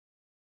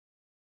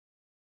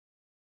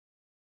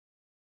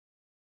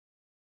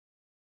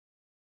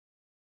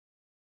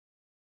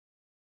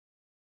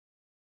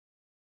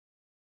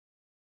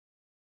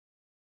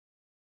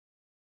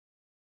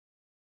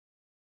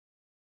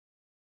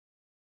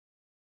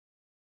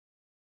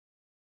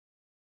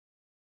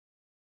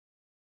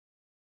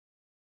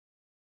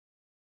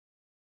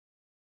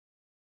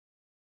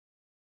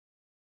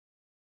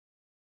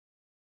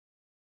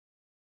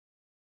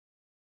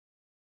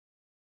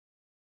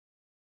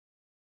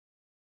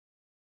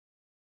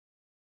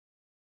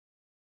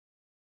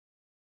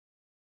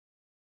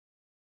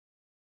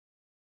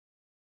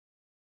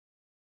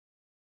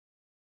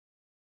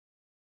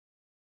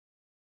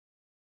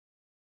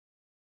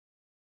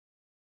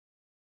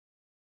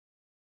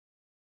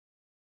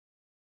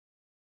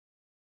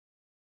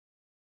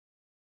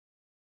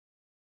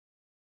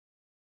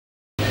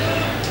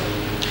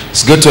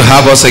It's good to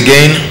have us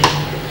again.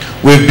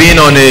 We've been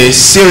on a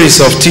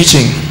series of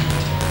teaching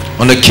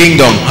on the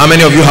kingdom. How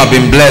many of you have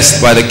been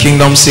blessed by the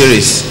kingdom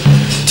series?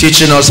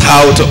 Teaching us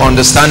how to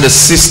understand the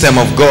system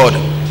of God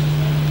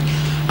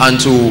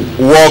and to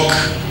walk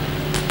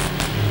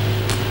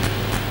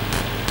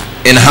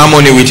in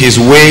harmony with his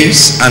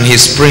ways and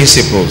his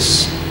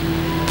principles.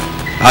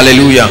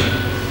 Hallelujah.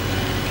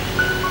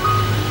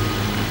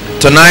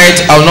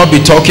 Tonight I will not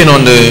be talking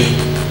on the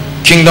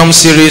kingdom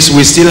series.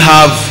 We still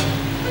have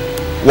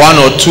one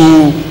or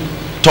two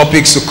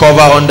topics to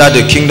cover under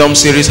the kingdom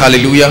series.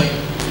 Hallelujah.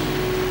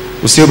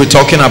 We'll still be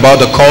talking about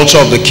the culture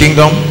of the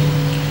kingdom,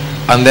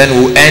 and then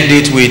we'll end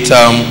it with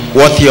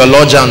what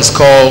theologians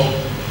call,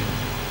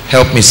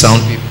 help me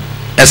sound people,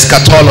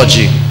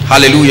 eschatology.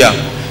 Hallelujah.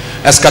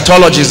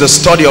 Eschatology is the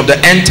study of the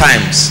end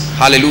times.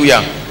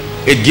 Hallelujah.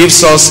 It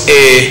gives us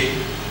a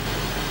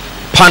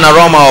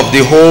panorama of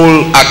the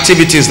whole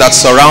activities that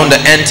surround the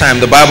end time.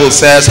 The Bible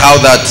says how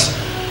that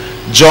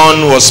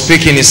John was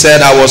speaking. He said,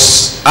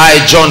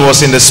 John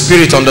was in the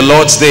spirit on the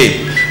Lord's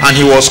day, and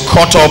he was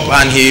caught up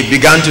and he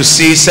began to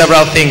see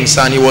several things,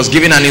 and he was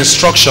given an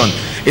instruction.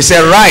 He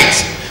said,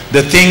 write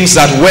the things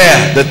that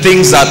were, the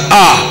things that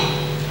are,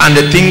 and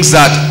the things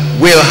that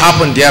will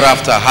happen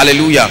thereafter.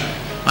 Hallelujah.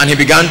 And he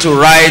began to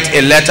write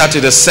a letter to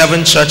the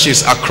 7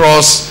 churches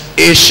across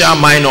Asia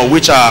Minor,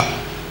 which are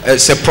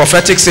it's a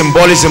prophetic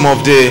symbolism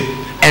of the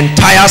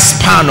entire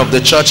span of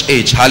the church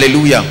age.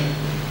 Hallelujah.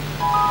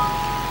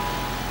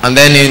 And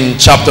then in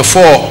chapter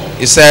 4,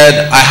 he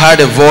said, I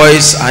heard a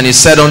voice, and he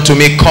said unto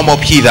me, come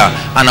up hither,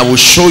 and I will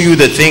show you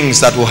the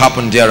things that will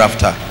happen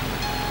thereafter.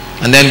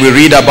 And then we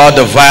read about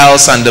the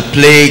vials and the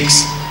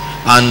plagues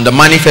and the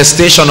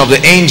manifestation of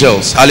the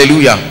angels.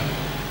 Hallelujah.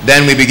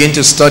 Then we begin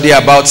to study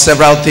about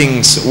several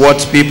things,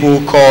 what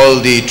people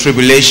call the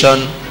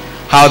tribulation,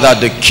 how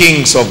that the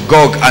kings of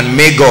Gog and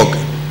Magog,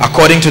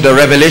 according to the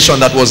revelation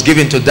that was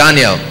given to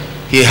Daniel,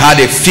 he had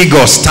a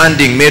figure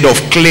standing made of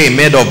clay,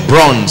 made of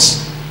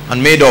bronze, and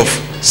made of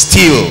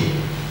steel.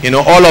 You know,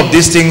 all of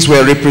these things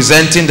were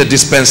representing the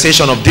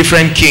dispensation of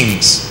different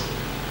kings.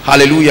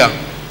 Hallelujah.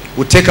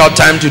 We'll take our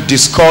time to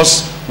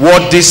discuss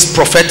what these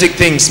prophetic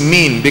things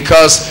mean,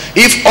 because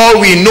if all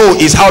we know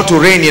is how to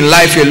reign in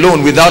life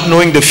alone without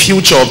knowing the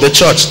future of the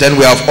church, then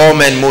we have all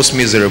men most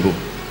miserable.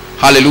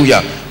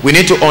 Hallelujah. We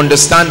need to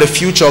understand the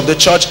future of the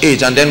church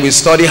age, and then we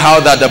study how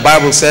that the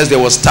Bible says there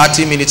was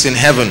 30 minutes in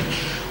heaven.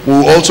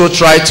 We'll also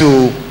try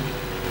to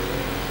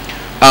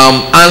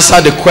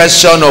answer the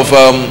question of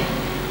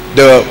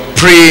the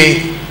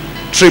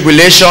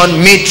pre-tribulation,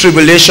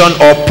 mid-tribulation,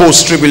 or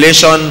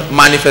post-tribulation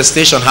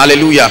manifestation.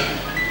 Hallelujah.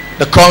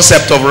 The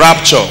concept of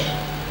rapture.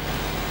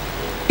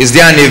 Is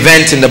there an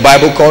event in the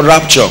Bible called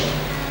rapture?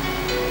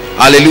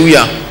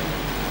 Hallelujah.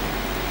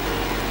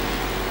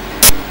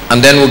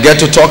 And then we'll get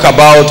to talk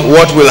about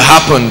what will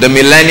happen, the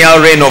millennial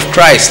reign of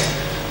Christ,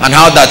 and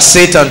how that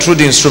Satan, through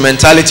the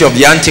instrumentality of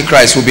the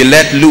Antichrist, will be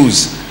let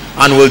loose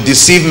and will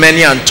deceive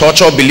many and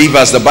torture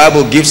believers. The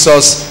Bible gives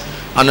us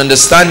an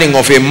understanding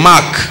of a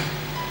mark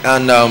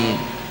and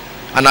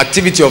an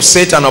activity of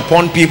Satan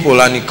upon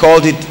people, and he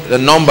called it the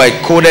number, he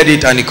coded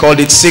it, and he called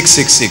it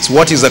 666.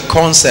 What is the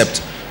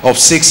concept of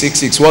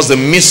 666? What's the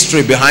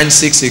mystery behind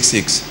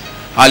 666?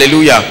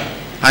 Hallelujah.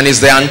 And is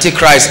the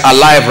Antichrist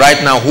alive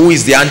right now? Who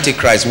is the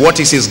Antichrist? What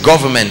is his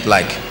government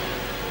like?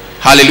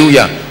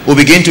 Hallelujah. We'll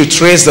begin to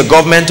trace the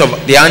government of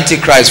the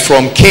Antichrist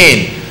from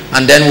Cain,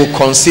 and then we'll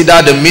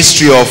consider the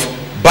mystery of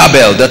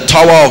Babel, the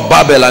Tower of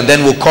Babel, and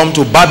then we'll come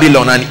to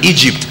Babylon and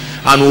Egypt,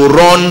 and we'll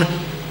run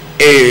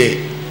a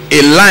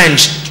line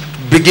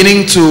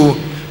beginning to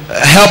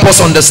help us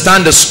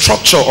understand the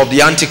structure of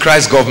the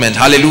Antichrist government.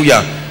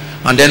 Hallelujah.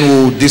 And then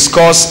we'll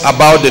discuss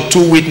about the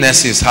 2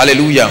 witnesses.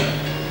 Hallelujah.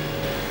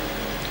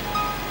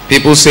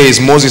 People say it's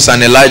Moses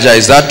and Elijah.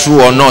 Is that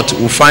true or not?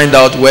 We'll find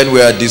out when we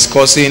are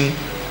discussing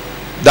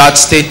that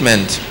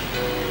statement.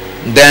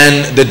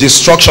 Then the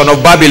destruction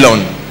of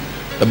Babylon.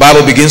 The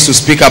Bible begins to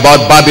speak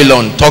about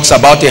Babylon, talks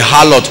about a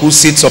harlot who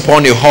sits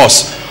upon a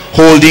horse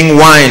holding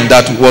wine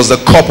that was the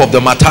cup of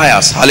the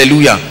Matthias.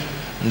 Hallelujah.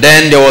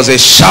 Then there was a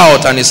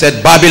shout, and he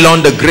said,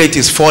 Babylon the great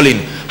is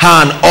falling,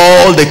 her and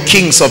all the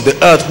kings of the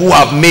earth who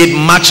have made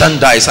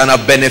merchandise and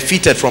have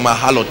benefited from her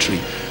harlotry.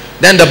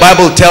 Then the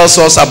Bible tells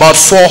us about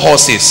 4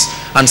 horses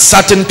and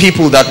certain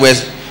people that were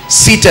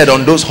seated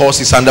on those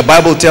horses, and the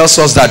Bible tells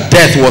us that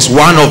death was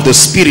one of the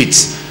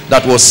spirits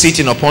that was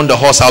sitting upon the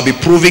horse. I'll be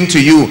proving to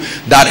you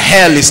that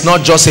hell is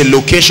not just a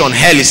location.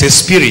 Hell is a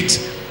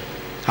spirit.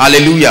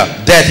 Hallelujah.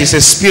 Death is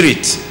a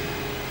spirit.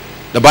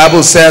 The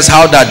Bible says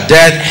how that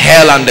death,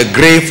 hell, and the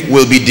grave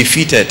will be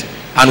defeated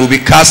and will be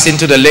cast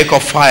into the lake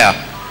of fire.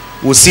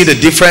 We'll see the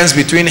difference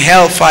between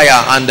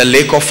hellfire and the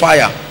lake of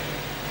fire.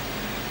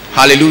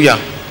 Hallelujah.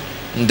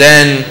 And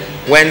then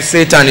when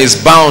Satan is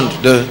bound,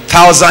 the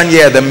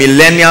 1,000-year, the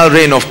millennial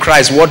reign of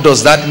Christ, what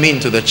does that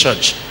mean to the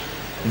church?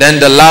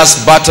 Then the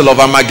last battle of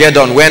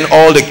Armageddon, when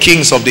all the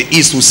kings of the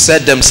east will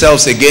set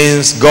themselves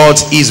against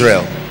God's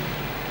Israel.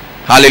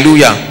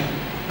 Hallelujah.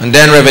 And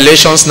then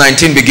Revelations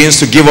 19 begins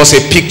to give us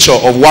a picture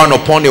of one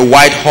upon a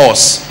white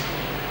horse.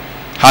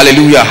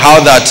 Hallelujah.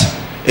 How that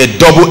a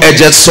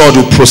double-edged sword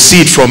will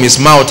proceed from his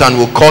mouth and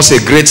will cause a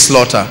great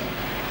slaughter.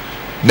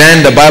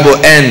 Then the Bible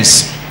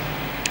ends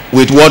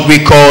with what we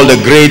call the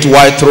great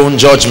white throne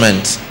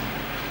judgment.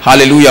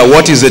 Hallelujah.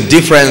 What is the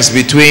difference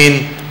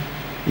between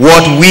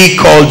what we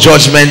call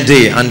judgment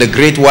day and the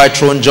great white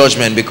throne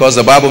judgment? Because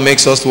the Bible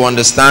makes us to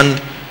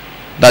understand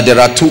that there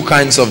are two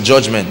kinds of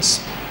judgments,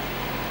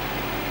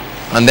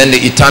 and then the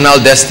eternal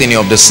destiny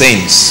of the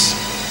saints.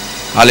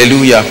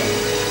 Hallelujah.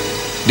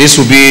 This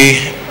will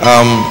be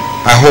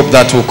I hope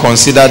that we'll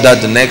consider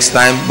that the next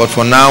time, but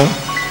for now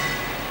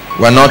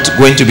we're not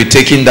going to be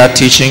taking that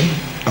teaching.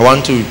 I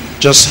want to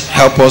just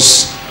help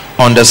us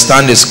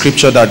understand the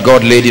scripture that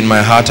God laid in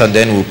my heart, and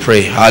then we'll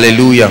pray.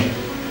 Hallelujah.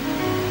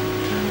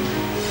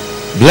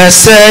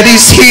 Blessed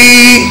is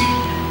he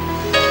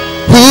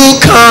who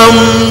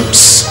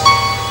comes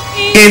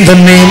in the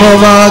name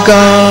of our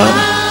God.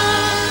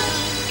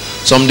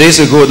 Some days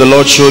ago the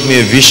Lord showed me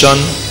a vision,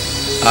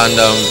 and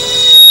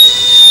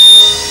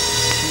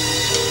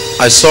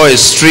I saw a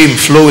stream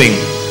flowing,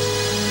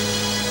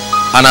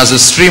 and as the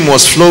stream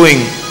was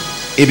flowing,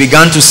 it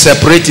began to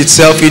separate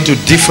itself into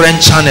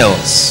different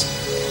channels.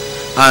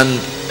 And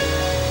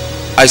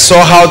I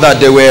saw how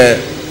that there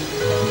were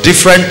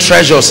different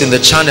treasures in the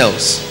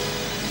channels,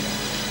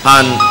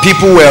 and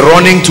people were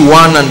running to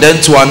one and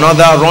then to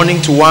another,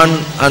 running to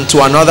one and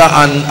to another,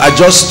 and I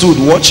just stood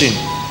watching.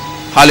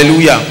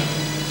 Hallelujah.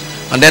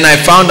 And then I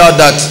found out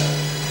that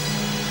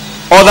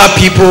other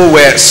people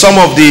were,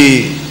 some of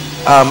the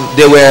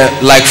they were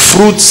like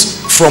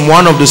fruits from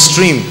one of the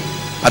stream.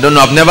 I don't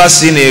know, I've never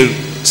seen a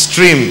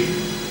stream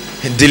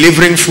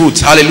delivering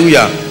fruits.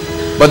 Hallelujah.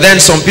 But then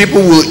some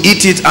people will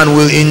eat it and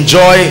will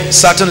enjoy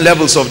certain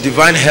levels of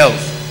divine health.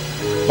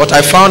 But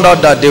I found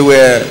out that they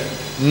were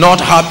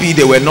not happy,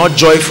 they were not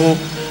joyful.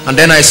 And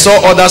then I saw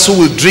others who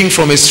will drink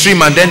from a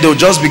stream, and then they'll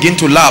just begin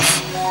to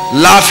laugh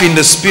in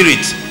the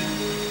spirit.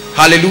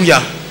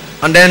 Hallelujah.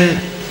 And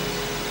then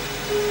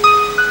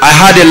I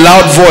heard a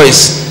loud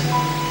voice,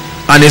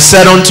 and it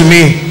said unto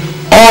me,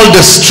 all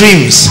the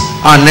streams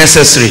are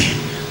necessary.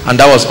 And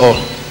that was all.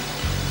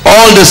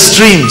 All the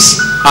streams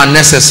are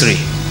necessary.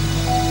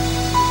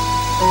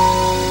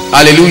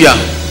 Hallelujah.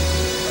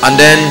 And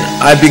then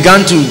I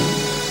began to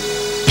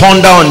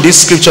ponder on this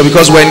scripture,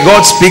 because when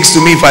God speaks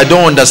to me, if I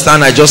don't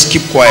understand, I just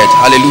keep quiet.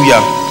 Hallelujah.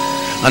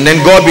 And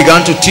then God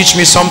began to teach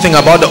me something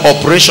about the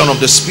operation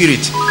of the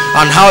Spirit,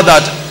 and how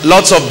that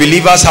lots of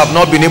believers have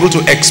not been able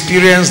to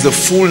experience the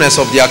fullness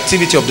of the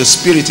activity of the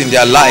Spirit in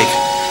their life,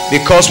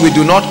 because we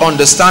do not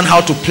understand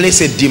how to place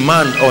a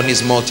demand on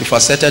his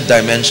multifaceted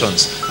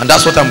dimensions. And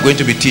that's what I'm going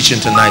to be teaching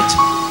tonight.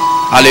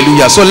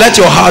 Hallelujah. So let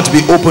your heart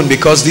be open,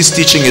 because this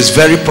teaching is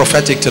very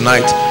prophetic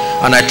tonight,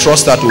 and I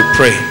trust that we'll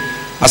pray.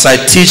 As I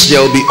teach, there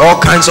will be all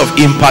kinds of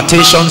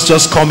impartations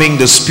just coming,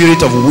 the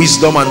spirit of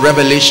wisdom and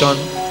revelation.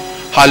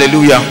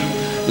 Hallelujah.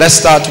 Let's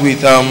start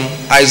with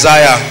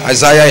Isaiah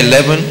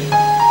 11.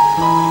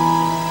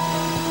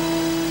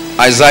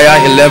 Isaiah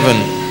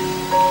 11.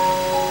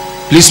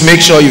 Please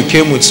make sure you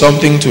came with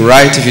something to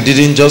write. If you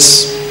didn't,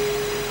 just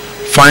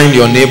find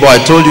your neighbor.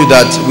 I told you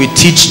that we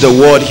teach the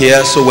word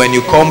here, so when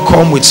you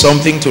come with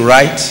something to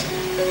write.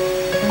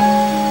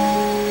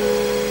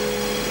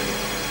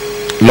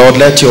 Lord,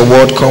 let your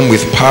word come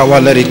with power.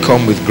 Let it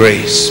come with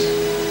grace.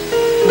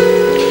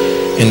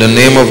 In the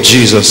name of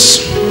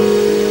Jesus.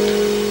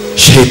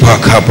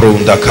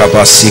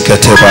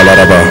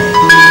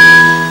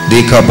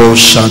 Dikabo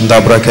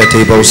shanda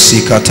braketebo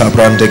sikata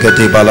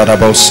brandegete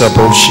baladabo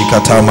sabo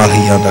shikata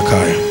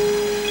malhiyandakaya.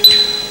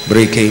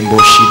 Breaking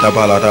boshida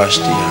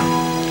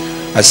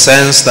baladashtia. I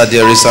sense that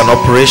there is an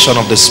operation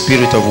of the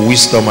spirit of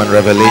wisdom and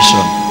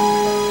revelation.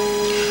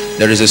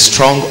 There is a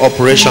strong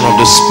operation of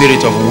the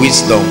spirit of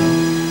wisdom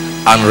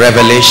and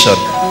revelation.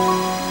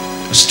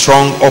 A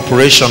strong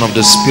operation of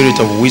the spirit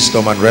of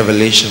wisdom and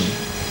revelation.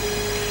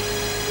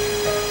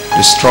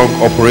 The strong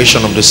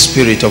operation of the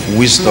spirit of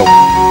wisdom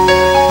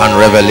and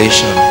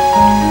revelation.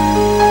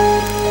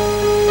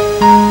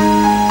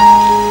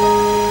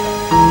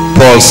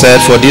 Paul said,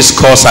 for this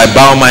cause I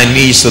bow my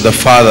knees to the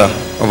Father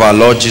of our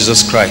Lord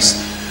Jesus Christ,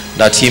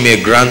 that he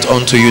may grant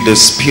unto you the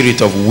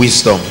spirit of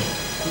wisdom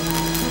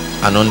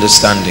and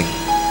understanding.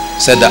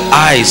 Said, the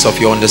eyes of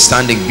your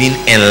understanding being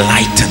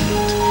enlightened,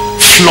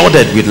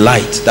 flooded with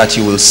light, that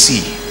you will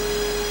see.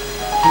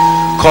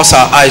 Cause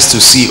our eyes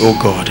to see, O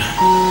God.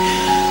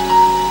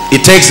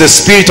 It takes the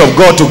Spirit of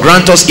God to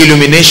grant us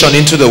illumination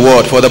into the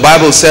word. For the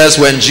Bible says,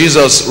 when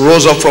Jesus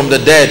rose up from the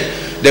dead,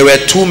 there were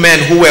two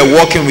men who were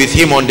walking with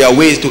him on their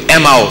way to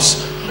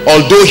Emmaus.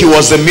 Although he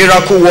was the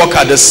miracle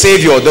worker, the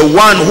Savior, the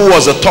one who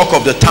was the talk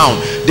of the town,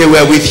 they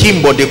were with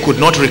him, but they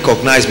could not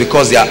recognize,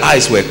 because their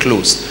eyes were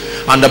closed.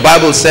 And the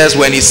Bible says,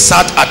 when he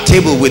sat at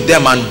table with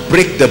them and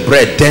break the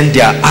bread, then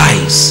their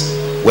eyes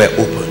were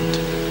opened.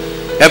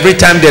 Every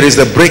time there is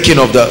the breaking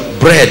of the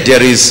bread,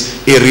 there is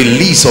a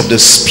release of the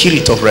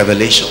spirit of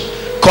revelation,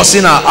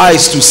 causing our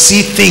eyes to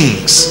see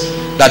things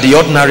that the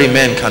ordinary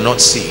man cannot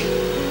see.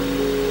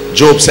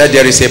 Job said,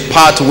 there is a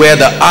part where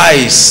the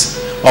eyes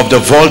of the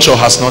vulture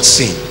has not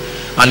seen,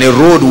 and a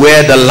road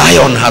where the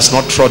lion has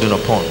not trodden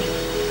upon.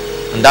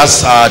 And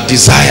that's our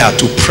desire,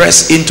 to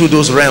press into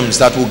those realms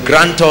that will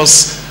grant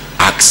us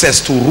access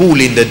to rule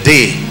in the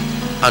day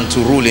and to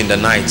rule in the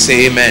night.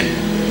 Say amen.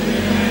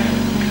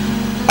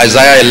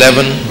 Isaiah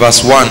 11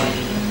 verse 1.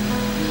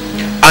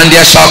 And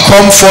there shall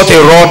come forth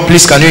a rod.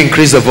 Please, can you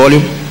increase the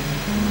volume?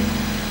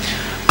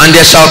 And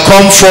there shall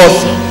come forth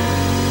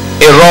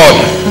a rod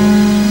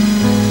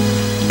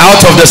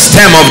out of the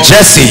stem of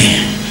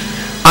Jesse,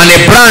 and a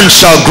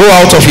branch shall grow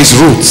out of his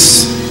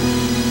roots.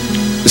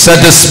 He said,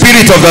 the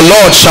Spirit of the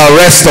Lord shall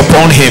rest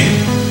upon him,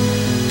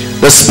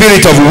 the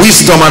Spirit of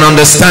wisdom and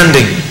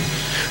understanding,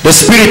 the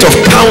Spirit of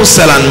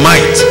counsel and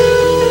might,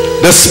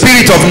 the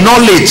Spirit of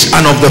knowledge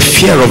and of the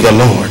fear of the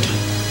Lord.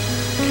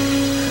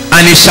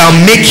 And he shall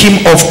make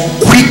him of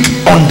quick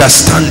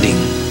understanding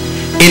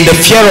in the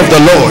fear of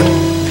the Lord.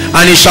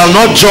 And he shall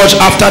not judge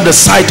after the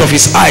sight of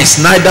his eyes,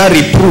 neither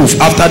reprove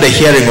after the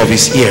hearing of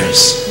his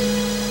ears.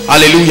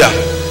 Hallelujah.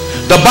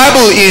 The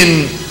Bible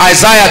in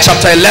Isaiah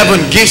chapter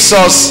 11 gives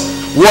us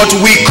what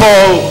we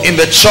call in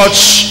the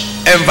church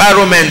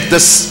environment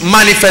this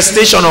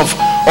manifestation of,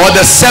 or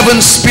the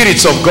seven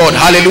spirits of God.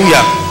 Hallelujah.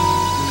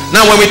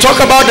 Now when we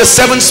talk about the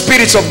seven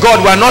spirits of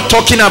God, we are not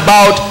talking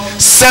about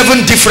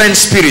seven different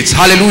spirits.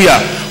 Hallelujah.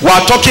 We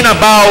are talking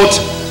about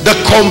the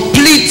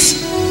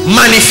complete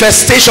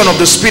manifestation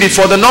of the Spirit.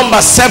 For the number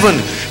 7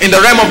 in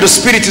the realm of the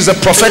Spirit is a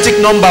prophetic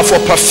number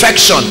for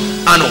perfection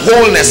and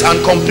wholeness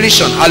and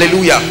completion.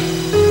 Hallelujah.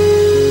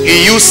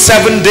 He used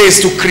 7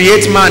 days to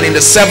create man. In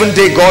the 7th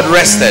day God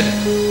rested.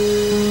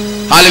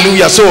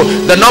 Hallelujah. So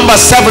the number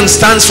 7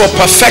 stands for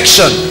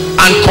perfection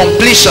and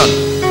completion.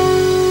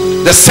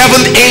 The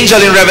 7th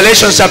angel in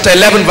Revelation chapter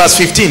 11 verse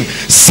 15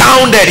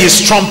 sounded his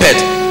trumpet,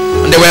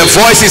 and there were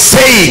voices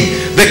saying,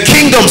 the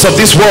kingdoms of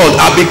this world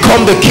are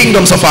become the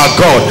kingdoms of our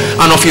God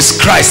and of his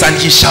Christ, and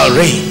he shall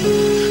reign.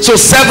 So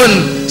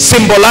 7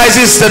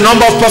 symbolizes the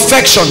number of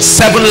perfection.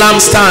 7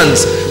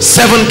 lampstands,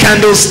 7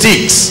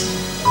 candlesticks.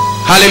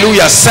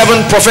 Hallelujah.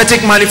 7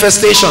 prophetic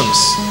manifestations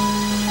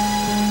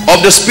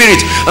of the Spirit.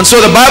 And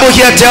so the Bible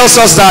here tells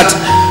us that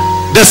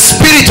the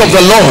Spirit of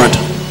the Lord.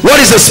 What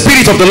is the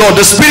Spirit of the Lord?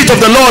 The Spirit of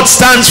the Lord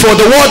stands for,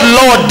 the word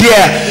Lord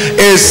there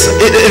is,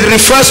 it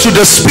refers to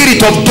the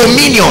spirit of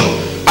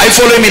dominion. Are you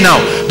following me now?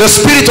 The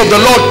Spirit of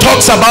the Lord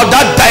talks about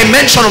that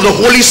dimension of the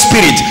Holy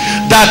Spirit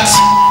that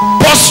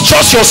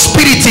postures your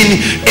spirit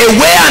in a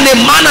way and a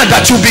manner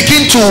that you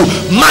begin to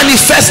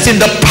manifest in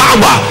the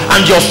power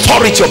and the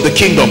authority of the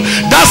kingdom.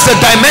 That's the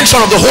dimension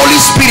of the Holy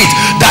Spirit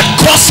that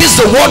causes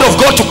the word of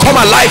God to come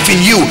alive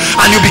in you,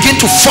 and you begin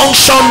to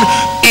function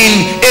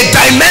in a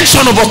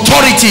dimension of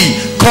authority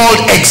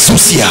called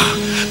exousia,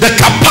 the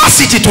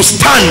capacity to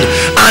stand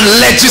and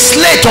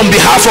legislate on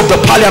behalf of the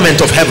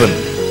parliament of heaven.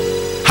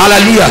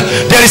 Hallelujah.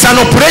 There is an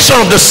operation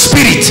of the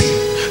Spirit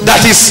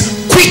that is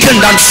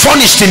quickened and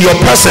furnished in your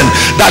person,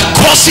 that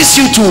causes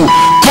you to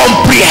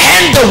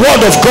comprehend the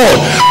word of God,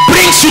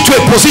 brings you to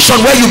a position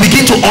where you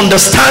begin to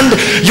understand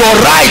your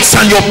rights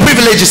and your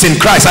privileges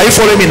in Christ. Are you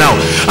following me now?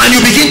 And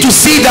you begin to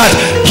see that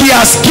he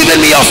has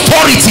given me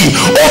authority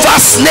over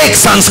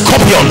snakes and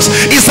scorpions.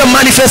 It's the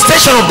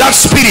manifestation of that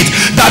Spirit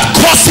that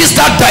causes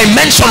that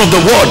dimension of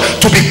the word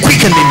to be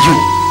quickened in you,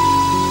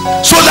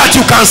 so that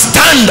you can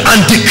stand and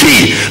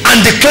decree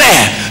and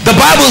declare. The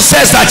Bible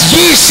says that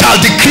ye shall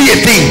decree a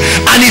thing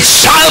and it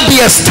shall be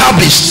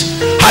established.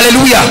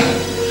 Hallelujah.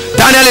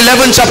 Daniel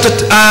 11 chapter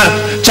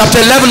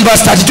 11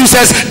 verse 32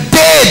 says,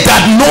 they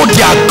that know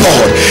their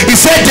God, he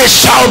said, they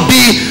shall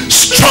be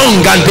strong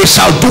and they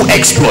shall do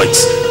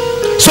exploits.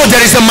 So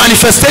there is a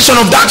manifestation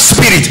of that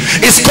Spirit.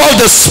 It's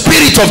called the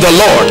Spirit of the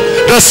Lord,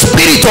 the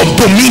Spirit of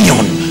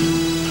dominion,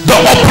 the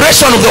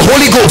operation of the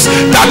Holy Ghost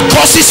that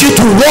causes you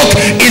to walk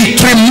in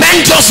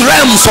tremendous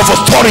realms of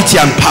authority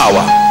and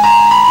power.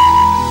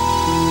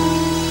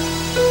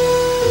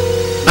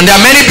 And there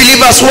are many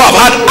believers who have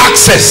had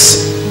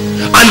access,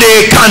 and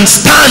they can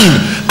stand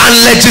and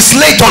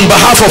legislate on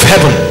behalf of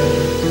heaven.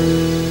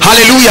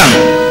 Hallelujah.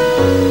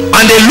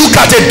 And they look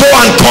at a door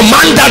and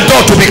command that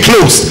door to be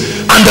closed,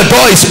 and the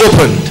door is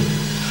opened.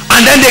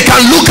 And then they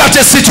can look at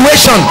a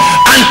situation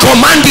and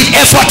command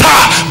it, ephata,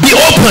 be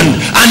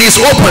opened, and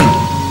it's opened.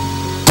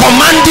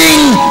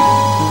 Commanding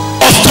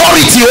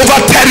authority over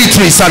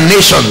territories and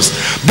nations.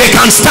 They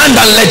can stand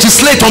and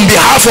legislate on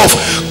behalf of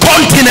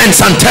continents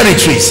and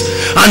territories,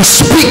 and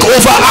speak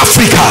over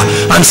Africa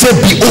and say,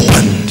 be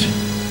opened.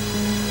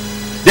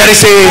 There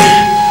is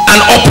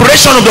an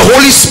operation of the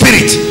Holy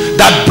Spirit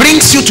that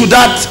brings you to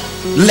that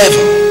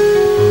level.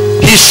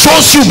 He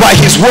shows you by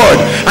his word,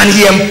 and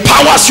he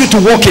empowers you to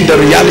walk in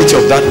the reality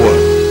of that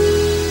word.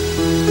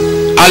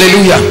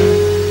 Hallelujah.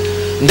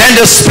 Then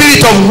the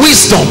Spirit of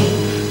wisdom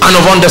and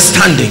of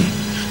understanding.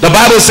 The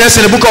Bible says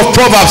in the book of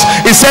Proverbs,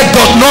 it said,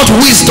 doth not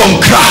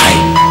wisdom cry?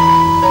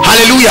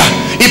 Hallelujah.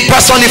 It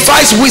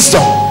personifies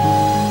wisdom.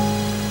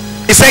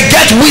 It said,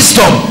 get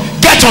wisdom,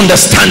 get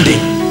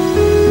understanding.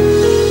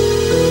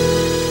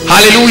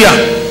 Hallelujah.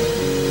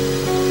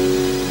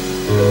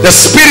 The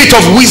Spirit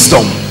of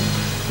wisdom.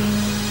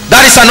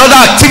 That is That's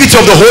another activity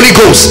of the Holy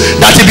Ghost,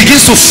 that he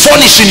begins to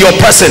furnish in your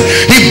person.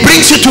 He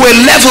brings you to a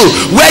level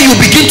where you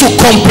begin to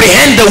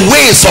comprehend the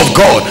ways of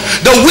God.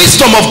 The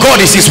wisdom of God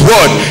is his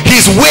word,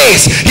 his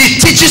ways. He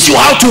teaches you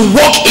how to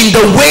walk in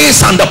the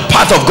ways and the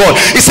path of God.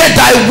 He said,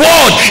 thy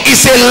word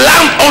is a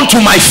lamp unto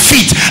my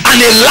feet and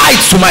a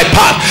light to my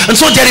path. And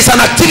so there is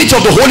an activity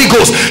of the Holy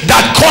Ghost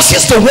that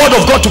causes the word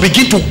of God to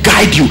begin to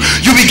guide you.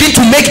 You begin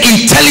to make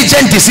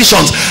intelligent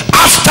decisions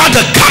after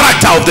the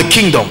character of the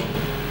kingdom.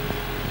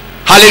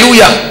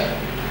 Hallelujah.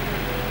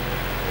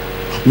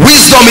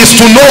 Wisdom is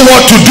to know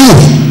what to do.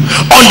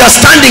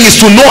 Understanding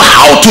is to know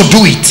how to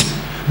do it,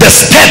 the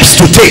steps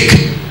to take.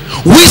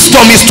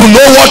 Wisdom is to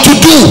know what to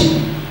do.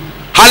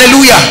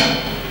 Hallelujah.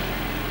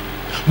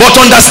 But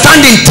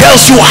understanding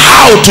tells you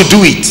how to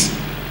do it.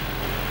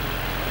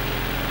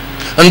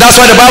 And that's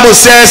why the Bible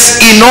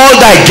says, in all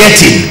thy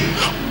getting,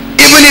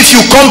 even if you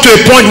come to a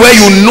point where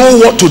you know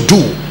what to do,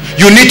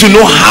 you need to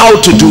know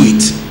how to do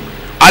it.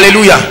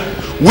 Hallelujah.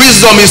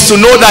 Wisdom is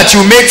to know that you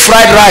make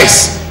fried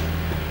rice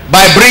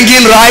by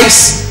bringing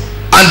rice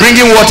and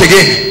bringing what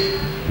again?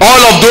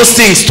 All of those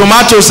things,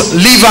 tomatoes,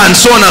 liver, and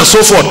so on and so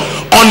forth.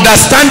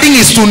 Understanding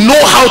is to know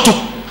how to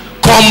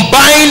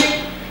combine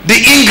the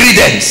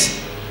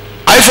ingredients.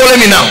 Are you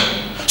following me now?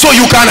 So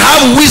you can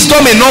have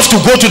wisdom enough to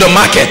go to the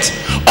market.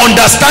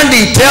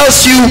 Understanding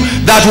tells you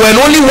that when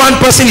only one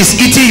person is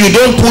eating, you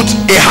don't put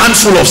a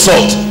handful of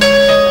salt.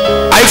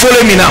 Are you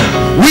following me now?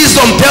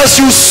 Wisdom tells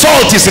you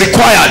salt is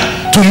required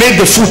to make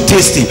the food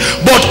tasty,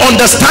 but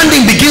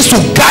understanding begins to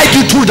guide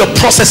you through the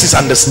processes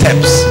and the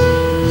steps.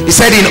 He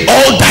said, in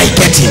all thy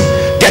getting,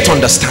 get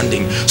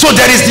understanding. So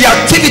there is the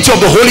activity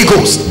of the Holy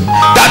Ghost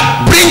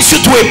that brings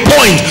you to a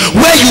point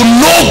where you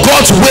know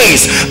God's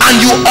ways and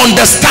you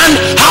understand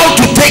how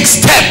to take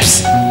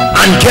steps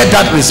and get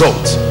that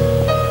result.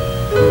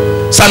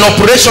 It's an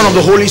operation of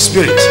the Holy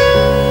Spirit.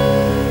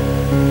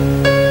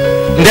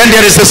 And then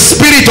there is the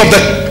spirit of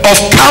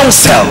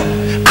counsel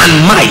and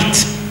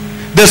might.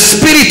 The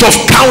spirit of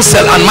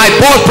counsel and might.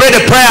 Paul prayed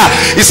a prayer.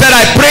 He said,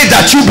 I pray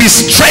that you be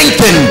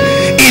strengthened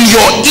in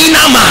your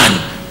inner man.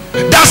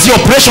 That's the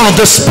operation of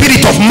the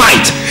spirit of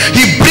might.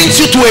 He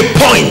brings you to a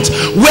point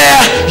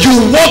where you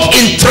walk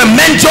in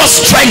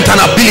tremendous strength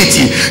and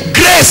ability,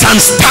 grace and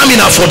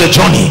stamina for the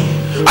journey.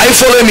 Are you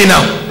following me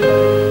now?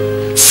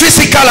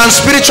 Physical and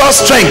spiritual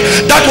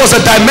strength. That was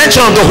a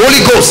dimension of the Holy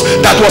Ghost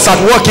that was at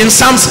work in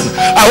Samson.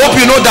 I hope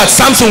you know that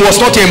Samson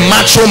was not a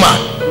macho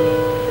man.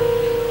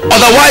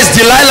 Otherwise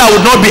Delilah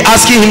would not be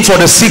asking him for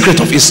the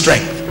secret of his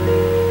strength.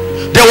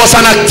 There was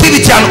an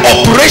activity, an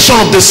operation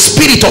of the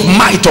spirit of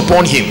might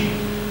upon him.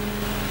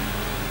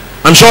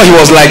 I'm sure he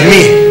was like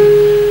me.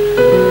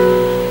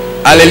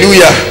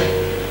 Hallelujah.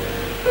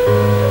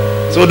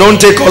 So don't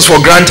take us for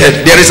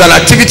granted. There is an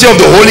activity of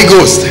the Holy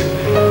Ghost.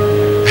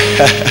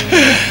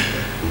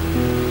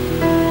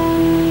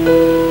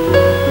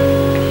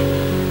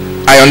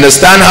 I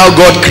understand how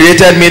God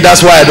created me.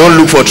 That's why I don't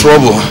look for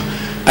trouble.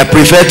 I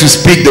prefer to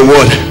speak the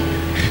word.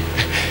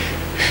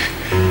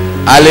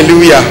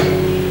 Hallelujah.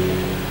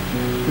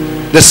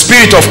 The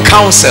spirit of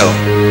counsel.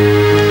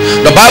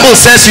 The Bible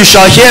says you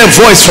shall hear a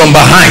voice from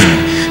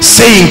behind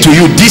saying to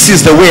you, this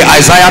is the way.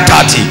 Isaiah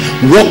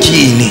 30, walk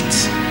ye in it.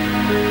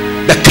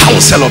 The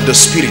counsel of the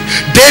spirit.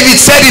 David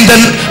said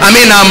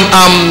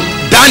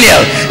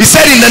Daniel, he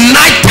said in the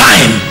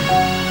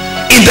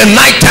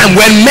nighttime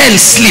when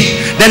men sleep,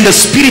 then the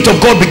spirit of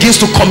God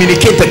begins to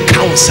communicate the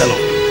counsel.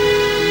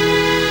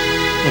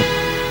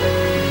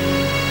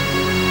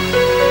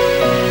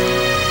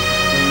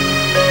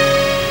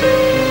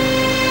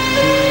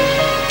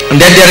 And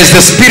then there is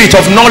the spirit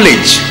of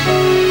knowledge.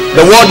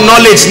 The word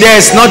knowledge there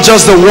is not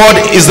just the word,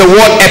 is the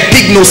word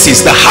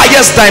epignosis, the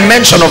highest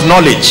dimension of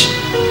knowledge.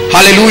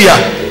 Hallelujah.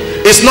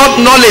 It's not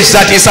knowledge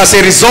that is as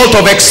a result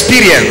of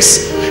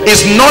experience.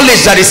 It's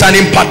knowledge that is an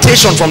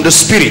impartation from the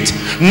spirit.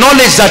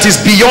 Knowledge that is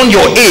beyond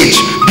your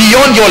age,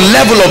 beyond your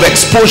level of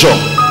exposure,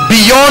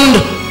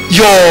 beyond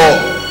your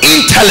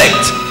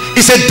intellect.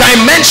 It's a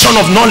dimension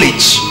of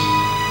knowledge.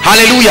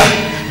 Hallelujah.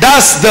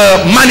 That's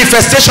the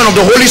manifestation of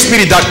the Holy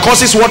Spirit that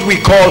causes what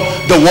we call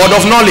the word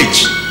of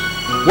knowledge.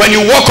 When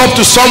you walk up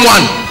to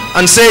someone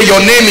and say, your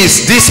name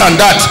is this and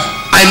that,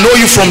 I know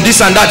you from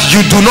this and that,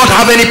 you do not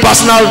have any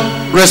personal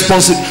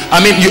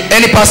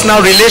any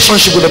personal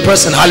relationship with the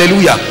person.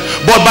 Hallelujah.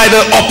 But by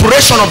the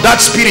operation of that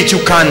spirit,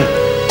 you can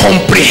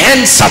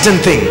comprehend certain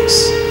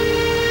things.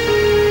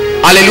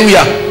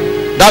 Hallelujah.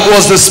 That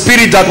was the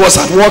spirit that was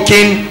at work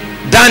in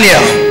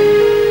Daniel,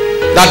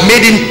 that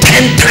made him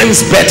 10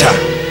 times better.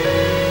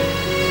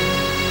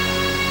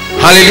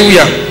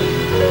 Hallelujah.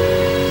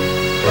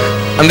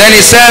 And then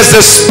he says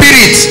the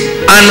spirit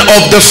and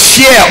of the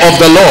fear of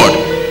the Lord.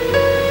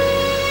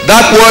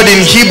 That word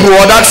in Hebrew,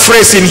 or that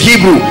phrase in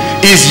Hebrew,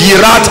 is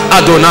Yirat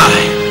Adonai.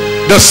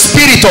 The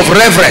spirit of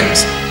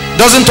reverence.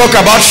 Doesn't talk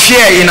about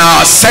fear in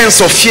our sense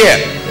of fear,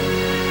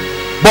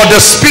 but the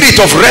spirit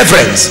of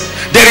reverence.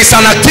 There is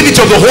an activity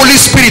of the Holy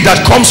Spirit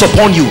that comes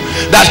upon you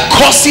that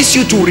causes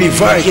you to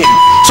revere him.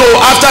 So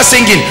after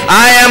singing,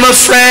 I am a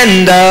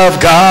friend of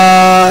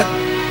God,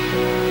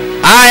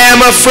 I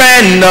am a a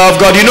friend of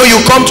God. You know, you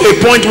come to a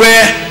point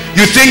where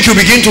you think you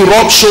begin to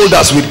rub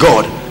shoulders with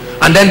God,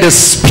 and then the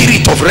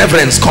spirit of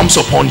reverence comes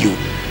upon you.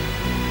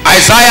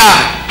 Isaiah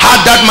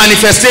had that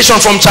manifestation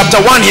from chapter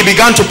 1. He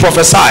began to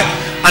prophesy,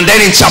 and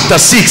then in chapter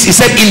 6 he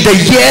said, in the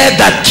year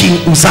that King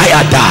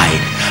Uzziah died,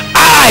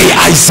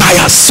 I,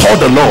 Isaiah, saw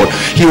the Lord.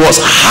 He was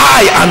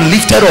high and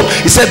lifted up.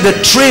 He said the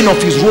train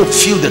of his robe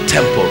filled the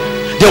temple.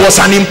 There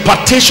was an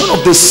impartation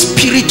of the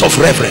spirit of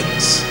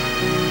reverence.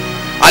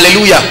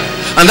 Hallelujah.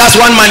 And that's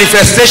one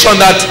manifestation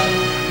that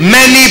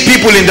many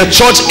people in the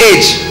church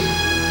age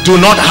do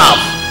not have.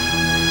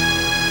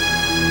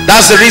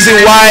 That's the reason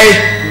why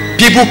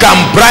people can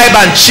bribe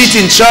and cheat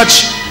in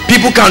church.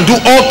 People can do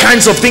all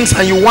kinds of things,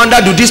 and you wonder,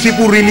 do these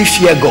people really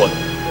fear God?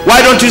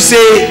 Why don't you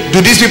say,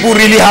 do these people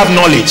really have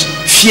knowledge?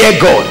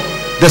 Fear God.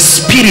 The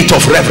spirit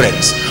of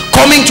reverence.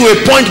 Coming to a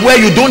point where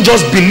you don't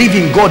just believe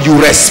in God, you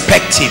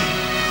respect him.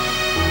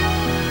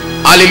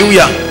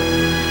 Hallelujah.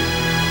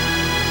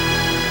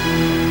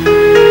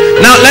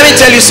 Now let me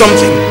tell you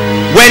something.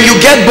 When you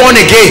get born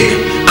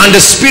again and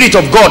the Spirit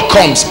of God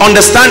comes,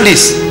 understand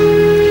this.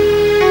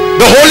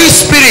 The Holy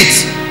Spirit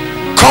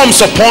comes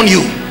upon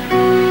you.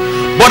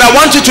 But I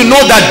want you to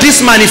know that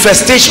these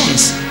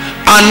manifestations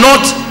are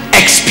not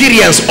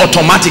experienced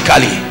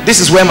automatically. This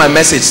is where my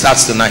message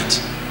starts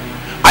tonight.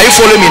 Are you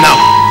following me now?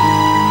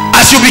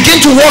 As you begin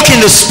to walk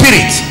in the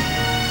Spirit,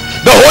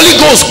 the Holy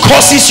Ghost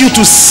causes you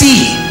to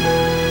see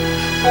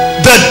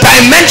the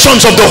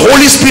dimensions of the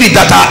Holy Spirit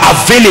that are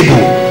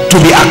available to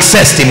be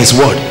accessed in his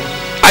word.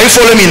 Are you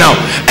following me now?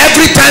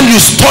 Every time you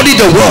study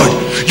the word,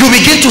 you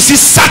begin to see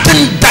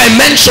certain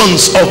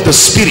dimensions of the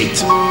Spirit.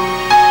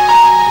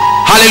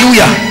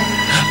 Hallelujah.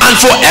 And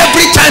for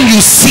every time you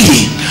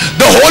see,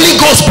 the Holy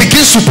Ghost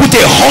begins to put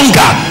a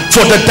hunger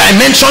for the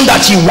dimension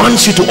that he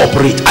wants you to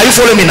operate. Are you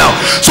following me now?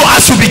 So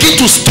as you begin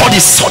to study,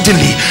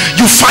 suddenly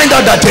you find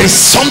out that there is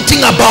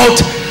something about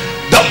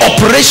the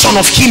operation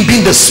of him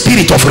being the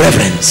spirit of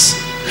reverence.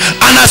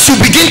 And as you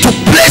begin to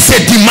place a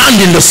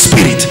demand in the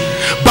Spirit,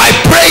 by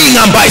praying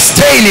and by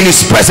staying in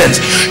his presence,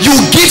 you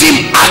give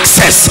him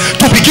access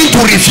to begin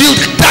to reveal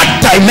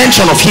that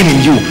dimension of him in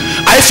you.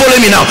 Are you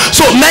following me now?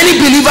 So many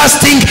believers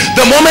think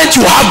the moment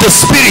you have the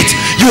Spirit,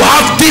 you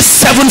have these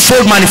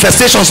sevenfold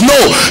manifestations. No,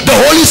 the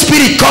Holy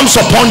Spirit comes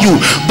upon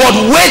you, but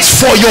wait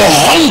for your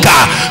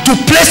hunger to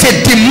place a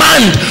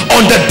demand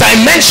on the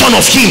dimension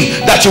of him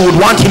that you would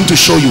want him to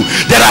show you.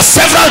 There are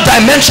several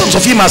dimensions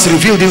of him as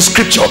revealed in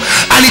scripture,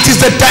 and it is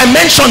the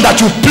dimension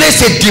that you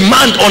place a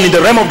demand on in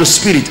the realm of the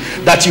Spirit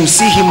that you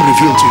see him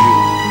revealed to you.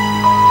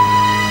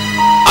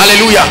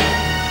 Hallelujah.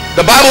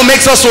 The Bible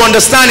makes us to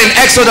understand in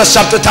Exodus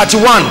chapter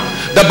 31.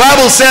 The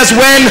Bible says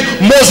when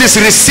Moses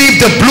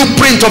received the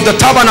blueprint of the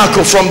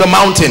tabernacle from the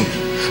mountain,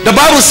 the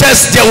Bible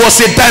says there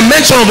was a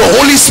dimension of the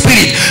Holy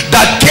Spirit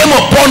that came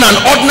upon an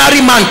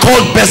ordinary man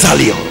called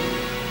Bezalel.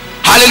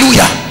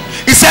 Hallelujah.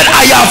 He said,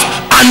 I have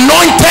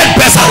anointed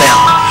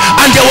Bezalel.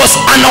 And there was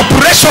an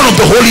operation of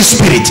the Holy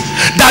Spirit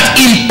that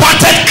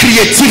imparted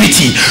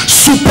creativity,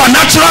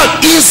 supernatural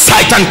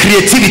insight and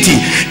creativity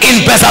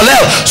in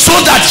Bezalel, so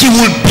that he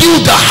will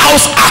build the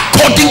house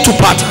according to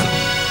pattern.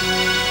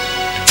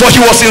 For he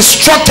was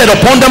instructed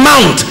upon the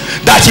mount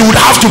that he would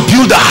have to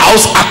build the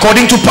house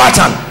according to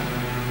pattern.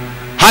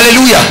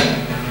 Hallelujah.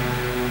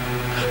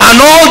 And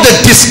all the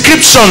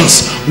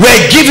descriptions were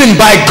given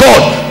by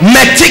God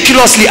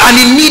meticulously, and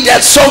he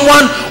needed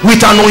someone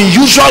with an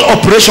unusual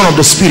operation of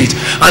the Spirit.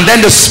 And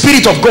then the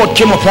Spirit of God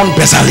came upon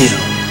Bezalel.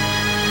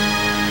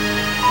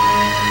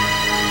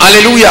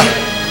 Hallelujah.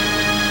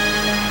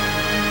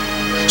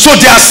 So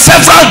there are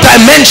several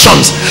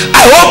dimensions.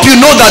 I hope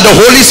you know that the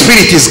Holy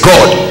Spirit is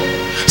God.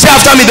 Say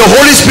after me, the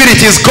Holy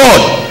Spirit is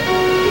God.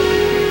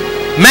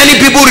 Many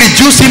people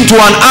reduce him to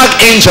an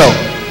archangel.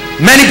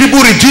 Many people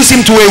reduce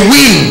him to a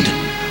wind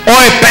or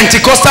a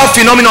Pentecostal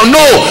phenomenon.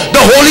 No,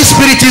 the Holy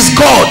Spirit is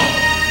God.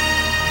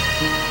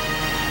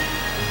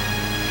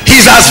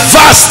 He's as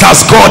vast as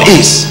God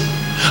is.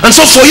 And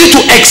so for you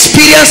to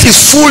experience his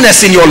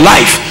fullness in your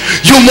life,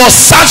 you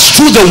must search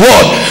through the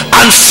word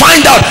and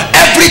find out.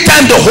 Every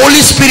time the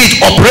Holy Spirit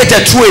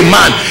operated through a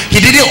man, he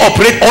didn't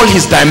operate all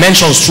his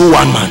dimensions through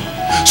one man.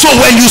 So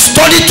when you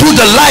study through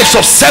the lives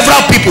of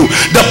several people,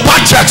 the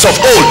patriarchs of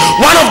old,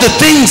 one of the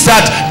things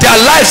that their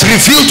lives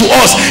reveal to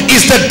us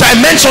is the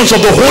dimensions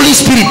of the Holy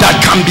Spirit that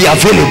can be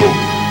available.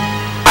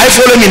 I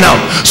follow me now,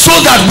 so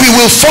that we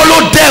will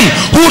follow them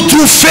who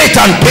through faith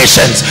and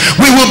patience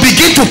we will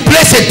begin to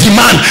place a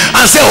demand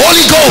and say,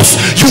 Holy Ghost,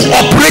 you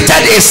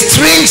operated a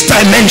strange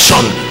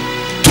dimension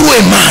through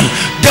a man.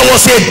 There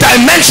was a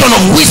dimension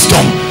of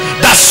wisdom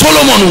that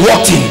Solomon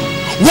walked in.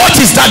 What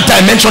is that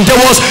dimension? There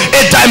was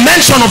a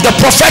dimension of the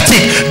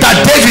prophetic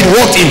that David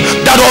walked in,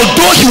 that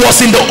although he was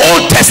in the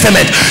Old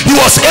Testament, he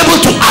was able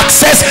to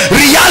access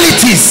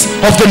realities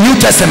of the New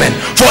Testament.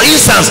 For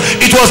instance,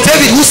 it was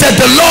David who said,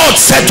 the Lord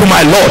said to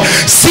my Lord,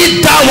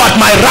 sit thou at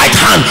my right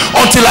hand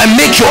until I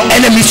make your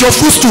enemies your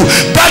footstool.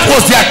 That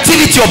was the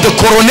activity of the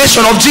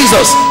coronation of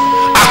Jesus,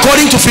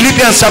 according to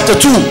Philippians chapter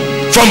 2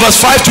 from verse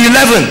 5 to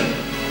 11.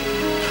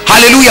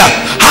 Hallelujah.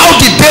 How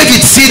did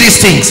David see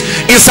these things?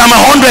 In Psalm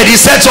 100 he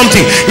said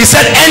something. He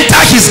said,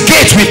 enter his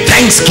gates with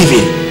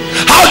thanksgiving.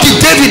 How did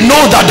David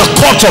know that the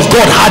courts of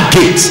God had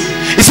gates?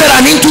 He said,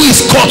 and into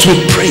his courts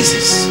with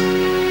praises.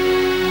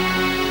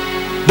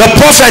 The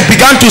prophet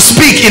began to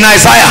speak in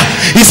Isaiah.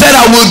 He said,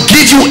 I will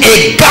give you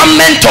a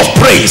garment of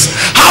praise.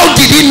 How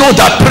did he know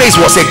that praise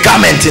was a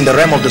garment in the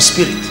realm of the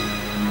spirit?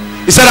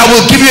 He said, I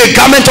will give you a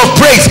garment of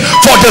praise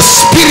for the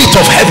spirit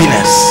of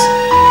heaviness,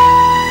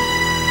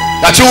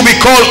 that you will be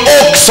called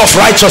oaks of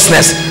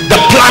righteousness, the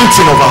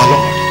planting of our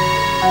Lord.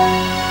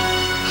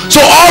 So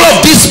all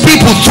of these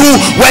people, through,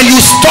 when you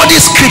study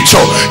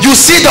scripture, you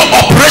see the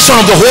operation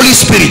of the Holy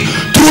Spirit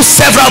through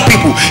several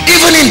people.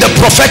 Even in the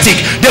prophetic,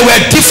 there were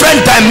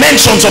different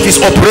dimensions of his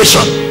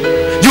operation.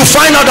 You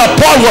find out that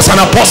Paul was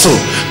an apostle,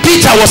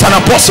 Peter was an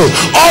apostle.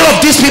 All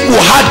of these people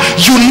had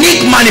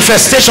unique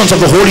manifestations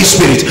of the Holy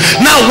Spirit.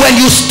 Now when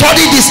you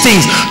study these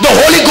things, the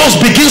Holy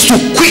Ghost begins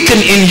to quicken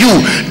in you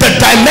the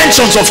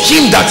dimensions of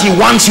him that he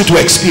wants you to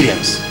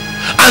experience.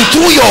 And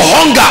through your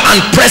hunger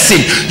and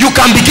pressing, you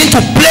can begin to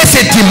place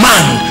a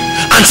demand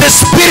and say,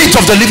 Spirit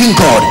of the living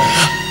God,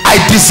 I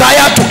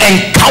desire to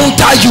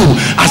encounter you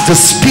as the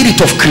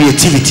spirit of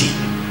creativity.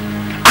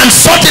 And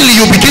suddenly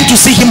you begin to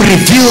see him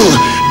reveal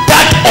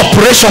that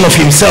operation of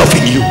himself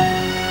in you.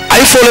 Are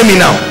you following me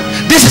now?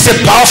 This is a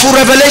powerful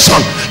revelation.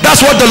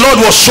 That's what the Lord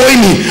was showing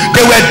me.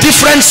 There were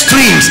different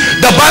streams.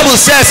 The Bible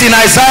says in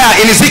Isaiah,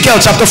 in Ezekiel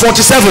chapter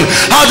 47,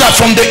 how that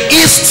from the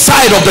east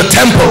side of the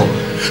temple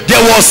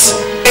there was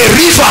a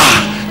river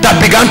that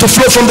began to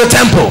flow from the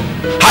temple.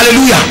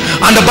 Hallelujah.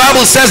 And the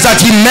Bible says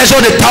that he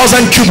measured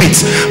 1,000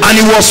 cubits and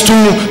he was to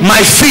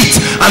my feet,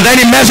 and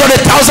then he measured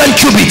 1,000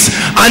 cubits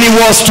and he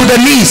was to the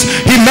knees.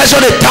 He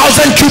measured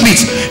 1,000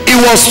 cubits, it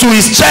was to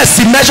his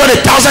chest. He measured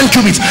 1,000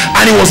 cubits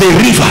and it was a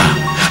river.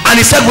 And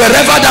he said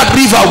wherever that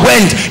river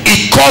went,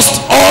 it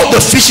caused all the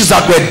fishes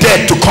that were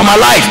dead to come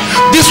alive.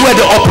 These were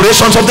the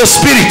operations of the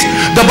Spirit.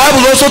 The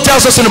Bible also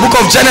tells us in the book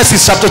of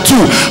Genesis chapter 2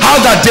 how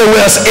that there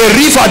was a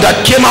river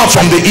that came out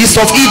from the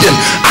east of Eden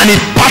and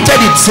it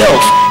parted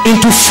itself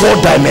into 4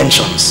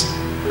 dimensions.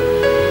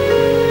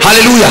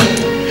 Hallelujah.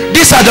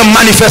 These are the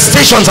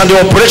manifestations and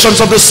the operations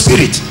of the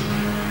Spirit.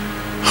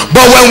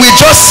 But when we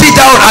just sit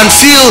down and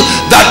feel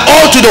that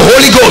all to the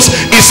Holy Ghost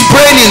is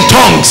praying in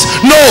tongues,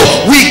 no,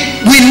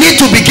 we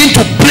need to begin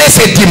to place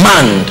a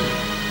demand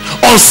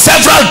on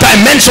several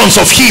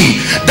dimensions of him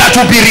that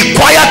will be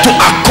required to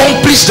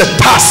accomplish the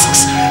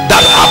tasks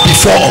that are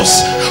before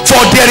us. For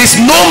there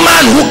is no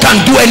man who can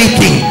do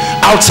anything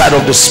outside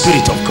of the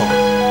Spirit of God.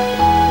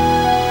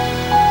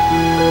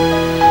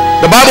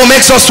 The Bible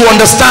makes us to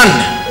understand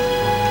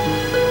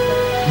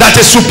that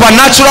a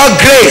supernatural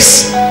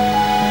grace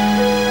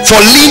for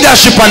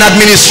leadership and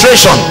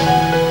administration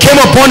came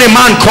upon a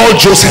man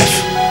called Joseph,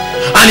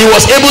 and he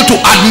was able to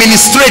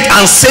administrate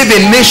and save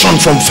a nation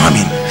from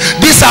famine.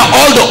 These are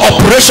all the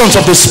operations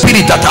of the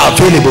Spirit that are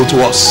available to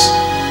us.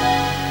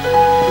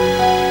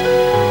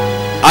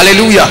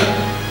 Hallelujah.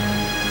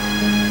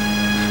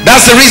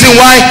 That's the reason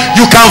why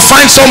you can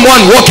find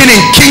someone working in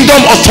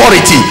kingdom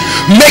authority,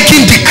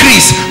 making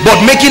decrees, but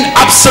making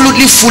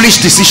absolutely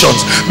foolish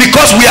decisions,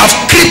 because we have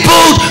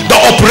crippled the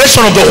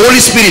operation of the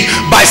Holy Spirit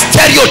by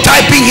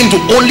stereotyping him to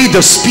only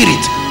the spirit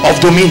of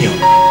dominion.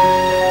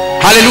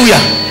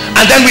 Hallelujah.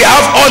 And then we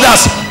have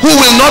others who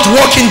will not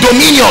walk in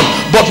dominion,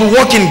 but will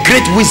walk in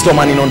great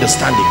wisdom and in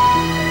understanding.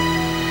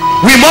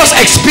 We must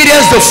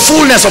experience the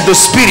fullness of the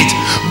Spirit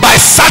by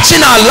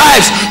searching our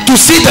lives to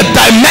see the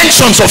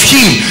dimensions of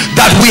him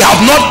that we have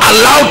not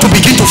allowed to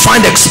begin to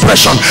find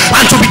expression,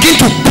 and to begin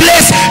to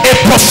place a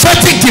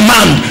prophetic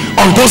demand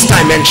on those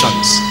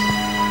dimensions.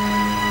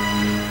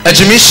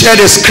 Jimmy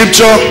shared a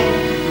scripture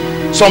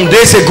some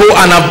days ago,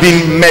 and I've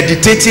been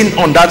meditating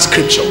on that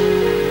scripture.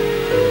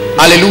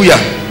 Hallelujah.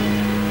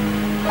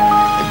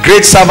 A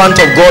great servant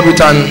of God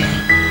with an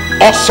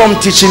awesome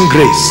teaching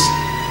grace.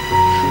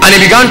 And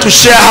he began to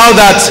share how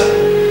that,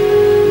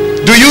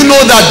 do you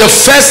know that the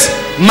first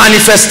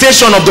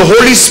manifestation of the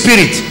Holy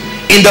Spirit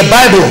in the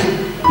Bible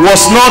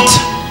was not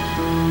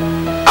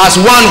as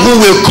one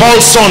who will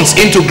call sons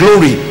into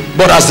glory,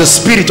 but as the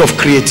spirit of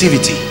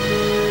creativity.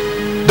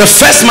 The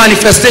first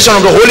manifestation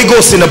of the Holy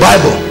Ghost in the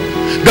Bible,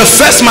 the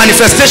first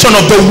manifestation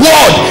of the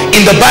word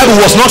in the Bible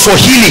was not for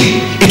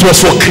healing, it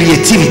was for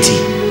creativity.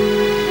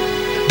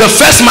 The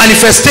first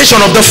manifestation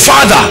of the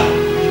Father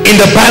in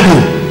the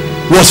Bible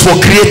was for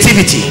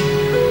creativity.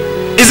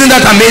 Isn't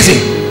that amazing?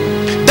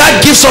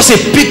 That gives us a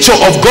picture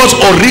of God's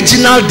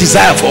original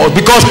desire for us,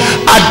 because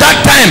at that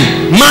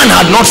time man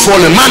had not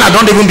fallen, man had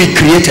not even been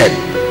created.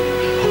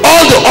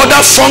 All the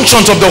other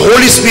functions of the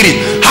Holy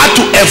Spirit had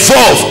to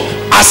evolve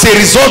as a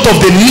result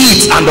of the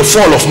needs and the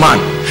fall of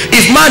man.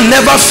 If man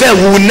never fell,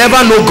 we will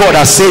never know God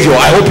as Savior.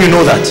 I hope you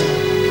know that.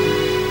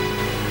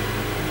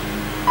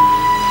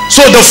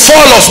 So the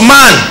fall of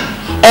man,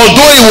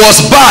 although it was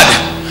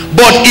bad,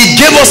 but it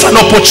gave us an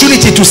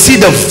opportunity to see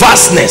the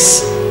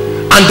vastness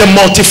and the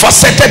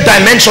multifaceted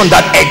dimension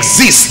that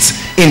exists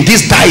in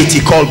this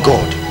deity called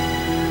God.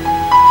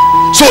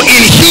 So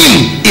in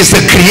him is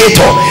the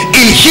creator,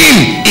 in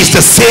him is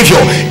the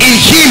savior, in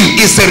him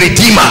is the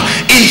Redeemer.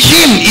 In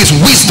him is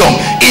wisdom.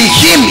 In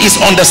him is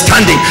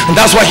understanding. And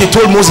that's why he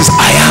told Moses,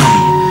 I am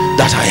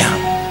that I am.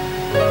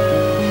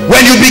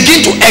 When you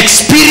begin to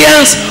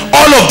experience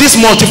all of these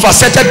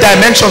multifaceted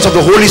dimensions of the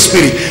Holy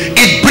Spirit,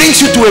 it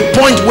brings you to a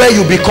point where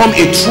you become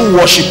a true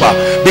worshiper,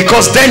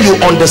 because then you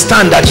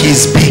understand that he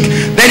is big.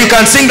 Then you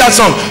can sing that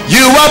song,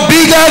 you are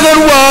bigger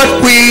than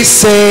what we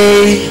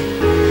say.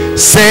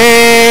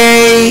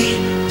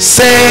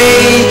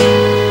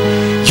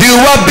 You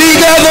are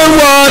bigger than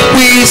what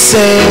we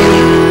say.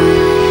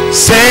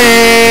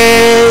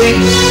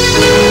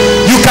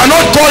 You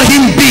cannot call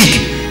him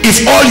big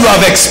if all you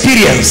have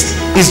experienced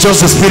is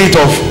just the spirit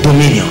of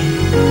dominion.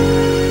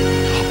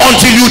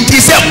 Until you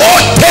say, oh,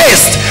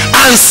 taste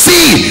and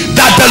see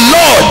that the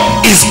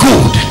Lord is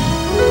good.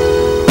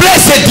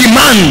 Place a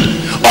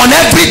demand on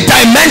every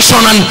dimension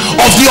and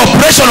of the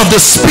operation of the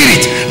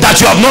spirit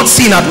that you have not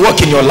seen at work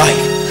in your life.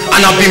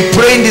 And I've been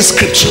praying this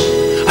scripture.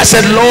 I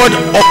said, Lord,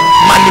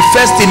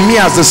 manifest in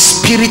me as the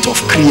spirit of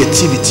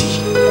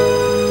creativity.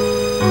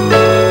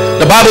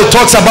 The Bible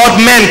talks about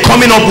men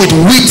coming up with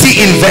witty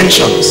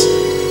inventions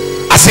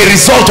as a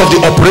result of the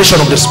operation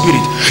of the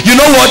spirit. You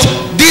know what?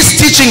 This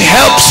teaching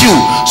helps you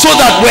so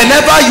that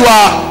whenever you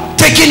are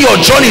taking your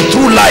journey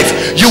through life,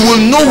 you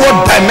will know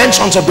what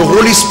dimensions of the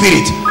Holy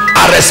Spirit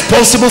are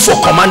responsible for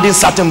commanding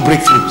certain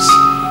breakthroughs.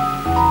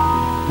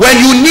 When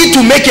you need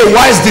to make a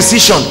wise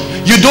decision,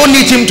 you don't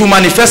need him to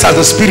manifest as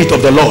the spirit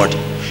of the Lord.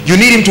 You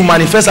need him to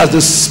manifest as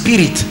the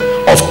spirit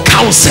of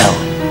counsel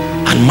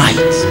and might.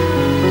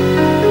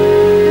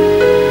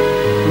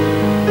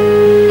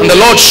 And the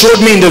Lord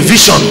showed me in the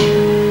vision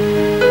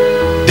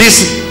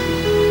these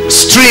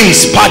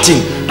streams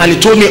parting, and he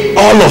told me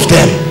all of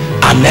them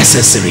are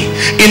necessary.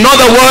 In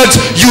other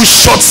words, you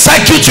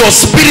short-circuit your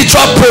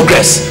spiritual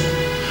progress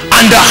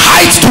and the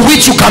heights to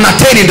which you can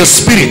attain in the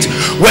spirit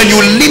when you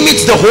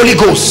limit the Holy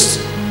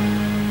Ghost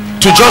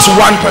to just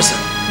one person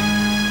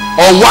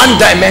or one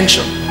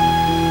dimension.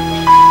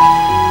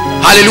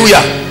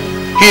 Hallelujah.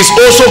 He is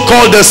also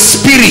called the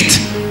spirit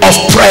of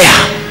prayer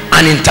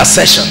and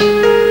intercession.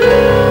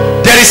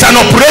 There is an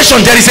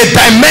operation, there is a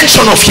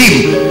dimension of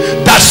him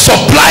that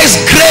supplies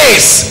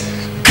grace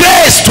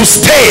to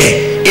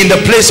stay in the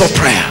place of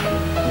prayer.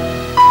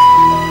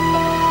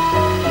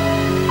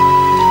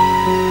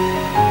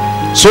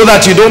 So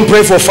that you don't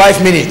pray for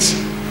 5 minutes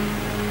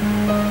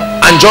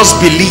and just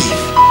believe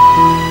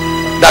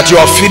that you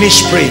are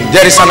finished praying.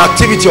 There is an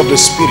activity of the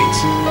spirit.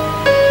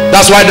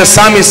 That's why the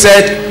psalmist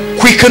said,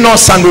 quicken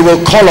us and we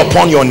will call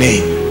upon your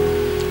name.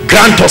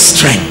 Grant us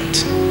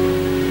strength.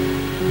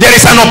 There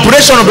is an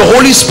operation of the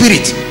Holy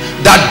Spirit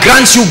that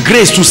grants you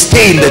grace to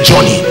stay in the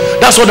journey.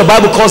 That's what the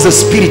Bible calls the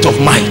spirit of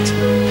might.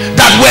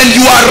 That when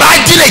you are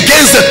riding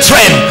against the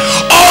trend,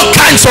 all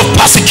kinds of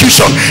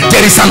persecution,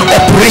 there is an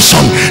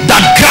operation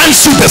that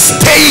grants you the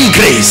staying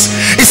grace.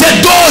 He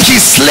said, though he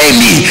slay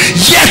me,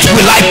 yet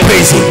will I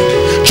praise him.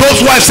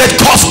 Job's wife said,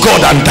 curse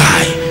God and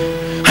die.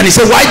 And he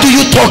said, why do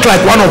you talk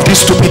like one of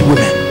these stupid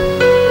women?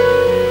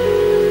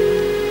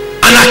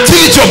 An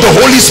activity of the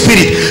Holy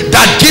Spirit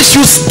that gives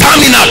you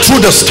stamina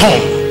through the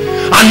storm.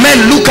 And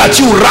men look at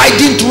you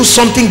riding through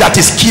something that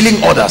is killing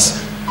others,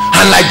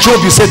 and like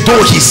Job, you say,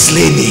 though he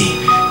slay me,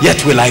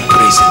 yet will I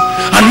praise him.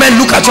 And men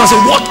look at you and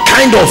say, what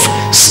kind of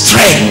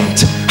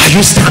strength are you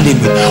standing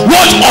with?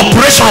 What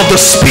operation of the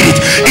spirit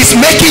is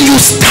making you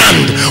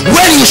stand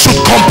when you should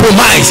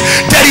compromise?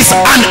 There is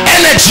an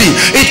energy.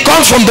 It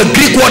comes from the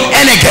Greek word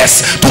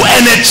energes, to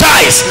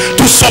energize,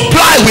 to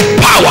supply with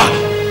power.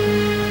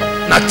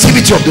 An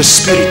activity of the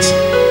spirit.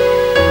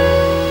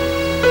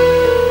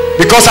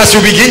 Because as you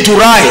begin to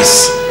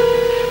rise,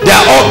 there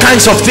are all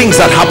kinds of things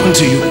that happen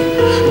to you.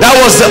 That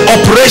was the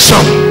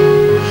operation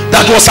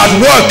that was at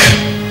work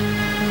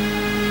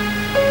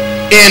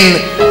in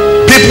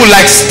people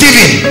like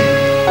Stephen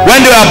when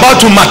they were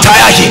about to martyr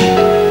him.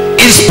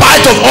 In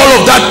spite of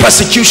all of that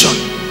persecution,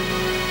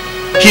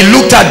 he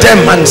looked at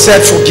them and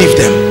said, forgive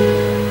them.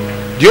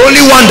 The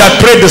only one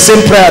that prayed the same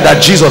prayer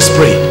that Jesus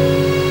prayed.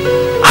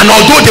 And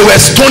although they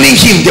were stoning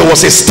him, there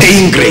was a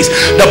staying grace.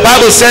 The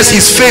Bible says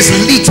his face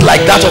lit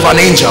like that of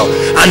an angel,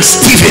 and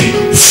Stephen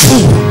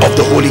full of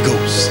the Holy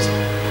Ghost.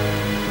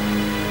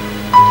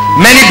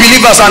 Many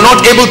believers are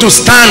not able to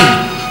stand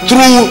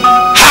through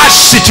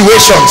harsh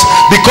situations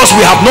because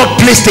we have not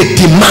placed a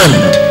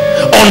demand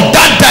on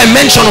that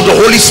dimension of the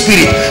Holy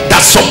Spirit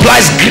that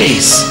supplies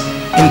grace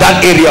in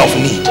that area of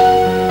need.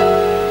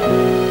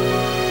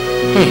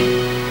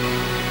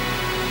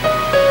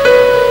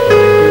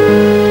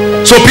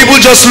 So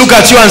people just look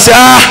at you and say,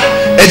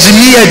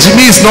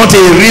 Ejimi is not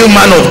a real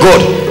man of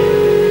God.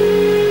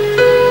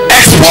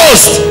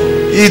 Exposed.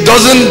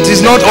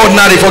 He's not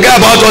ordinary. Forget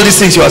about all these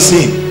things you are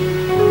seeing.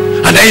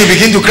 And then you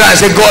begin to cry and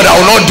say, God, I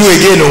will not do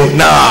again. Oh,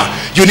 nah.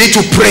 You need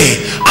to pray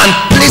and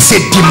place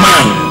a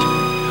demand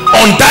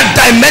on that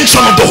dimension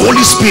of the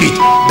Holy Spirit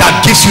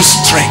that gives you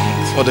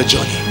strength for the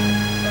journey.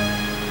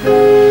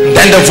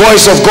 Then the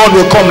voice of God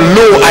will come,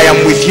 lo, I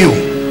am with you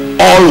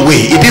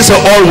always. It is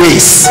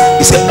always.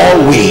 It's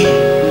always.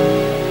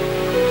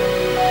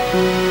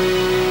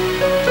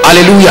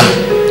 Hallelujah.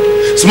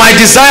 It's my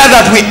desire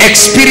that we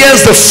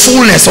experience the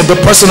fullness of the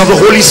person of the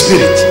Holy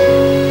Spirit,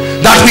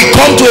 that we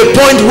come to a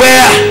point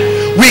where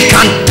we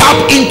can tap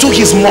into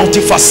his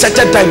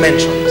multifaceted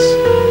dimensions,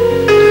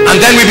 and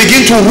then we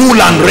begin to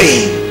rule and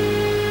reign.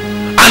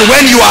 And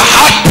when you are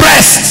hard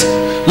pressed,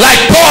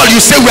 like Paul,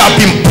 you say we have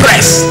been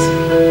pressed,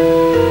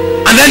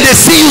 and then they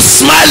see you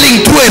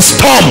smiling through a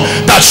storm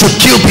that should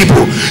kill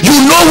people. You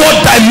know what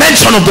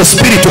dimension of the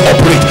Spirit to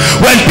operate.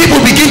 When people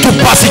begin to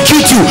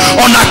persecute you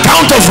on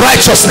account of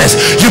righteousness,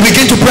 you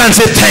begin to pray and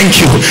say, thank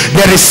you,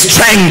 there is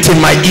strength in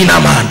my inner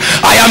man.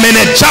 I am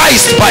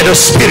energized by the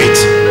Spirit.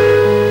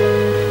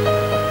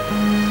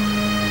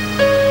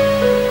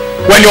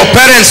 When your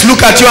parents look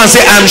at you and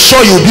say, I'm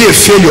sure you'll be a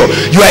failure,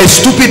 you are a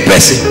stupid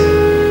person,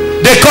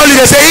 they call you,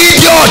 they say,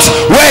 idiot,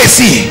 where is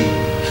he?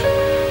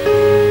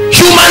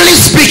 Humanly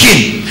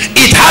speaking,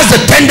 it has the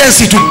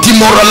tendency to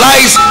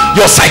demoralize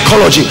your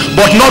psychology,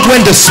 but not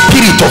when the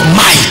Spirit of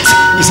might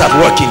is at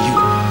work in you.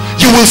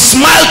 You will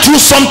smile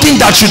through something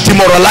that should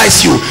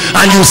demoralize you,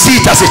 and you see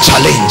it as a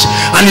challenge,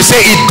 and you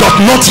say, it doth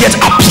not yet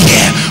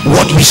appear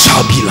what we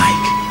shall be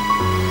like.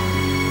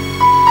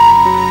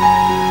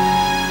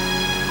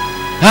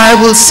 I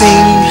will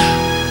sing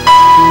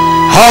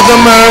of the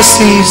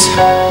mercies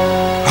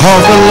of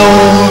the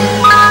Lord.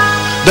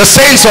 The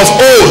saints of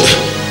old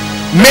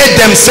made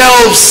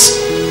themselves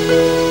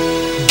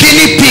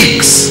guinea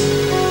pigs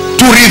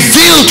to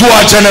reveal to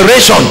our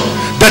generation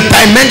the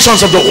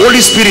dimensions of the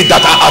Holy Spirit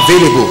that are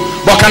available.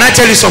 But can I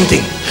tell you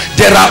something?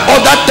 There are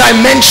other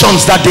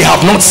dimensions that they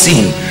have not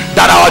seen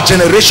that our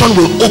generation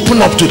will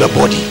open up to the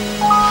body.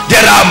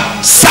 There are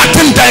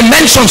certain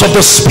dimensions of the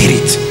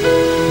Spirit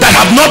that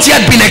have not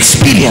yet been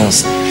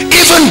experienced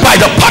even by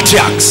the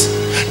patriarchs.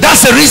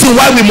 That's the reason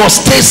why we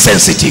must stay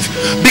sensitive,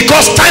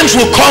 because times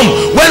will come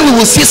when we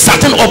will see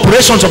certain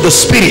operations of the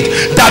Spirit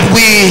that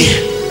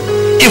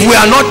if we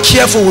are not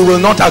careful, we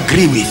will not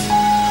agree with,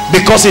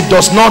 because it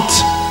does not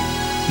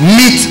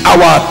meet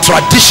our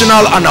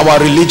traditional and our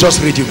religious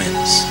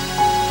rudiments.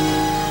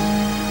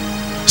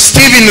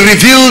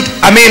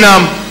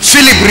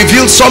 Philip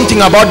revealed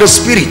something about the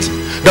Spirit.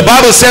 The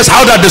Bible says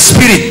how that the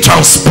Spirit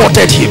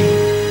transported him.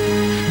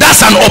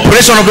 That's an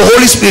operation of the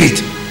Holy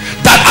Spirit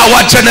that our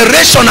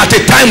generation at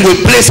a time will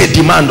place a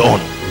demand on.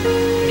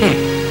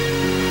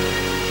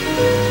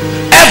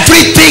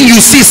 Everything you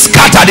see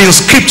scattered in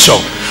scripture,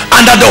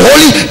 and that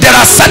there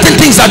are certain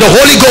things that the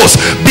Holy Ghost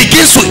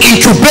begins to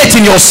incubate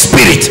in your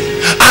spirit,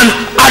 and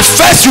at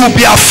first you will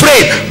be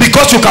afraid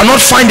because you cannot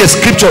find a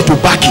scripture to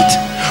back it.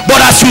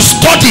 But as you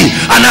study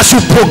and as you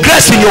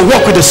progress in your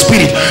work with the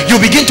Spirit, you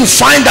begin to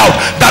find out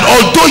that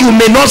although you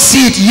may not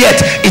see it yet,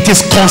 it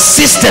is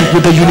consistent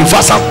with the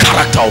universal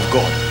character of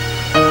God.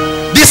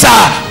 These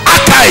are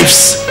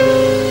archives,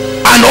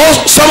 and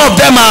some of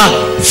them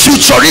are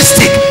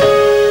futuristic.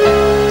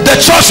 The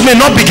church may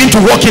not begin to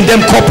work in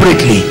them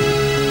corporately,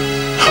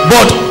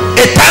 but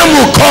a time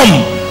will come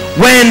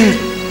when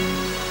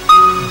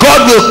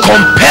God will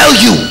compel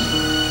you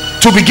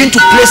to begin to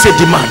place a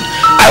demand.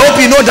 I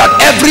hope you know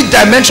that every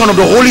dimension of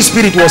the Holy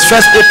Spirit was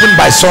first opened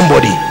by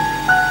somebody.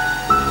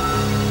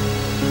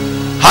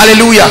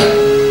 Hallelujah.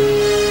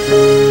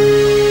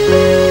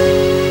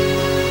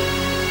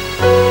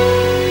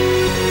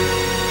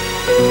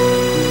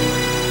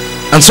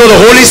 And so the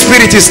Holy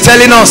Spirit is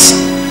telling us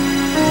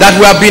that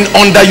we have been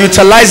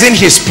underutilizing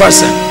his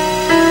person.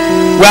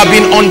 We have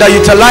been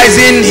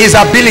underutilizing his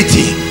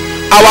ability.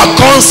 Our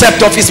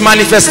concept of his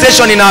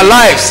manifestation in our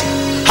lives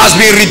has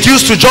been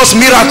reduced to just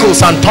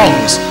miracles and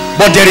tongues.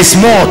 But there is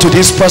more to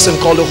this person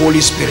called the Holy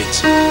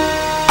Spirit.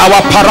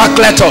 Our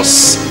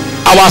Paracletos,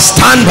 our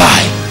standby,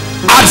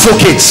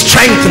 advocate,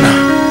 strengthener.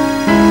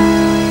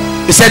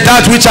 He said,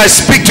 that which I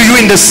speak to you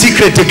in the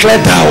secret, declare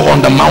thou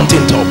on the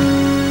mountaintop.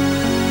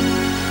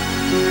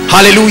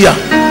 Hallelujah.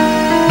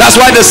 That's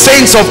why the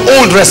saints of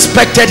old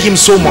respected him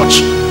so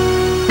much.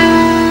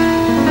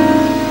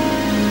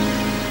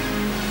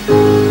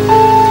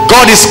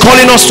 God is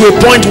calling us to a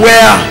point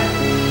where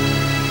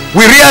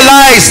we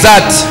realize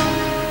that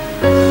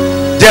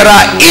there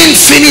are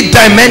infinite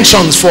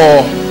dimensions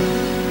for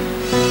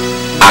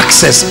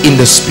access in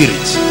the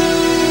Spirit,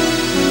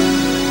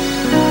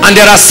 and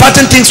there are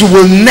certain things we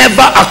will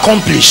never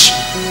accomplish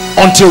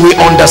until we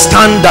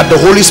understand that the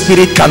Holy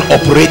Spirit can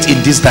operate in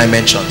these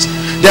dimensions.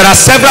 There are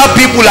several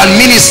people and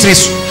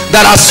ministries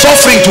that are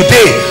suffering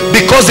today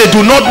because they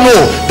do not know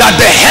that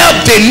the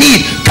help they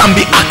need can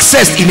be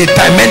accessed in a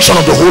dimension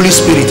of the Holy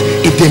Spirit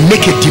if they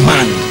make a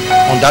demand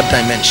on that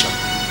dimension.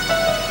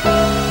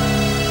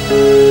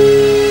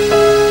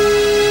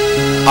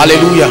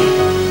 Hallelujah.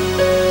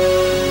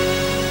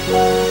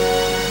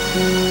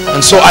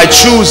 And so I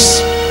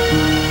choose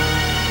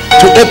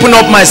to open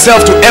up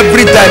myself to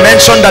every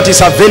dimension that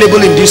is available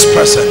in this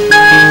person.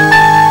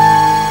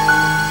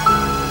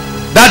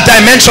 That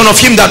dimension of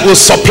him that will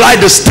supply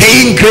the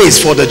staying grace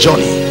for the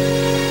journey.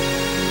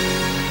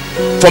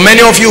 For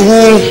many of you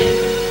who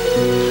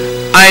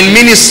are in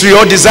ministry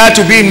or desire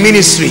to be in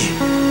ministry,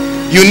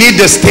 you need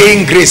the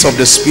staying grace of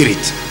the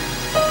Spirit.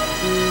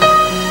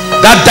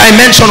 That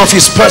dimension of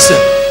his person.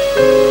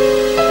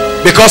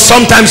 Because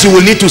sometimes you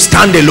will need to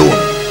stand alone,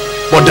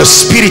 but the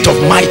spirit of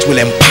might will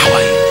empower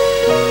you.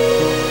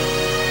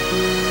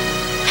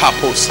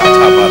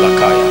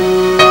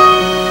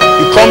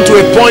 You come to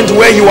a point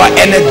where you are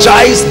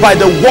energized by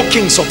the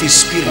workings of his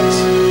spirit,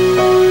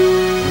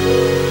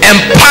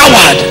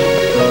 empowered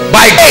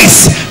by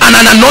grace and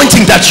an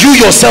anointing that you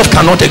yourself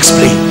cannot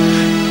explain.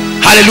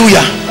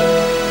 Hallelujah.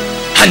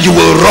 And you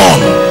will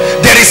run.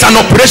 There is an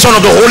operation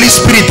of the Holy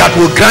Spirit that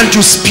will grant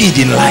you speed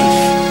in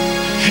life.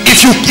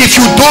 If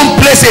you don't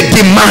place a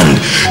demand,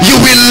 you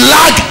will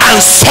lag and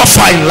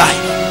suffer in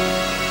life.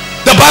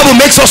 The Bible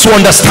makes us to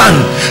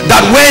understand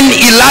that when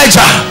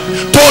Elijah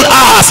told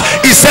Ahaz,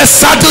 he says,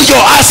 saddle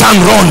your ass and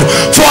run,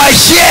 for I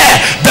hear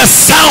the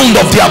sound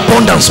of the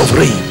abundance of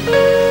rain.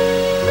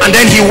 And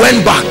then he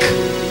went back.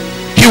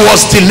 He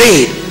was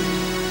delayed.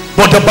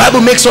 But the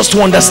Bible makes us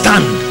to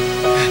understand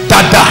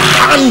that the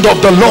hand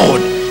of the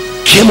Lord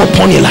came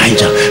upon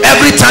Elijah.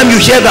 Every time you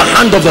hear the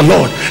hand of the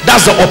Lord,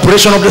 that's the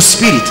operation of the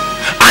Spirit.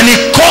 And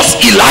it caused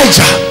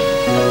Elijah,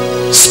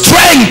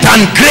 strength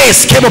and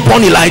grace came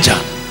upon Elijah.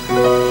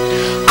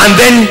 And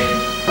then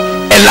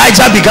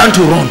Elijah began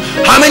to run.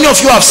 How many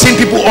of you have seen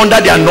people under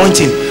the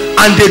anointing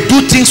and they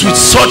do things with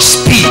such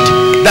speed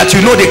that you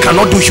know they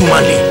cannot do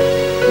humanly?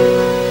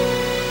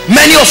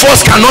 Many of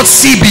us cannot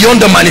see beyond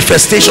the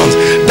manifestations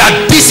that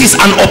this is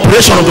an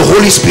operation of the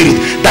Holy Spirit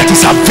that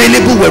is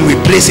available when we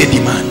place a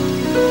demand.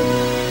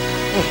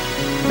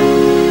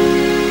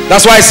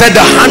 That's why I said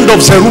the hand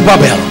of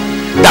Zerubbabel.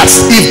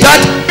 That's if that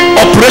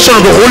operation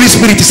of the Holy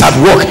Spirit is at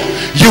work,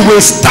 you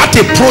will start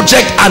a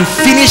project and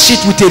finish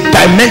it with a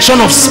dimension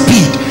of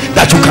speed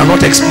that you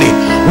cannot explain.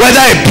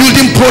 Whether a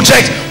building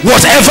project,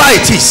 whatever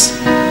it is,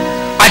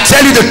 I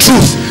tell you the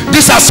truth,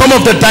 these are some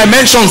of the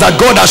dimensions that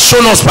God has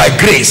shown us by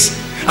grace,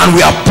 and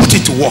we have put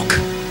it to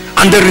work,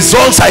 and the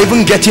results are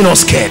even getting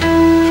us scared,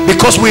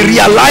 because we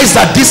realize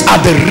that these are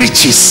the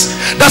riches.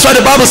 That's why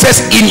the Bible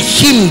says in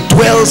him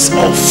dwells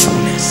all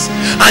fullness,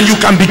 and you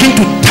can begin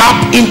to tap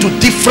into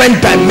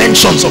different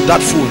dimensions of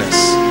that fullness.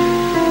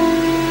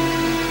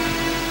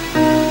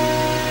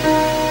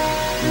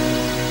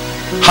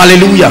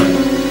 Hallelujah.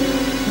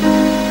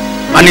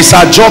 And it's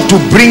our job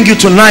to bring you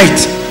tonight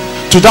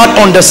to that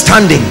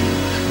understanding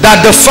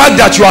that the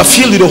fact that you are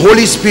filled with the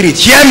Holy Spirit,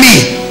 hear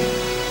me,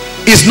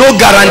 is no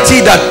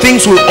guarantee that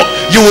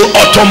you will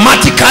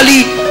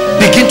automatically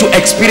begin to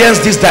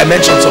experience these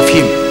dimensions of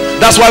him.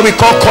 That's why we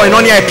call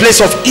koinonia a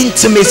place of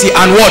intimacy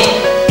and what?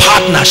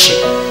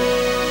 Partnership.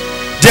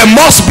 There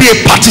must be a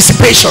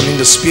participation in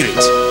the Spirit.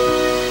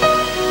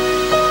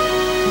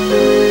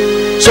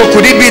 So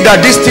could it be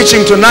that this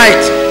teaching tonight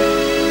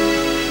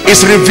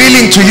is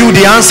revealing to you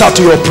the answer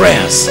to your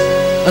prayers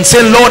and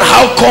saying, Lord,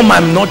 how come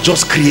I'm not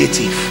just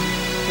creative?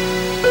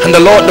 And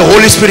the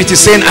Holy Spirit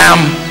is saying, I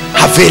am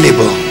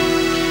available.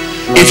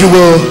 If you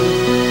will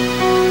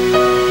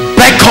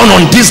beckon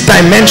on this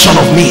dimension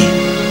of me,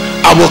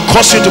 I will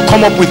cause you to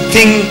come up with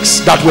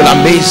things that will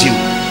amaze you.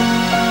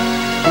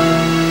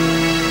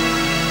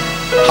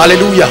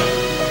 Hallelujah.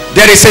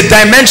 There is a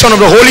dimension of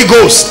the Holy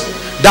Ghost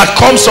that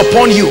comes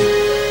upon you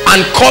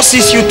and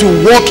causes you to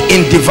walk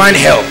in divine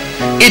health.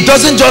 It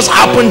doesn't just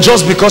happen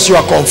just because you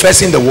are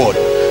confessing the word.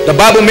 The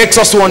Bible makes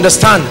us to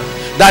understand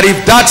that if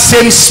that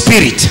same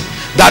spirit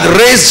that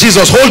raised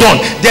Jesus, hold on,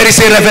 there is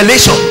a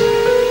revelation.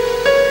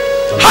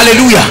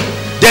 Hallelujah.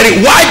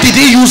 Why did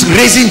he use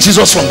raising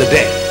Jesus from the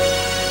dead?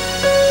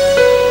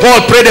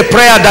 Paul prayed a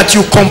prayer that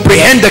you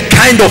comprehend the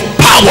kind of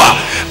power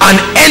and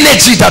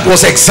energy that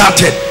was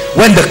exerted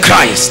when the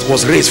Christ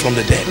was raised from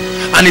the dead.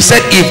 And he said,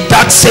 if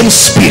that same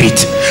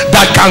spirit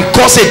that can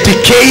cause a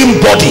decaying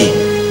body,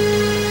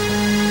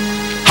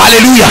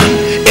 hallelujah,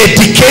 a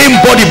decaying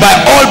body by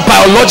all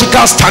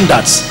biological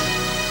standards,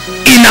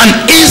 in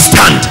an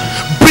instant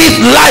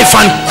breathe life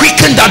and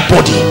quicken that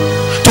body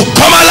to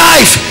come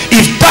alive,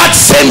 if that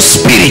same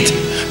spirit,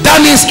 that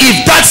means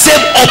if that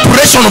same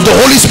operation of the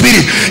Holy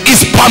Spirit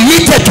is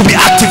permitted to be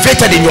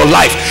activated in your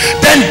life,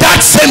 then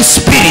that same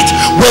spirit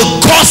will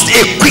cause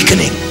a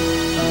quickening.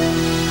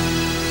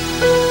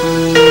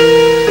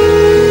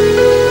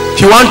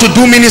 If you want to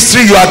do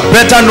ministry, you had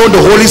better know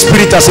the Holy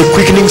Spirit as a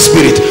quickening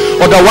spirit.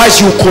 Otherwise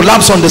you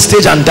collapse on the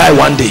stage and die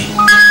one day.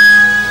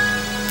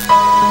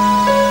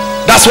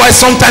 That's why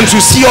sometimes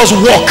you see us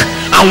walk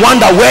and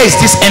wonder, where is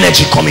this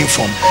energy coming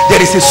from?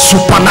 There is a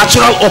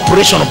supernatural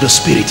operation of the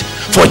Spirit.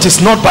 For it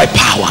is not by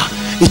power,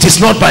 it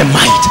is not by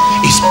might,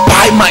 it's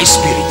by my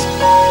Spirit.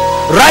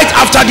 Right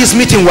after this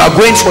meeting, we are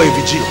going for a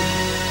vigil,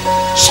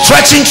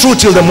 stretching through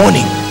till the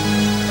morning,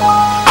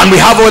 and we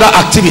have other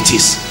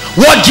activities.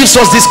 What gives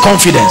us this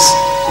confidence?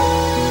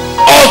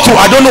 All through,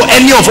 I don't know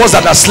any of us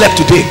that have slept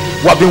today.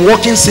 We have been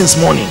working since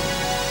morning.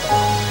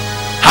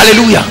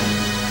 Hallelujah.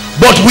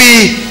 But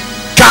we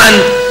can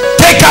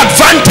take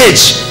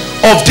advantage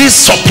of this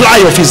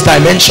supply of his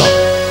dimension,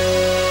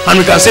 and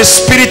we can say,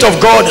 Spirit of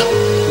God,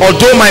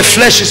 although my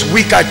flesh is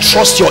weak, I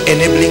trust your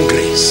enabling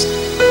grace.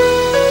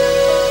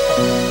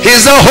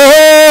 He's the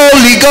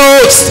Holy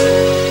Ghost,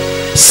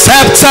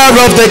 scepter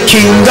of the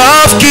King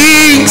of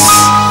Kings.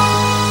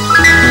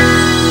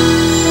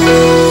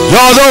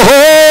 You're the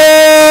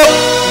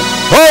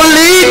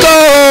Holy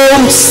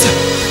Ghost,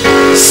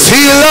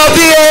 seal of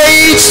the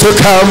age to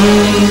come.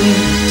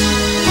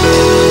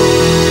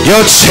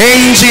 You're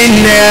changing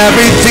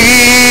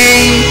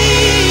everything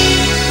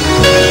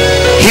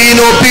in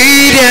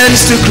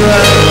obedience to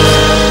Christ.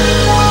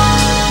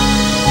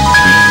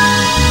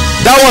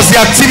 That was the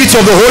activity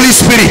of the Holy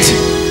Spirit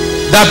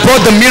that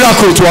brought the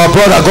miracle to our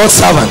brother, God's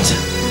servant.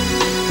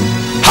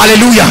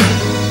 Hallelujah.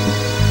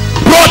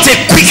 Brought a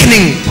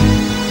quickening.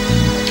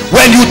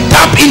 When you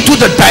tap into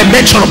the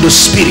dimension of the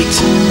Spirit,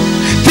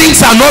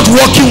 things are not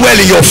working well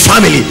in your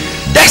family.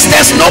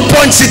 There's no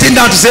point sitting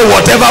down to say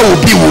whatever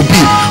will be will be.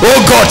 Oh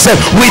God said,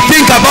 we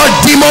think about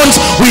demons,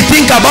 we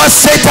think about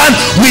Satan,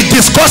 we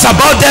discuss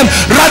about them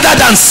rather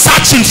than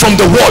searching from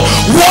the word.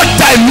 What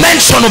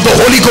dimension of the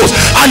Holy Ghost?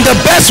 And the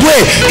best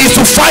way is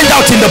to find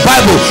out in the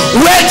Bible,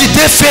 where did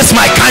they face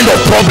my kind of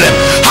problem?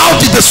 How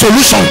did the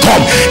solution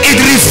come? It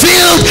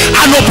revealed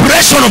an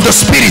operation of the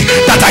Spirit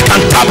that I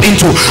can tap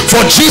into.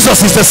 For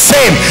Jesus is the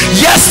same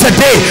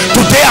yesterday,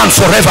 today and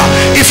forever.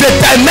 If a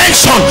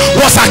dimension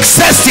was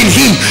accessed in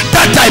him,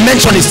 that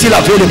dimension is still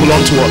available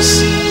unto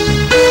us.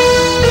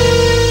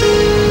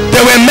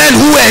 There were men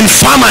who were in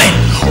famine.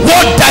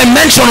 What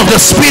dimension of the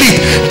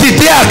Spirit did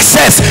they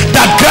access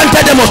that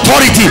granted them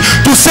authority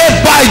to say,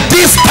 by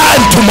this time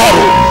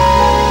tomorrow?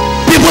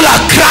 People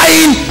are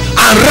crying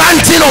and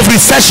ranting of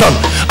recession,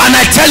 and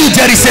I tell you,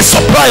 there is a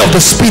supply of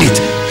the Spirit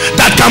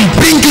that can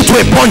bring you to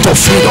a point of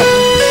freedom.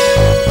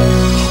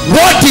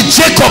 What did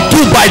Jacob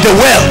do by the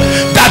well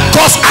that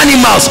caused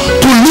animals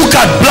to look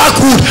at black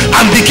wood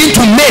and begin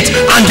to mate,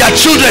 and their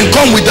children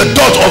come with the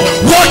dot of?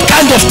 What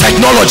kind of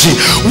technology,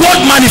 what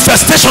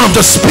manifestation of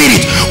the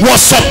Spirit was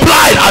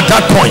supplied at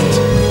that point?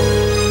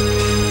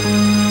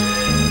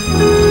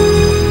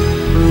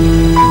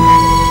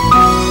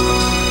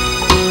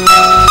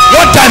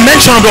 What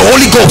dimension of the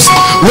Holy Ghost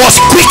was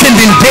quickened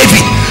in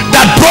David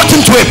that brought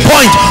him to a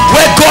point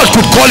where God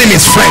could call him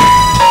his friend?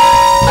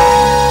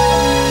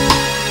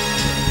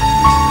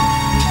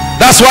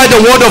 That's why the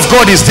word of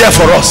God is there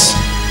for us.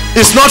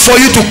 It's not for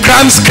you to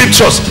cram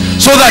scriptures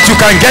so that you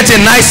can get a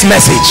nice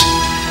message.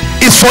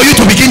 It's for you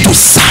to begin to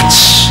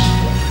search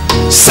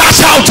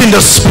out in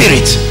the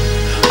Spirit,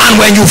 and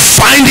when you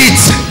find it,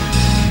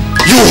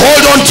 you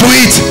hold on to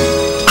it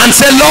and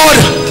say, Lord,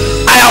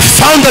 I have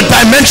found the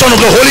dimension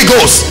of the Holy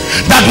Ghost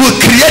that will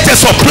create a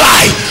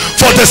supply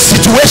for the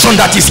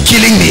situation that is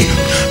killing me.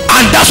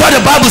 And that's why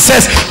the Bible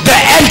says, the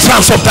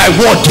entrance of thy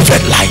word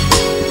giveth light.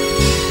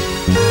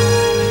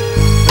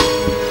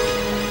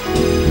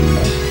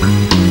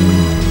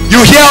 You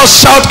hear us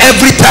shout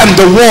every time,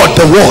 the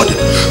word,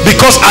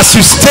 because as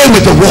you stay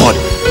with the word,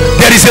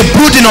 there is a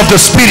brooding of the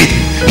Spirit.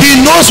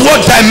 He knows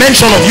what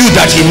dimension of you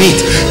that he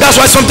needs.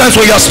 That's why sometimes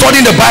when you are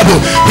studying the Bible,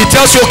 he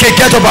tells you, okay,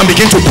 get up and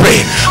begin to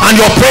pray, and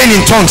you're praying in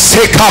tongues, and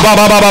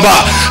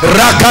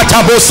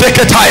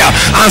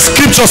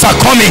scriptures are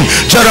coming.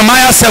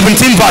 Jeremiah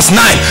 17 verse 9,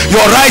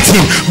 you're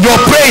writing, you're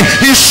praying.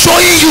 He's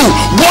showing you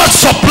what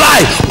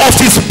supply of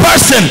his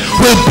person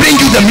will bring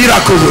you the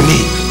miracle you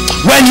need.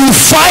 When you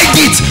find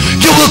it,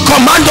 you will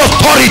command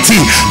authority.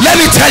 Let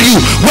me tell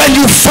you, when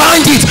you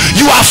find it,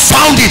 you have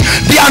found it.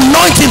 The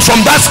anointing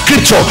from that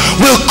scripture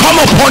will come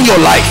upon your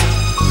life.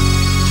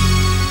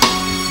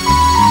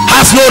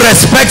 Has no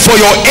respect for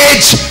your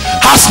age,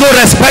 has no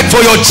respect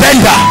for your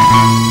gender.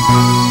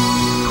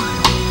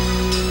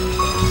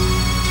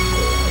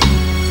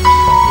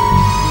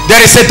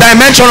 There is a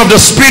dimension of the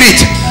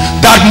Spirit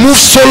that moves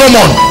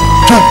Solomon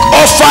to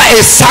offer a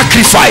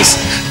sacrifice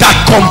that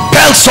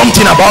compels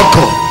something about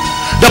God.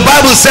 The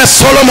Bible says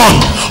Solomon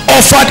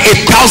offered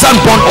 1,000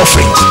 burnt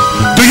offerings.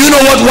 Do you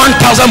know what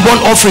 1,000 burnt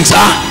offerings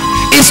are?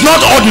 It's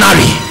not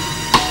ordinary.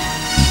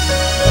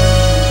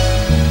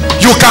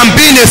 You can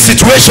be in a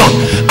situation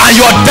and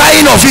you're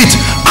dying of it,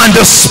 and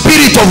the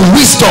Spirit of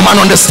wisdom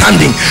and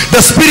understanding,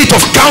 the Spirit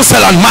of counsel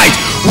and might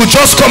will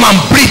just come and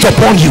breathe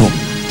upon you,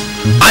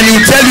 and he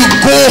will tell you,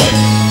 go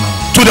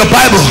to the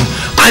Bible,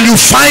 and you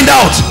find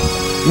out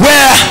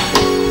where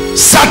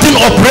certain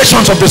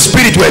operations of the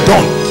Spirit were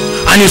done,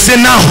 and you say,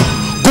 now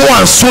go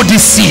and sow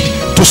this seed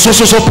to so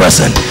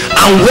person,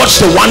 and watch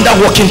the wonder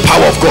working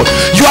power of God.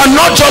 You are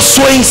not just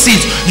sowing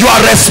seeds, you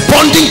are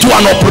responding to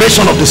an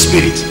operation of the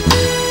Spirit.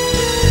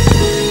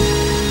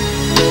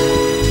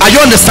 Are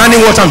you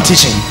understanding what I'm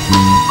teaching?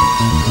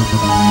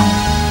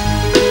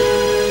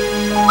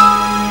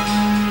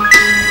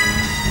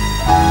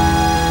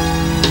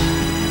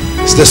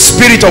 It's the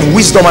Spirit of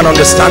wisdom and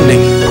understanding,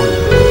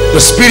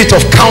 the Spirit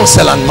of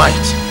counsel and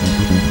might.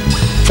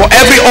 For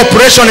every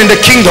operation in the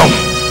kingdom,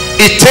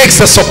 it takes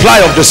the supply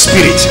of the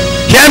Spirit.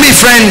 Hear me,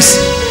 friends.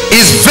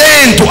 It's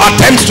vain to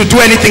attempt to do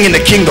anything in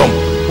the kingdom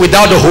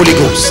without the Holy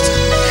Ghost.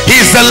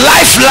 He is the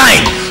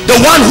lifeline, the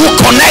one who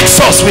connects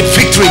us with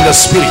victory in the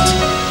Spirit.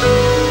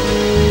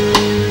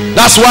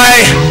 That's why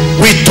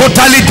we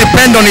totally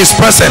depend on his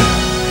person.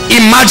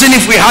 Imagine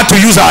if we had to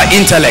use our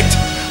intellect.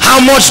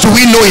 How much do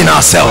we know in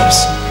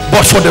ourselves?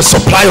 But for the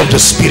supply of the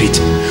Spirit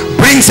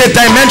brings a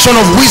dimension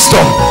of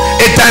wisdom,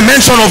 a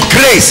dimension of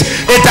grace,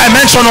 a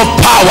dimension of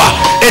power,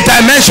 a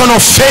dimension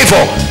of favor,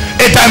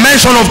 a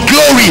dimension of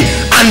glory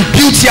and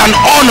beauty and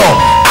honor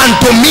and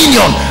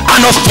dominion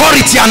and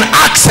authority and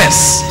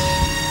access.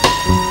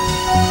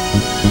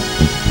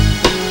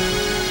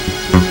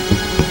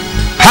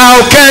 How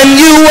can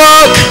you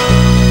walk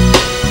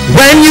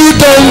when you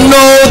don't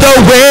know the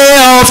way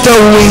of the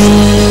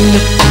wind?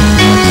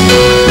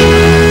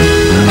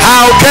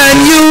 How can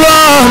you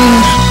run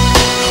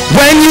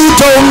when you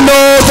don't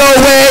know the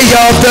way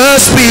of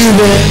the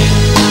Spirit?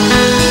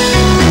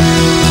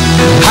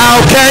 How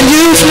can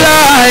you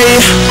fly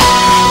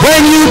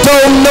when you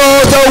don't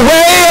know the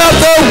way of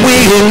the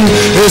wind?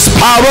 His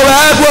power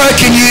at work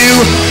in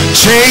you,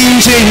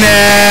 changing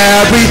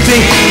everything.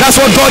 That's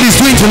what God is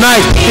doing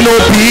tonight in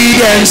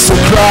obedience to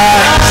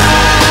Christ.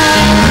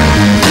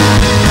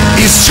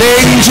 He's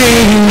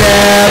changing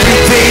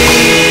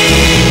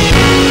everything.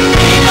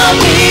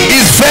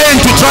 It's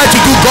vain to try to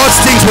do God's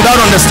things without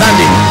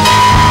understanding.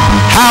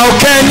 How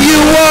can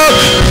you walk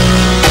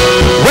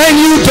when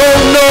you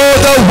don't know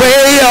the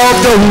way of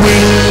the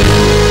wind?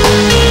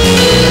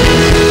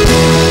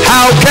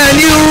 How can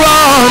you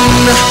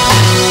run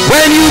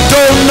when you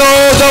don't know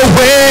the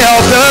way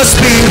of the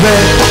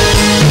Spirit?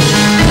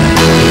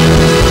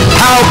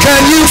 How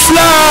can you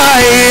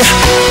fly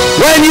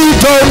when you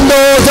don't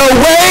know the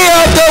way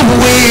of the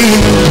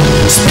wind?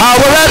 His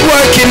power at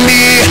work in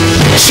me,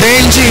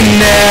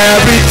 changing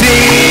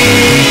everything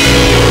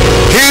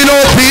in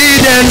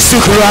obedience to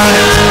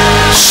Christ.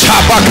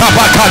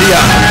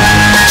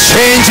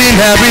 Changing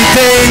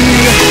everything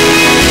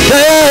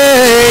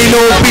in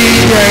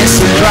obedience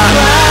to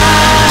Christ.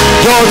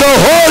 You're the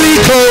Holy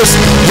Ghost,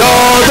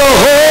 you're the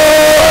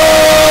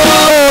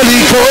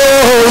Holy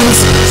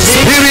Ghost,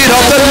 Spirit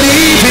of the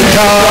living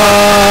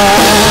God.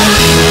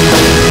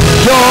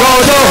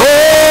 You're the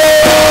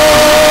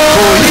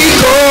Holy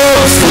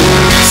Ghost,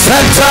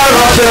 center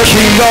of the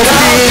King of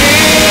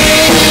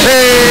Kings.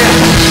 Hey,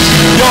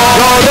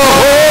 you're the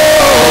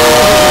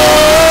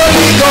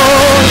Holy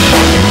Ghost.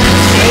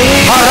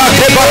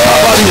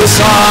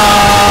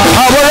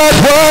 Power at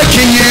work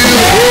in you,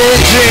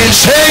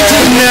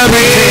 changing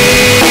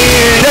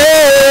everything.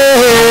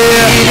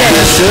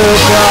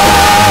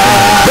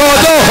 You're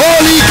the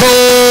Holy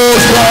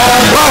Ghost.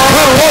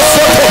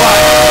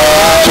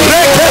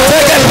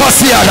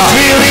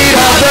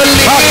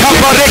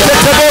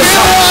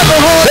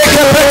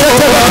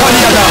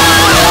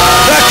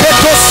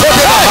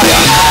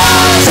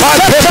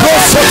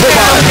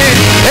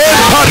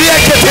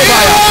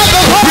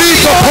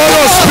 Breathe upon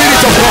us,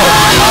 Spirit of God,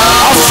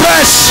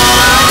 afresh,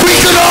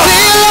 quicken us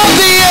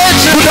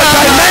to the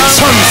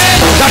dimensions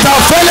that are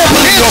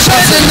available in your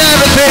presence.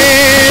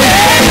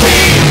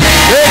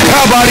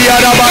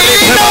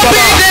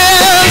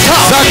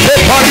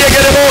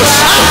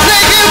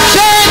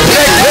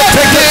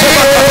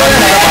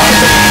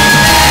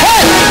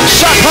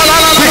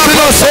 Quicken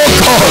us, oh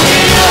God,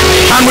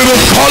 and we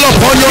will call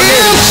upon your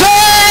name.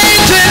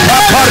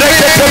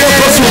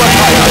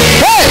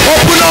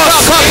 Open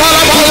us to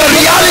the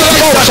reality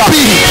that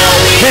be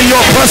in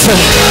your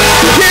presence.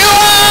 You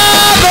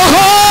are the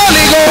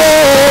Holy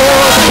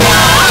Ghost.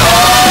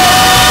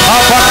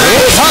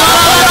 It's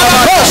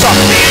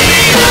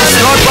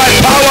not by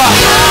power,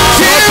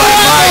 it's not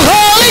by might,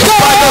 it's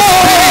by the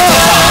Spirit.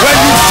 When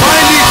you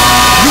find it,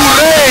 you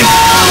reign.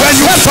 When you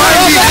find it,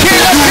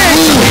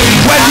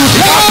 you rule. When you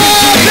tap into it,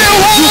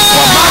 you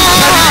command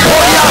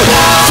territorial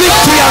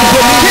victory and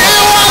dominion.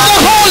 You are the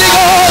Holy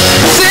Ghost,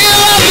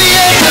 seal of the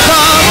ages.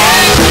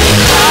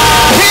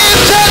 He's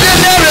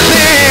changing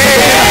everything.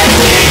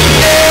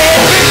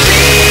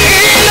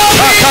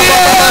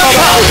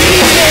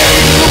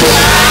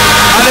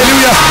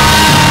 Hallelujah.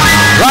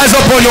 Rise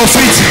up on your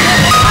feet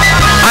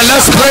and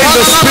let's pray in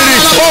the Spirit.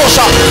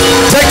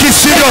 Take it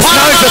serious.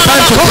 Now is the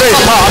time to pray.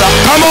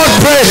 Come on,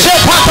 pray.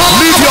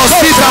 Leave your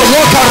seat and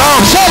walk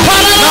around.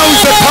 Now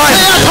is the time.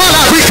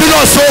 Quicken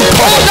us, oh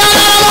God,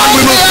 and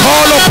we will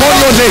call upon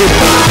your name.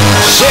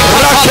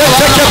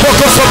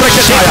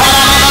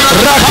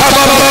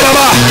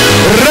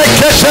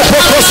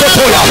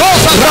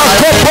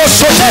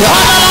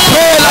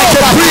 Pray like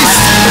a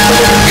priest.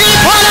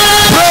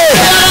 Pray.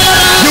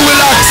 You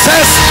will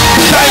access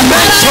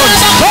dimensions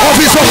of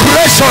his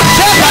operation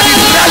that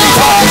is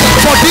relevant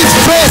for this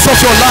phase of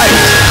your life.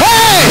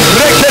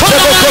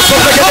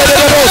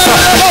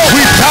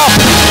 We tap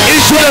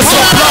into the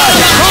supply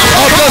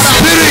of the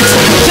Spirit.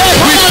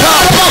 We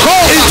tap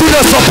into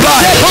the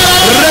supply.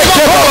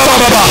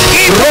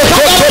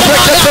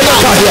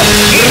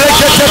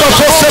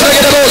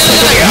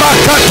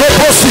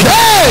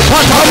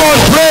 Come on,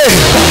 pray.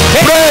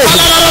 Pray.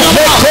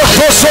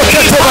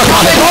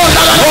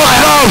 Walk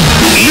down.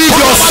 Leave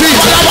your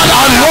seat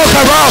and walk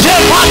around.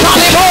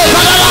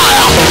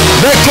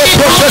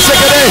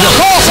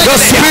 The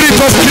spirit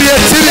of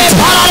creativity,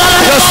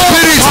 the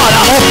spirit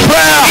of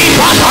prayer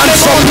and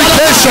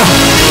supplication,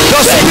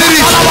 the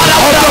spirit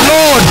of the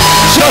Lord,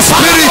 the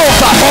spirit of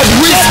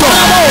wisdom,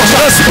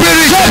 the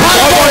spirit of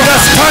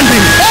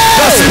understanding,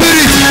 the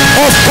spirit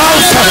of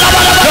counsel,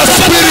 the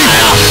spirit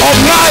of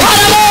life.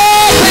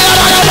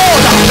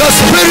 The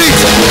spirit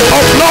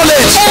of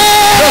knowledge.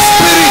 The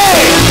spirit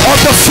of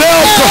the fear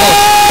of God.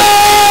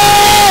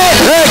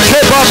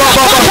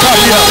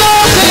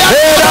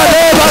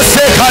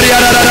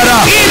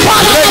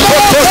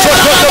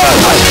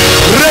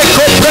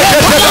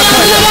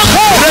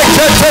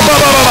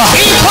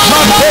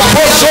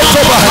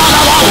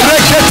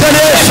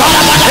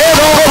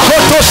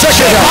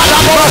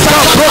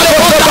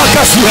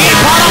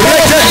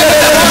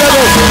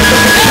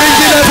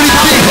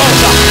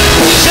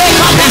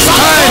 It's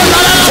time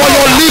for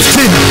your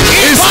lifting.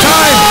 It's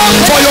time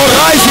for your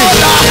rising.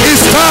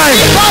 It's time.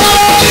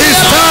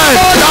 It's time.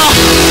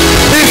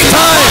 It's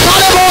time.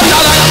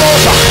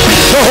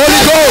 The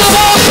Holy Ghost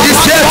is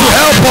there to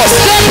help us.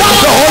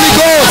 The Holy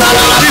Ghost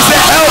is a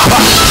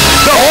helper.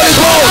 The Holy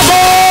Ghost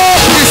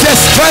is a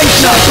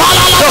strengthener.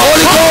 The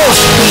Holy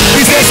Ghost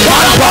is a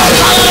standby.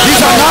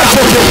 He's an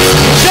advocate.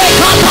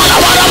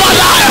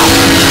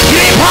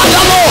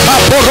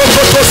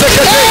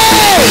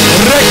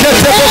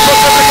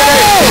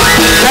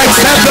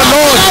 Except the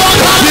Lord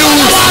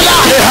builds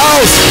a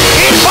house,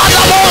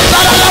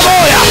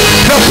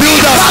 the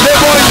builders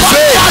labor in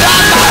vain.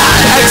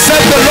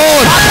 Except the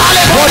Lord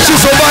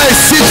watches over a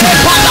city,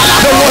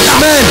 the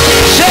watchman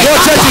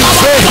watches in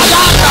vain.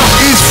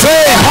 It's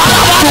vain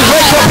to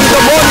wake up in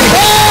the morning,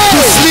 to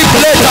sleep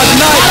late at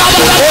night,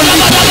 only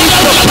to eat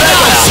the bread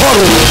of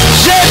sorrow.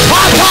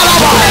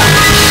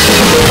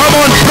 Come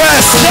on,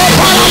 press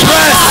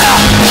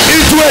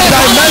into a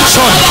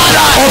dimension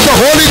of the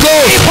Holy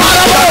Ghost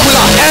that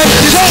will end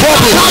this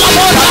trouble,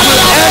 that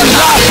will end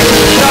lack,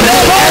 that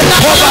will end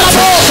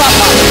poverty,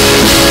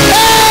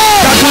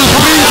 that will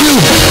bring you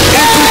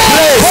into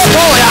place,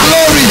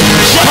 glory,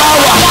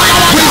 power,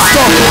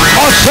 wisdom,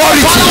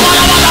 authority.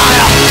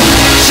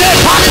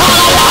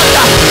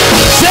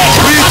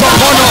 Breathe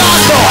upon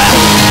us.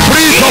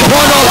 Breathe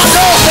upon us.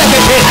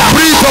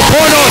 Breathe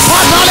upon us.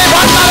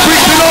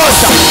 Quicken us.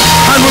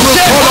 And we will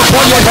call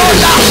upon your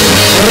name.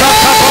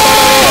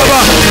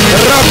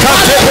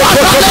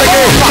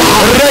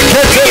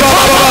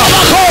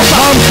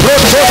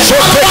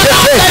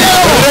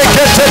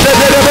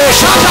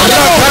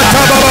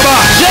 Come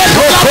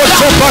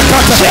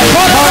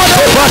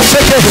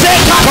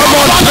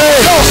on, pray.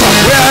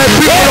 We are a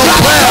people of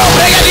prayer.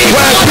 We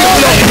are a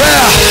people of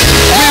prayer.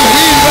 We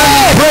win when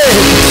we pray.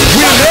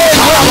 We reign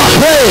when we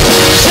pray.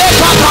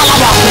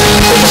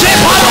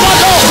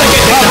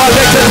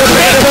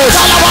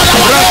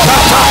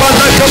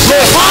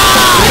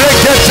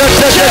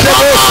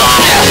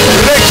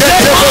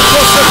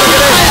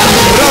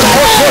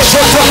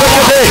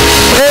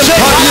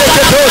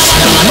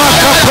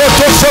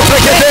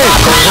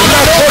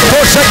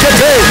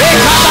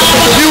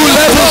 New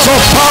levels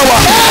of power,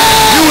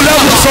 new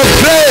levels of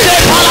grace,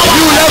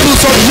 new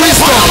levels of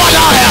wisdom.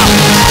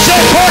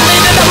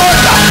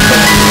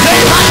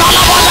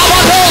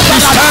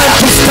 It's time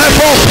to step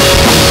up.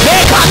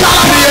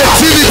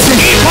 Creativity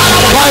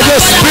by the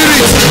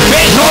Spirit,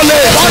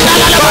 knowledge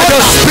by the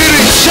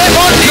Spirit,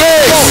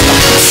 grace,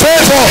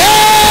 favor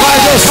by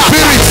the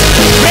Spirit.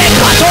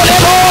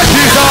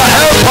 He's our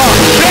helper.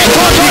 He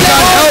can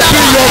help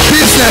in your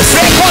business.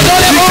 He can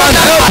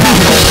help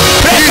you.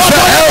 He's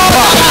the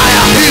helper.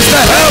 He's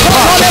the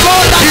helper.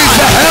 He's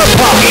the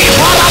helper.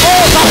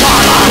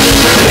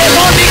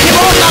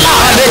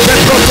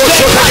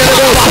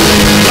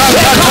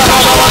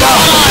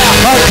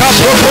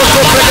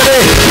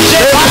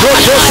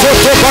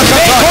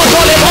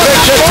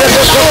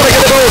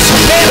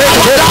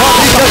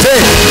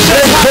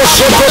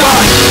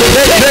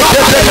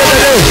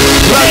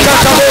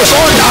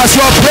 As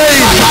you are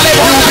praying, he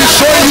will be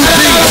showing you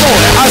things.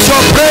 As you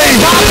are praying,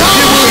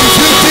 he will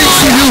reveal things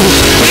to you.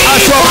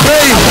 As you are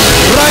praying,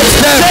 write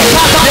them.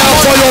 They are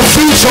for your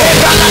future.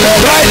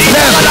 Write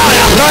them.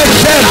 Write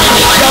them.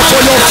 They are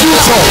for your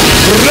future.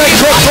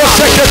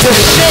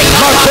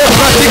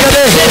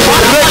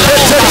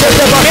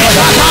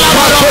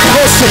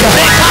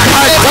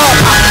 I tap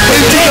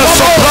into the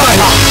supply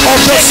of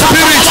the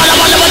spirit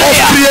of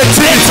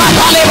creativity.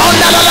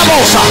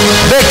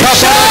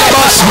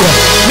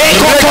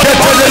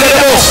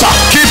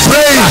 Keep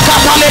praying.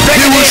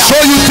 He will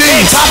show you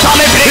things.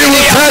 He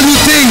will tell you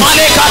things.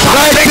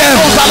 Write them.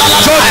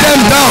 Jot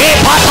them down.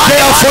 They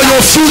are for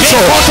your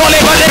future.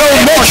 They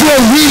will make you a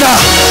winner.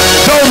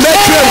 They will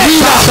make you a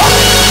winner.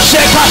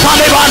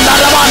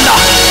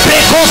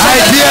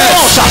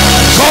 Ideas,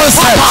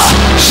 concepts,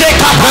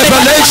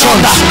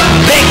 revelations,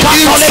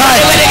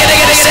 insight,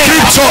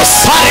 scriptures.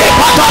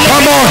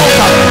 Come on,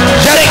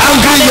 get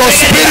angry in your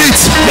spirit.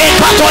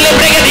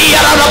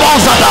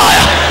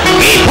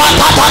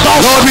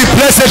 Lord, we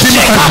bless a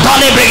demand.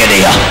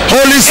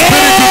 Holy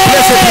Spirit, we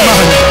bless a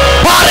demand.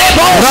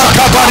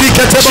 We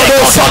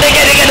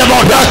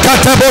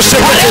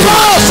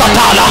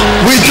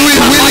do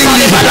it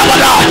willingly.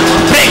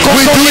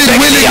 We do it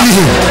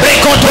willingly.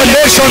 The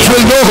nations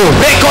will know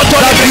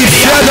that we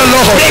fear the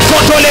Lord.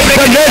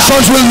 The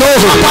nations will know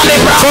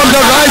from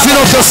the rising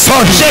of the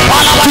sun to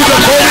the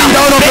going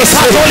down of the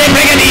same.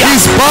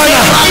 His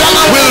banner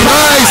will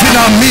rise in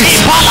our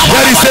midst.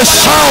 There is a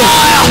shout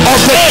of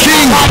the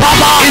King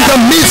in the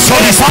midst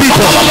of his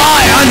people,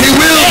 and he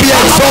will be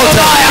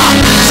exalted.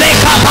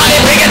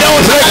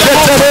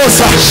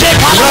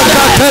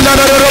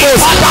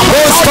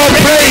 Don't stop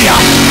praying.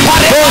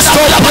 Don't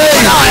stop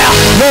praying.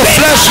 Your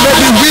flesh may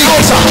be weak,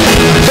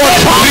 but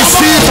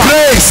receive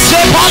grace. The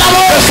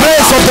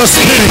grace of the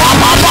Spirit.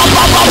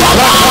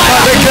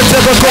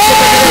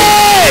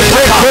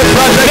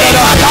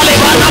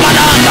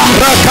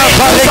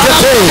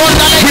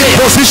 We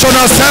position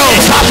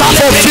ourselves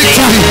for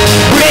victory.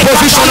 We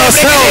position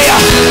ourselves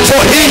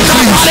for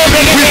increase.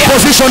 We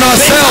position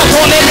ourselves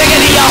for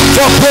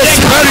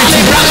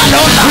prosperity.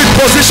 We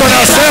position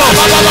ourselves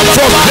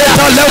for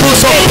greater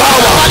levels of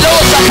power,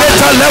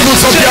 greater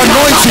levels of the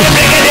anointing,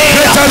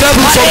 greater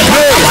levels of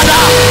grace,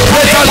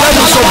 greater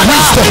levels of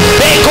wisdom,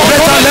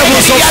 greater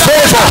levels of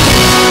favor.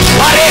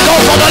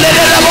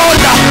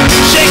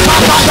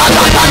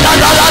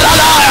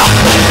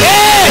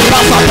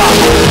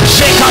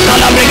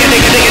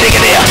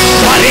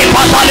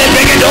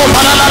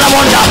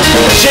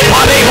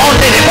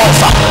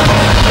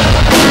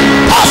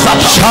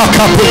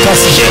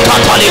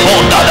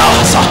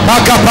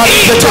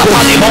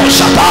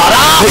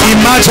 The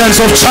emergence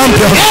of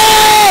champions,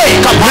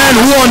 men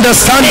who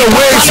understand the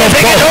ways of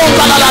God,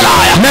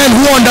 men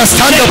who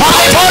understand the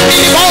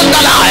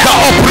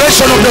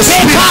operation of the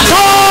Spirit.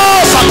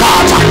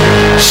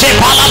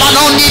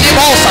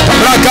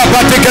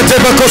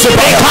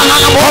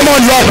 Come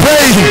on, you are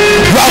praying.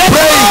 You are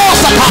praying.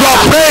 You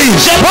are praying. You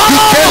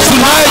came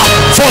tonight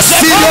for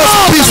serious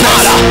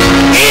business.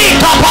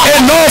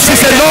 Enough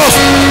is enough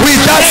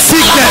with that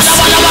sickness,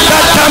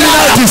 that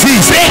terminal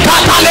disease.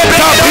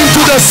 Tap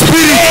into the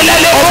spirit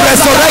of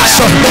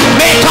resurrection,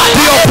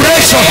 the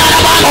operation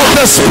of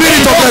the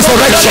spirit of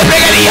resurrection.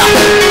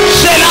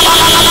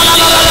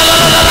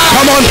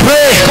 Come on,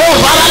 pray.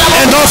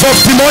 Enough of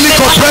demonic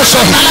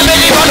oppression.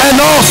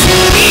 Enough.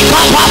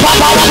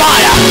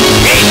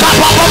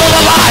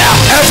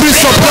 Every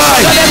supply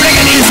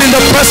is in the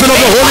presence of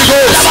the Holy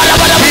Ghost.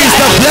 He is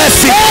the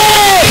blessing.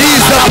 He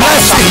is the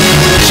blessing.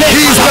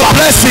 He is the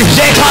blessing. He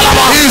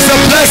is the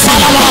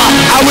blessing.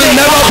 I will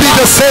never be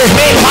the same.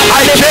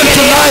 I came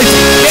tonight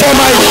for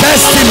my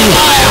destiny.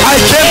 I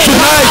came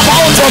tonight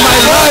for my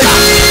life.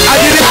 I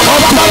didn't come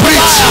to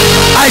preach.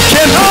 I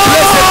came to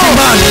place a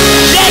demand.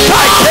 I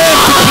came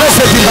to place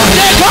a demand.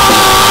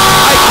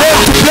 I came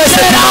to place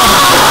a demand.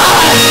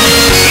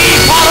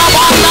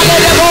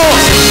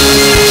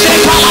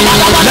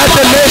 Let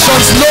the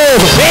nations know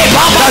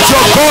that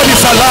your God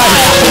is alive.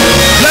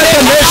 Let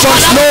the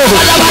nations know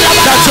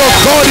that your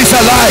God is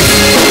alive.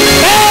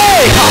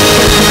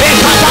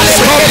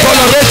 Stop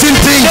tolerating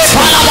things.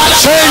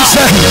 Change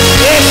them.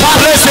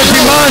 Place a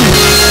demand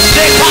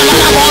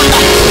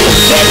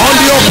on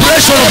the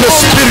operation of the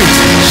Spirit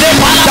that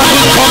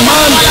will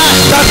command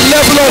that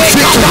level of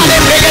victory.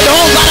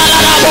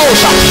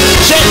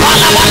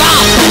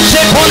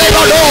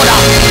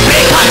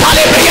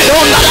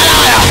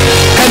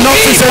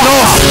 Enough is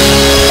enough.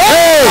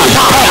 Hey,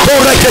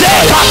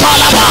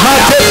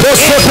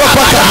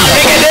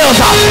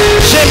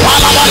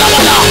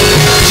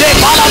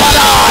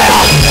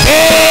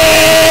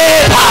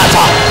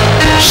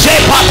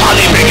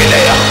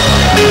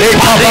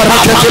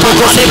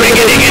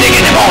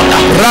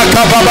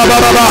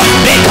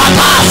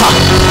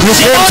 you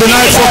came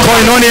tonight for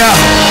koinonia.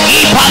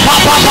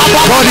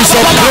 God is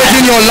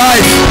upgrading your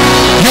life.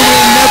 You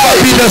will never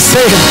be the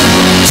same.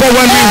 So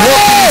when we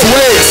walk in his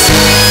ways,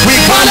 we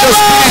grant the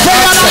Spirit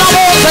access.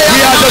 We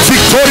are the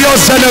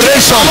victorious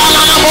generation.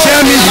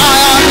 Hear me.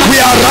 We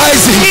are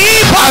rising.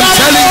 I'm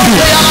telling you,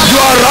 you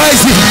are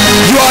rising.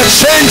 You are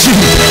changing.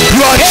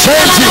 You are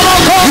changing.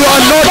 You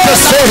are not the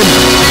same.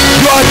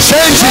 You are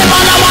changing.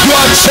 You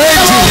are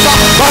changing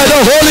by the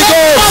Holy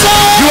Ghost.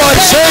 You are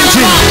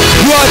changing.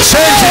 You are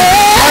changing.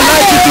 I'd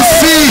like you to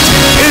see it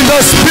in the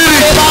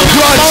Spirit.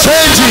 You are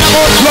changing.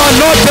 You are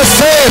not the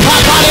same.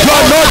 You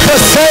are not the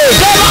same.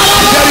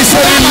 There is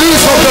a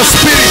release of the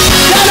Spirit.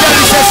 There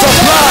is a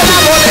supply.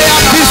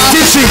 This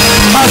teaching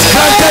has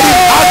granted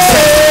him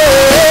access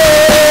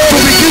to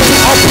begin to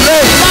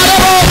operate.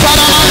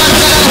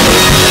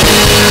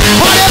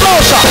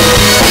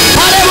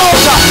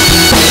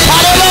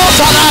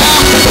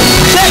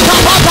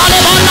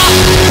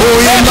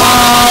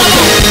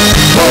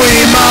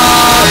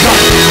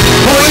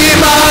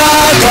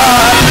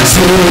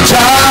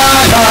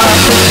 Sujada,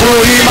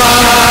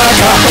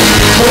 Uimaka,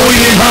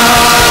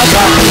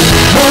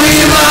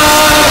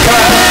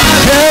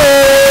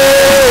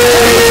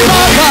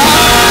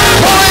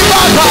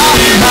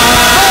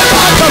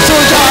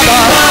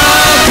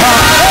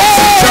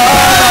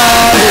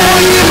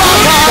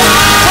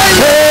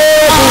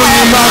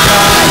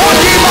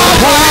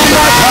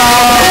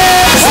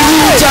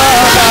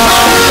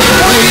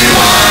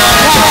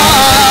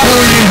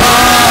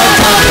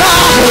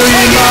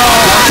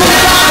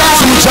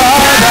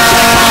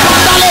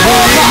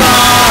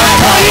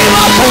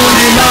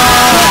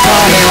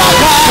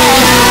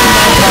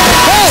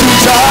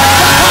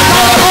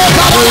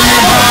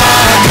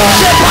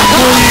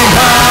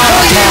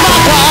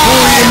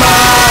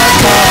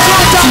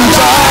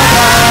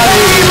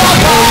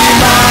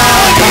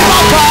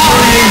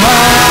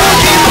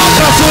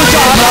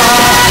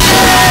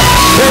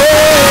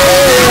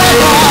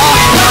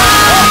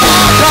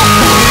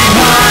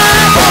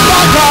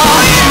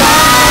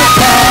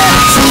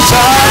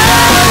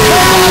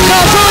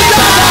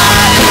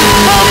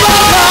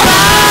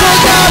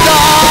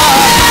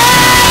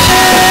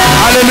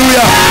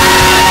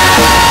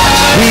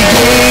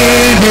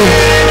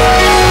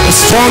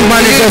 strong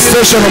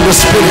manifestation of the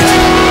Spirit.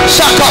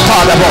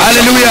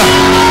 Hallelujah.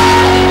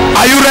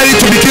 Are you ready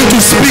to begin to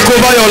speak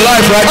over your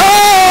life right now?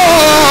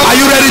 Are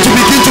you ready to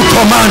begin to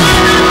command?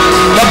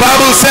 The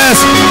Bible says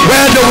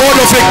where the word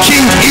of a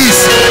king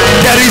is,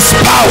 there is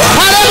power.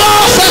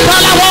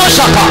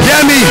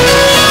 Hear me,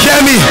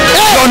 hear me.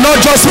 You're not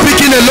just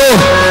speaking alone.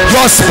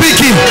 You're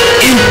speaking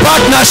in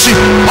partnership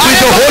with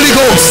the Holy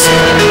Ghost.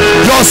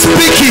 You're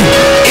speaking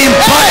in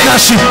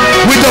partnership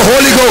with the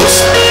Holy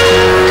Ghost.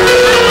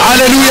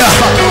 Hallelujah.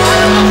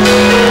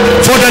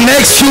 For the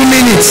next few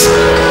minutes,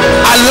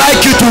 I'd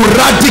like you to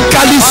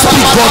radically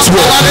speak God's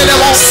word.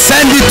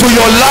 Send it to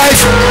your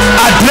life.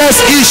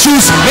 Address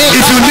issues.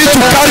 If you need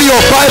to carry your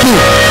Bible,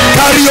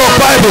 carry your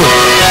Bible.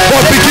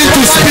 But begin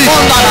to speak.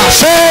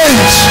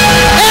 Change.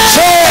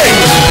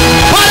 Change.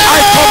 I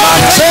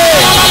command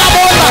change.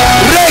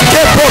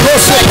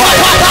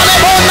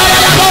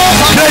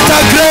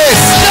 Greater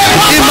grace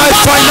in my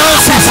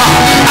finances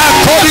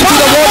according to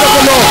the word of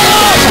the Lord.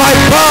 My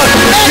path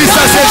is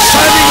as a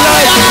shining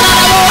light.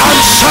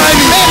 I'm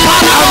shining.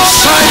 I'm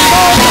shining.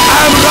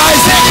 I'm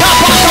rising.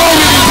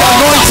 Growing in the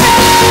anointing.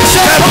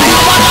 Stepping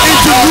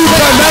into new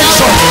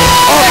dimension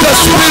of the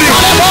Spirit.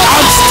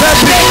 I'm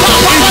stepping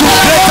into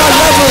greater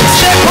levels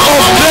of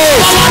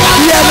grace.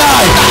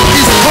 ENI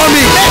is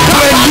coming to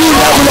a new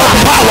level of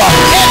power.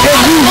 A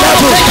new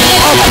level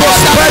of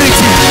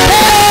prosperity.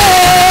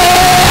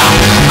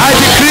 I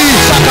decree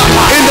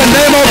in the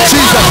name of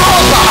Jesus,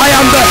 I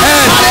am the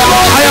head,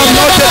 I am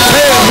not the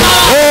tail.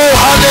 Oh,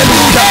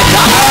 hallelujah.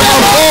 I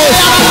am above,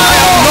 I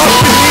am not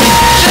beneath.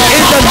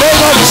 In the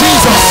name of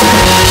Jesus,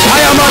 I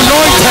am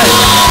anointed,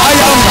 I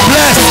am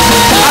blessed,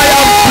 I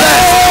am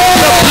blessed.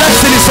 The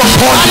blessing is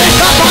upon me.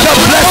 The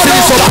blessing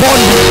is upon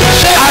me.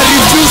 I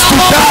refuse to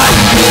die.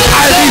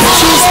 I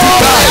refuse to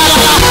die.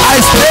 I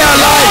stay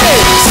alive,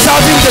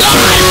 serving the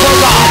King.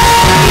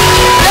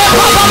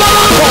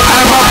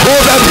 I'm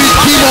above every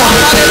demon.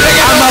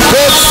 I'm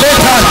above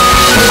Satan.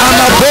 I'm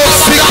above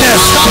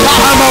sickness.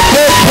 I'm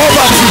above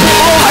poverty.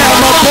 I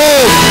am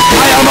above.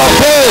 I am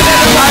above.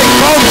 I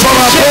come from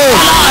above.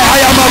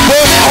 I am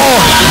above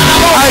all.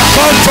 I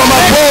come from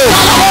above.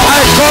 I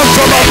come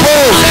from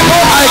above.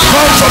 I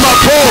come from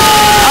above.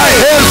 I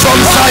hail from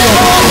Zion.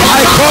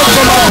 I come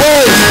from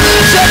above.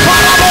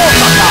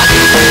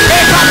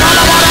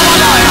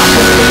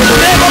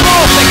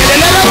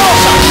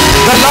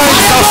 The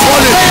lines are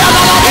falling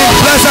in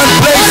pleasant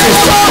places.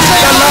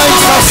 The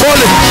lines are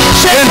falling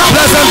in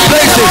pleasant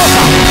places.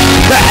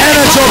 The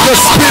energy of the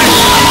Spirit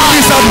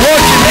is at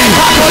work in me.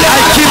 I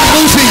keep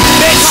moving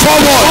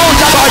forward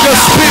by the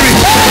Spirit.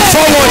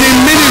 Forward in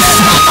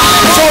ministry.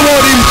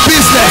 Forward in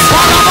business.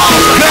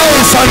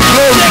 Grace and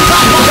glory.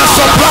 The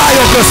supply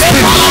of the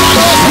Spirit.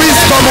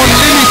 Wisdom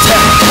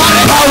unlimited.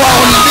 Power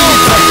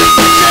unlimited.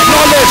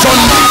 Knowledge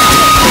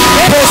unlimited.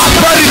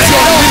 Prosperity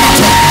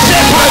unlimited.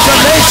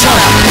 Revelation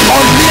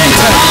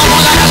unlimited.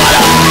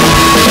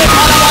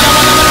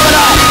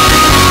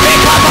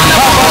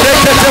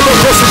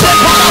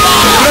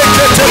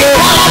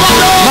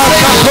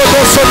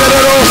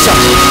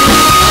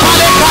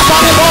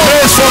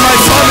 Grace for my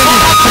family.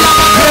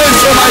 Grace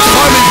for my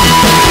family.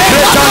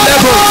 Greater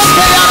levels.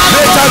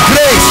 Greater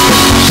grace.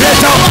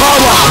 Greater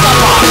power.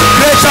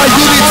 Greater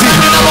unity.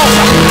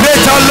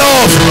 Greater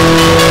love.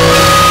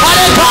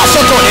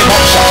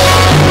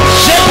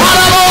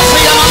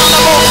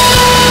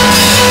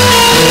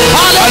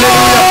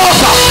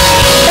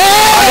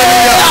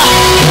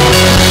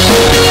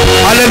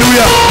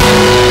 Hallelujah.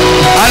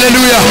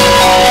 Hallelujah.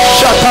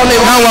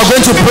 Now we're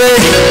going to pray.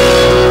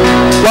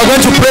 We're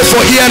going to pray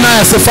for ENI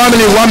as a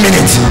family. 1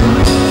 minute.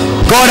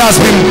 God has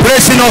been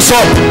bracing us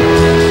up.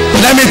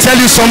 Let me tell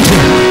you something.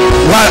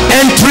 We're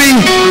entering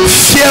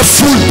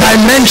fearful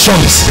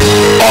dimensions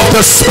of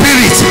the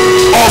Spirit,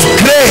 of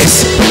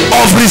grace,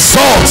 of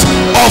result,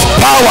 of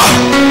power.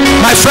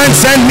 My friend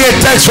sent me a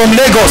text from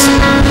Lagos,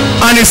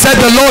 and he said,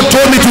 the Lord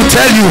told me to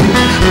tell you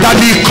that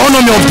the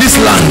economy of this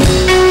land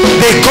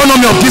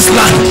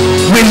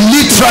will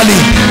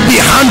literally be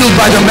handled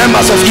by the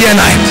members of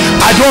ENI.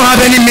 I don't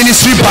have any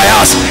ministry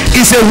bias.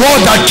 It's a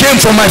word that came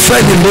from my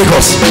friend in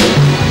Lagos.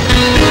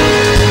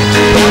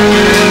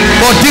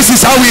 But this is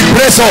how we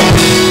brace up.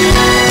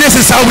 This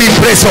is how we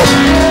brace up.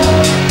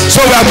 So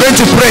we are going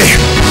to pray.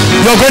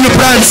 You're going to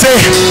pray and say,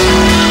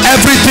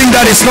 everything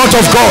that is not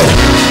of God,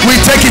 we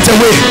take it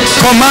away.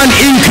 Command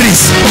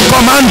increase.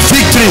 Command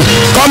victory.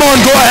 Come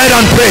on, go ahead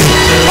and pray.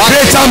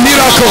 Greater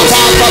miracles.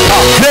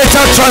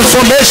 Greater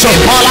transformation.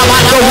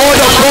 The word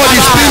of God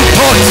is being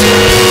taught.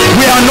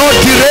 We are not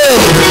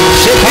derailed.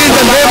 In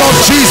the name of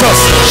Jesus.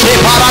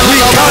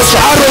 We cast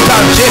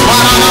arrogance.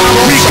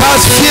 We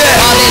cast fear.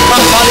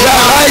 We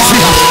are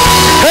rising.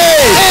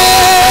 Hey!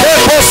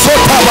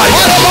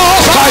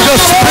 By the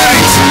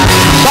Spirit.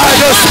 By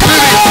the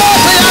Spirit.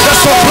 The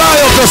supply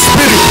of the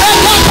Spirit.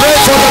 Pray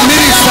for the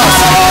ministers.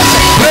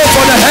 Pray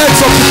for the heads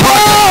of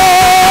department.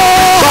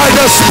 By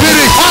the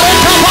Spirit.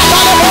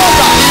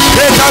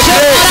 Greater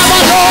grace.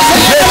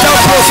 Greater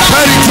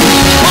prosperity.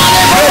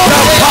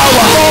 Greater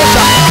power.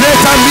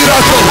 Greater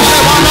miracles.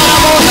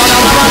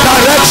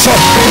 Direction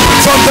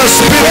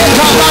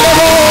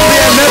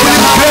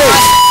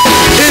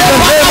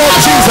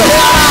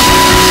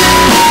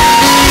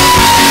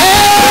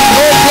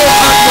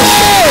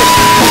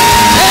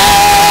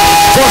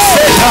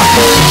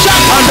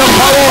and the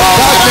power of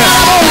darkness.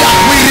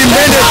 We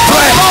remain a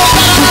threat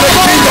to the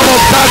kingdom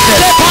of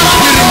darkness.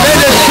 We remain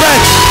a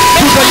threat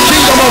to the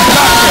kingdom of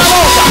darkness.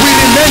 We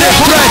remain a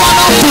threat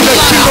to the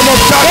kingdom of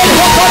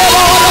darkness.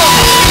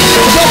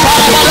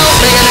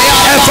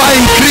 Ever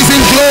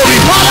increasing glory,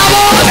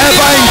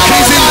 ever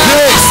increasing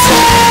grace,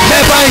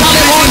 ever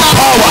increasing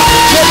power,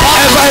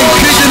 ever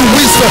increasing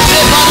wisdom.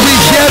 We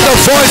hear the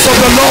voice of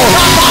the Lord.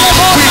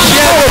 We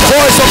hear the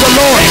voice of the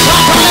Lord.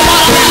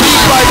 We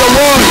live by the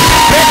word.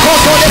 We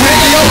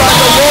live by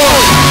the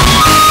word.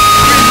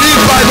 We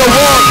live by the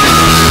word.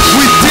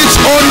 We teach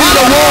only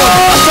the word.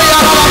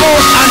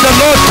 And the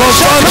Lord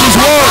confirms his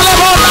word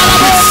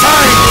with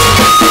signs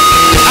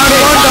and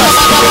wonders.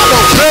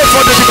 Pray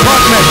for the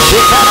department,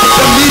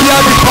 the media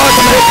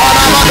department,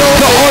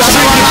 the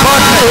ushering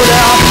department,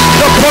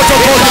 the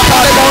protocol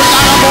department.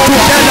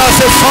 Together as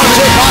a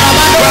family,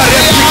 we are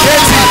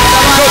replicating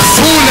the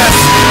fullness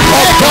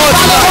of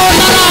God's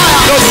life,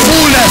 the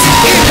fullness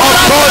of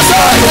God's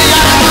life,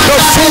 the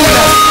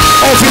fullness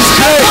of his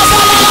grace.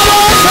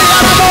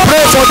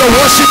 Pray for the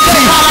worship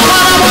team.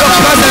 The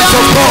presence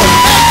of God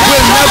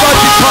will never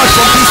depart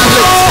from this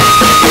place.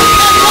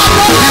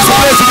 This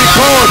place will be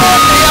called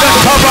the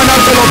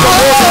tabernacle of the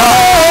Most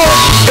High,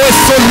 a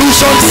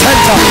solution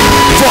center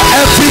for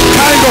every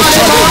kind of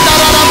challenge.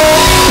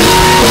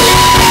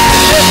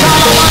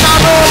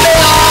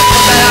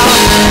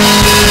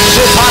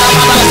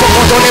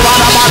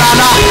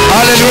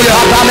 Hallelujah.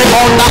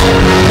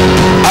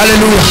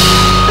 Hallelujah.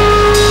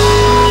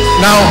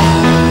 Now,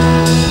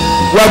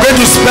 we are going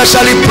to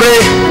specially pray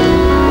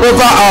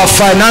over our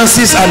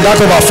finances and that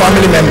of our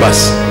family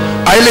members.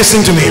 Are you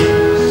listening to me?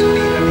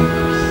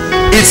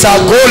 It's our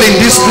goal in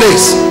this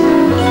place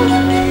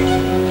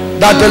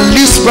that the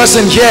least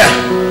person here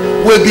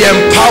will be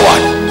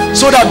empowered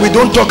so that we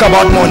don't talk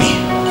about money.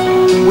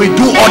 We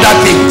do other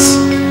things.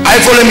 Are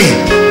you following me?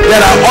 There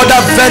are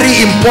other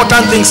very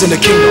important things in the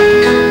kingdom.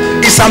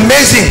 It's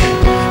amazing.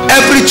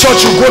 Every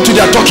church you go to,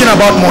 they are talking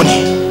about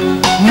money.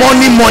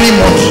 Money, money,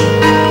 money.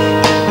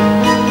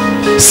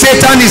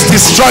 Satan is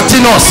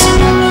distracting us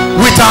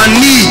with our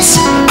needs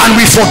and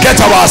we forget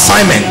our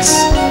assignments.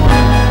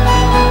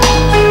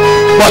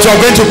 But we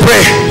are going to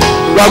pray.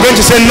 We are going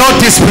to say, not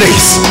this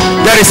place.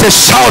 There is a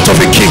shout of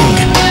a king.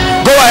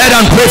 Go ahead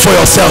and pray for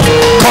yourself.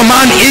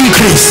 Command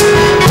increase.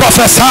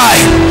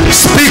 Prophesy.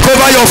 Speak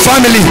over your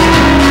family.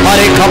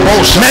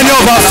 Many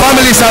of our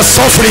families are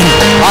suffering.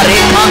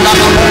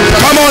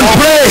 Come on,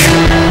 pray.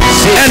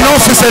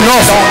 Enough is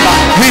enough.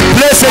 We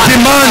place a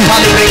demand.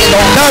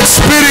 That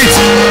spirit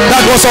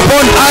that was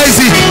upon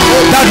Isaac,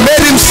 that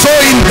made him sow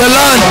in the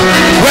land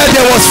where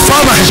there was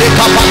famine.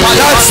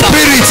 That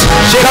spirit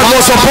that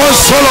was upon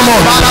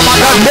Solomon,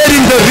 that made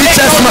him the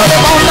richest man.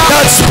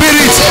 That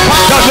spirit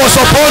that was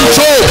upon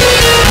Job,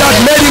 that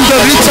made him the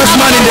richest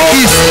man in the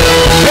east.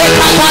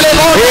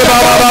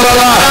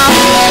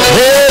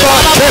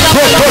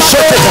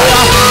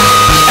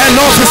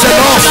 Enough is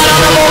enough.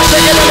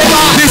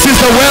 This is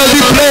the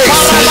wealthy place.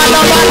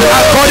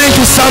 According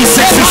to Psalm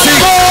 66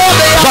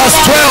 verse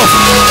 12,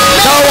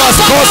 thou hast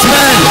caused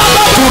men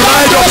to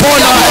ride upon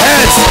our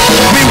heads.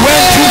 We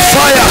went through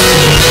fire,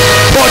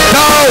 but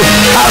thou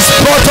hast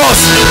brought us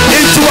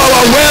into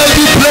our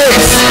wealthy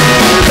place.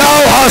 Thou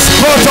hast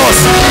brought us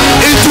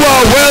into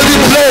our wealthy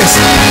place.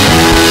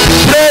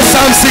 Pray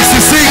Psalm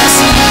 66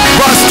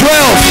 verse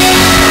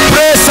 12.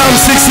 Pray Psalm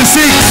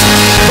 66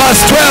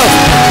 verse 12.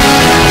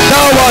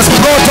 Thou hast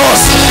brought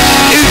us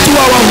into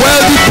our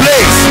wealthy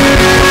place,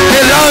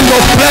 a land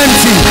of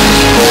plenty.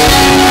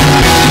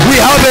 We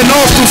have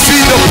enough to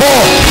feed the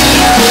poor.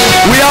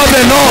 We have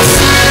enough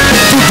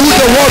to do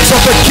the works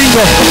of the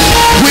kingdom.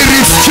 We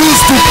refuse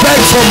to beg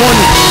for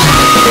money.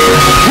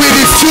 We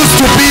refuse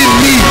to be in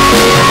need.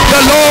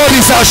 The Lord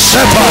is our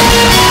shepherd.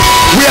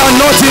 We are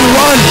not in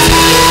want.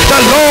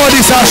 The Lord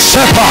is our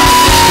shepherd.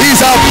 He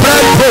is our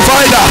bread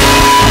provider.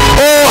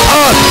 Oh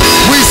earth,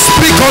 we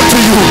speak unto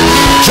you.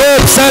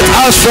 Job said,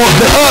 as for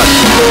the earth,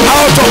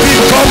 out of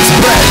it comes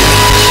bread.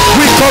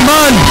 We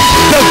command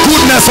the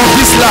goodness of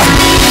this land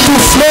to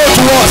flow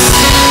to us.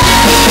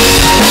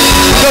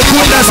 The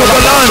goodness of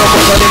the land,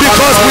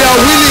 because we are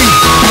willing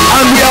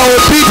and we are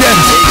obedient.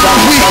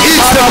 We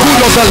eat the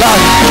good of the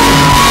land.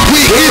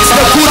 We eat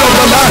the good of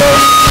the land.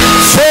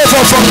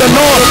 Favor from the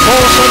north,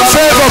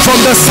 favor from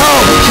the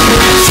south,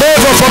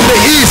 favor from the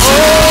east,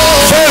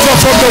 favor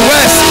from the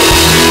west.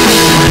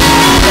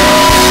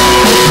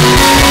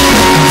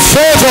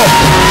 Favor,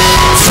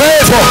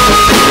 favor,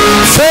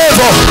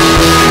 favor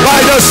by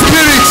the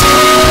Spirit,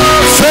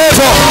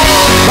 favor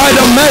by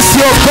the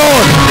mercy of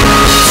God,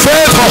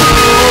 favor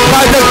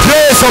by the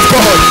grace of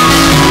God.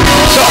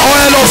 The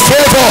oil of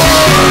favor,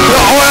 the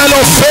oil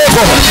of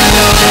favor,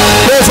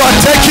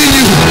 overtaking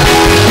you,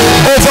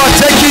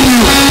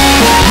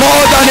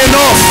 more than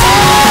enough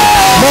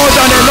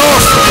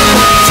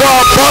for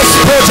our past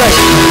project,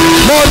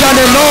 more than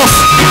enough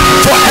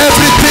for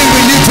everything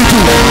we need to do,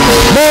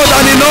 more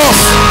than enough.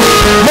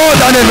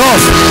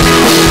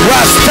 We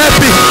are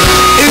stepping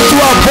into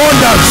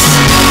abundance.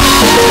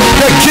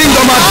 The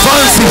kingdom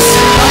advances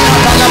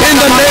in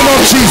the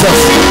of Jesus.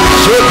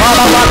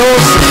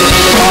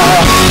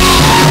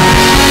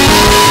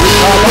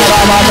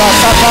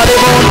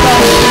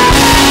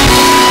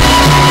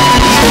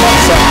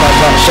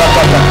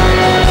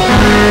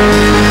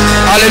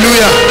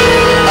 Hallelujah.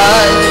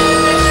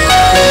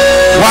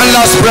 One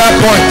last prayer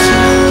point.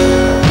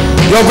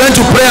 You're going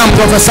to pray and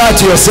prophesy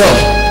to yourself.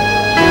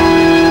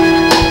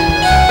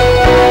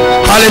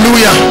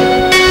 Hallelujah.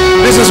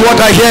 This is what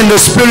I hear in the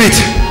spirit.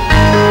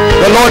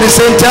 The Lord is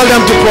saying, tell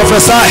them to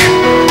prophesy.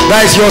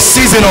 That is your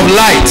season of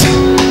light.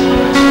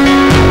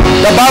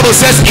 The Bible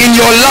says, in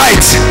your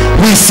light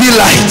we see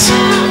light.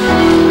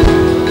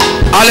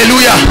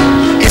 Hallelujah.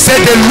 He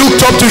said they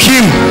looked up to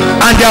him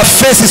and their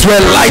faces were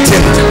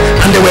lightened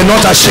and they were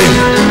not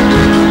ashamed.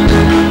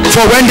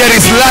 For when there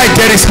is light,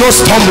 there is no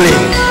stumbling.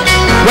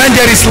 When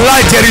there is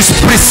light, there is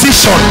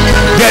precision,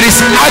 there is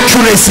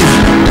accuracy.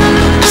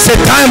 It's a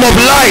time of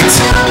light.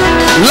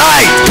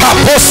 Light.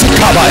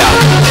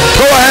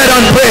 Go ahead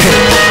and pray.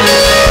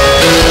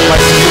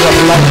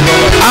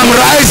 I'm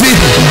rising.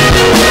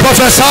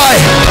 Prophesy.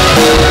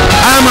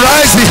 I'm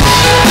rising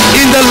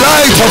in the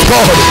light of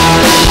God,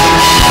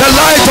 the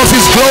light of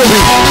his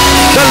glory,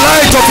 the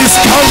light of his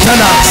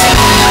countenance,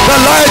 the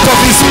light of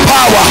his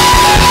power.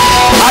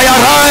 I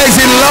arise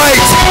in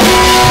light.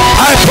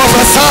 I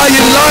prophesy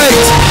in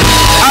light.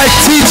 I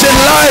teach in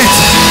light.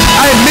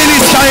 I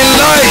minister in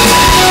light.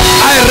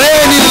 I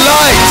reign in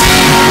light.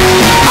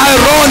 I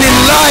run in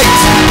light.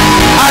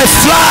 I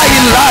fly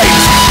in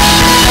light.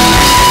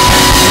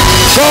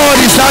 God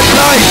is that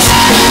light.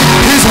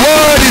 His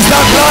word is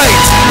that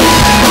light.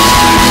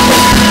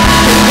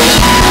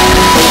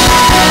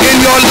 In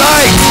your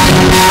light,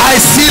 I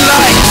see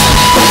light.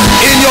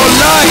 In your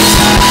light,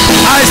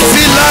 I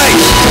see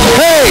light.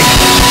 Hey,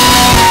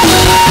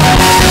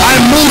 I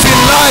move in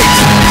light.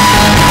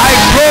 I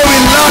grow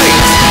in light.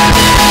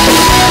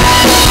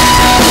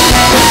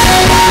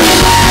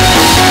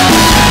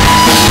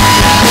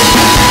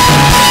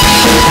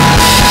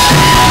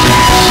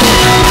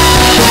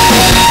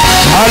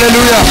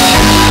 Hallelujah.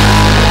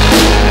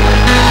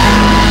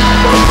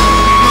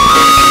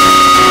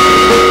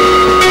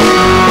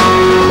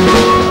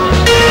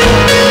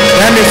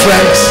 Hear me,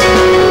 friends.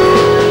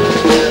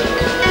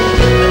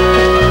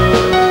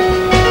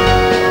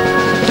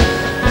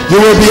 You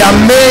will be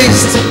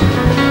amazed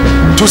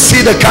to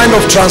see the kind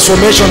of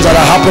transformations that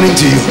are happening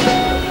to you.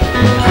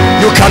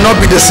 You cannot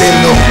be the same,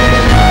 no.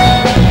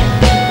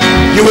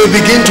 You will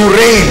begin to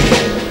reign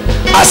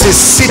as a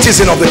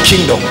citizen of the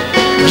kingdom.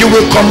 You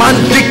will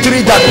command victory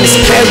that will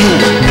scare you.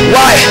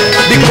 Why?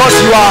 Because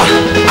you are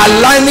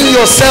aligning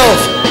yourself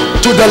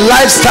to the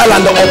lifestyle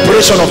and the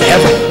operation of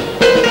heaven.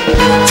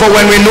 For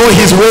when we know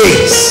his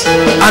ways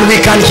and we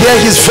can hear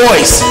his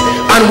voice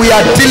and we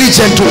are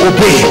diligent to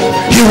obey,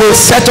 he will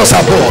set us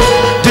above.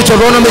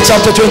 Deuteronomy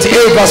chapter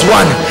 28 verse 1,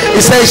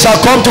 it says, it shall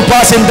come to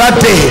pass in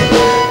that day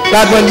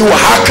that when you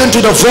hearken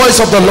to the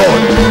voice of the Lord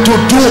to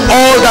do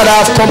all that I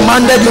have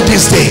commanded you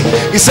this day,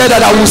 he said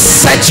that I will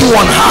set you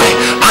on high,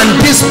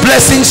 and these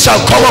blessings shall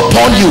come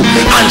upon you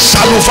and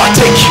shall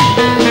overtake you.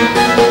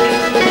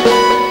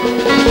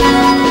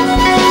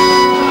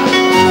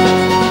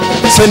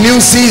 It's a new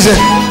season.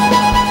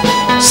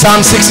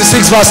 Psalm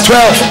 66 verse 12,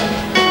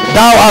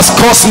 thou hast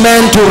caused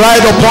men to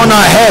ride upon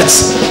our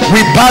heads.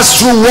 We passed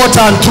through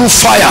water and through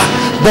fire,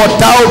 but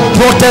thou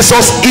broughtest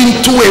us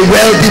into a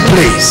wealthy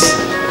place.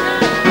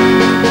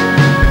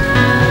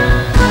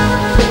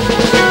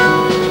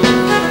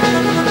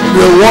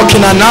 We'll walk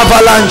in an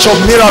avalanche of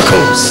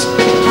miracles,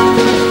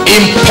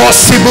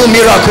 impossible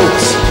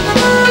miracles.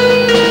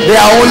 They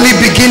are only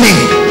beginning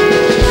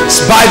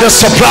by the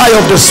supply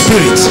of the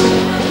Spirit.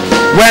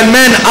 When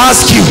men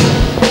ask you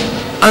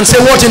and say,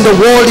 what in the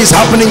world is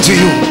happening to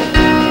you?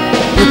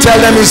 You tell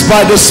them it's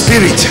by the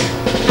Spirit.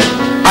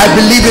 I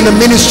believe in the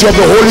ministry of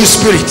the Holy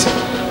Spirit.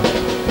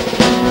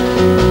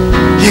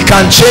 He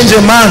can change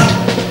a man,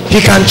 he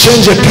can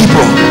change a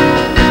people,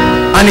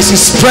 and it's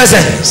his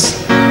presence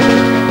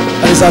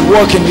that is at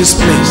work in this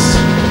place.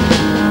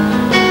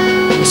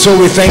 So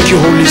we thank you,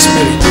 Holy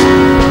Spirit.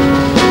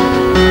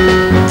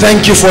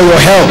 Thank you for your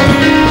help.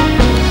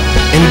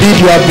 Indeed,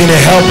 you have been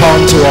a helper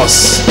unto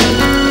us.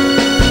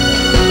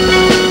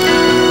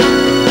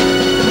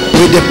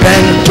 We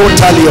depend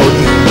totally on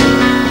you.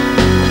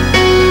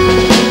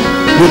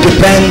 We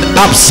depend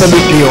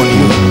absolutely on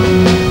you.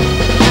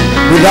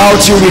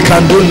 Without you, we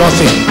can do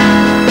nothing.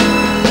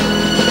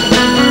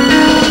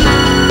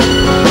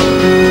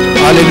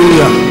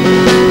 Hallelujah.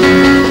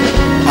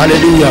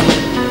 Hallelujah.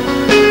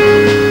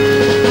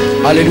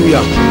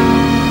 Hallelujah.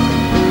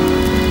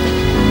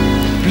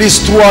 Please,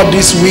 throughout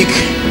this week,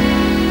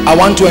 I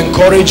want to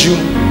encourage you.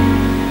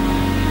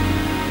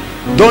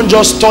 Don't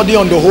just study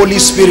on the Holy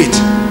Spirit.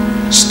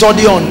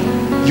 Study on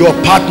your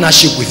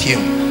partnership with him.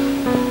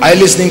 Are you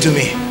listening to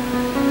me?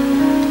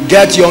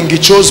 Get Yonggi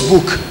Cho's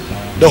book,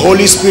 The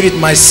Holy Spirit,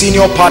 My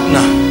Senior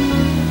Partner,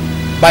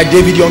 by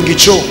David Yonggi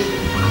Cho.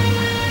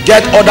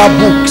 Get other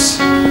books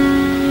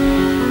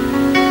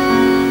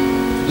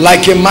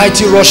like A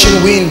Mighty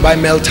Rushing Wind by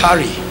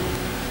Meltari.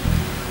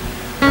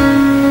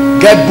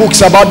 Get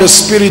books about the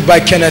Spirit by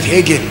Kenneth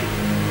Hagin.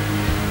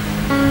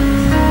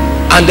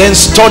 And then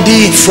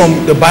study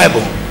from the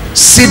Bible.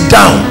 Sit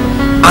down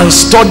and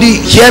study.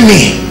 Hear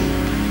me.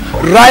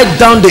 Write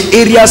down the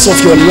areas of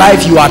your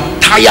life you are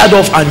tired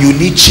of and you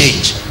need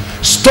change.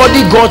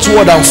 Study God's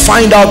word and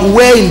find out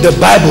where in the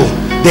Bible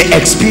they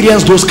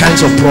experience those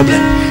kinds of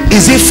problems.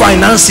 Is it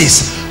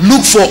finances?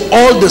 Look for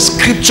all the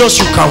scriptures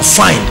you can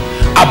find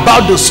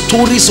about the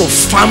stories of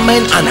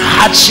famine and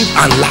hardship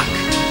and lack.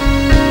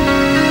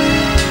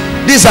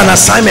 This is an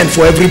assignment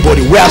for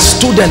everybody. We are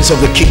students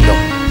of the kingdom.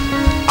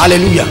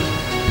 Hallelujah.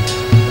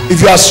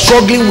 If you are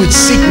struggling with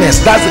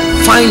sickness,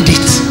 find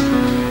it.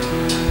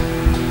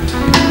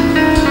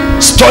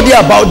 Study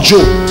about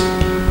Job.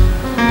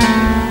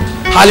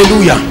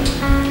 Hallelujah.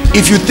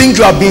 If you think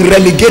you have been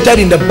relegated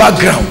in the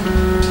background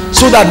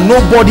so that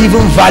nobody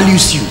even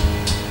values you,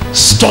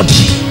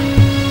 study.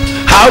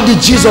 How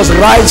did Jesus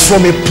rise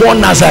from a poor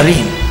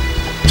Nazarene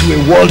to a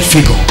world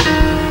figure?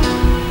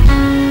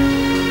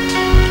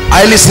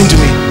 Are you listening to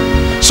me?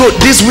 So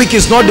this week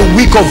is not the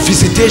week of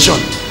visitation,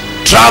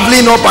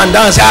 traveling up and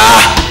down, say,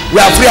 we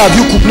are free, have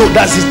you cooked? No,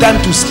 that's the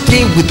time to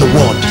stay with the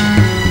word.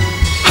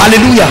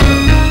 Hallelujah.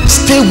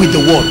 Stay with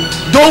the word.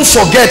 Don't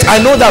forget, I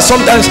know that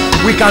sometimes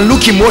we can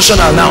look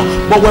emotional now,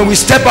 but when we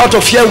step out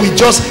of here, we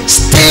just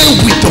stay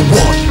with the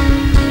word.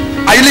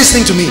 Are you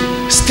listening to me?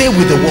 Stay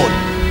with the word.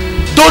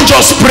 Don't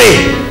just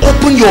pray.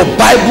 Open your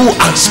Bible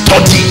and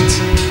study it.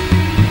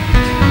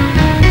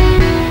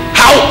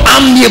 How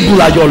amiable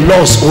are your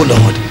laws, O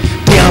Lord?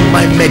 They are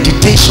my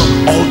meditation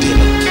all day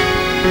long.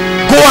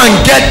 Go and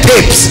get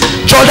tapes.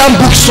 Jordan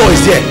Bookstore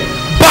is there.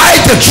 Buy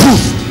the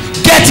truth.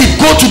 Get it.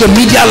 Go to the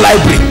media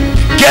library.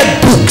 Get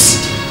books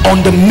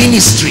on the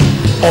ministry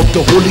of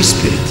the Holy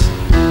Spirit.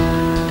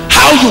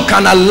 How you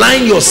can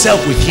align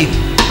yourself with him.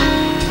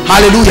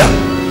 Hallelujah.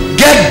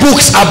 Get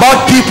books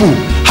about people,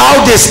 how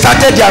they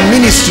started their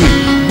ministry.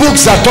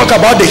 Books that talk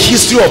about the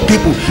history of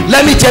people.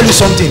 Let me tell you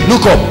something.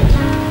 Look up.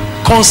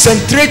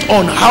 Concentrate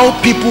on how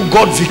people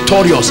got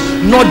victorious,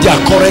 not their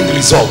current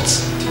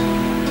results.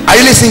 Are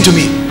you listening to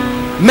me?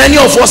 Many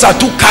of us are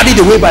too carried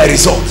away by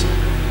results.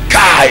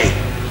 Kai,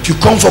 if you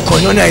come for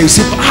communion, you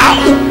see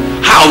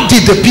how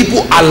did the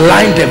people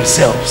align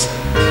themselves?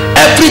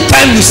 Every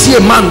time you see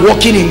a man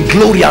walking in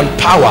glory and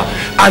power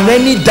and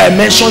any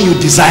dimension you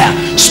desire,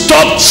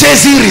 stop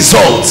chasing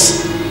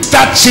results.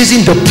 Start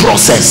chasing the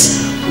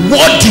process.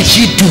 What did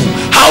he do?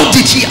 How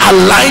did he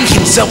align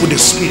himself with the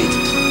Spirit?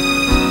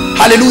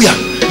 Hallelujah.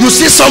 You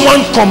see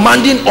someone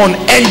commanding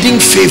unending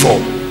favor.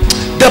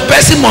 The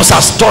person must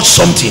have touched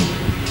something.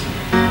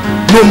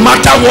 No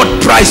matter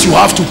what price you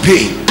have to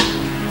pay,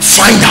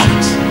 find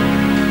out.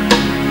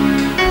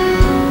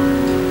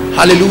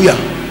 Hallelujah.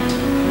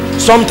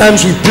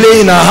 Sometimes we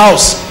play in our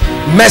house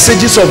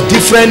messages of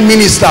different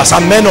ministers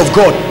and men of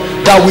God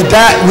that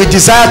we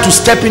desire to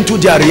step into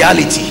their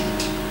reality,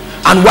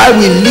 and while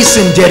we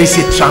listen, there is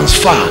a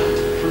transfer.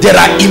 There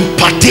are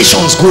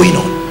impartations going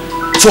on.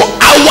 For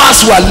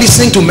hours we are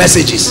listening to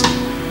messages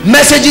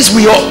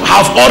we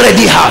have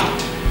already had,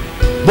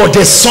 but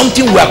there's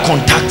something we are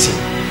contacting.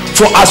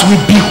 For as we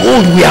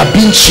behold, we are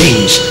being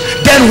changed.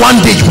 Then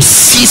one day you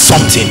see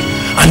something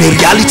and a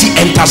reality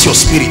enters your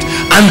spirit,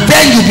 and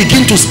then you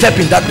begin to step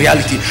in that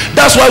reality.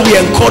 That's why we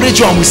encourage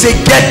you and we say,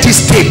 get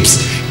these tapes,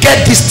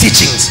 get these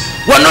teachings.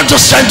 We're not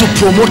just trying to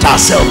promote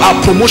ourselves.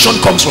 Our promotion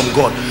comes from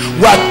God.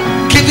 We're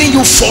giving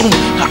you forum.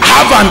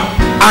 Have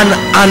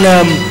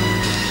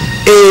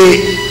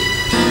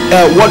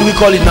what do we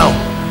call it now?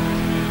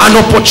 An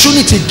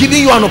opportunity,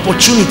 giving you an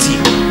opportunity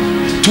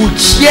to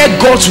hear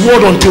God's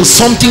word until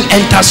something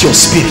enters your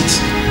spirit.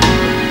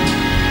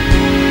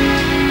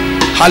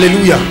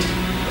 Hallelujah.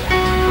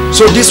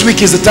 So this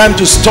week is the time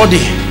to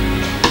study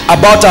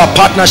about our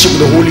partnership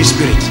with the Holy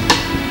Spirit.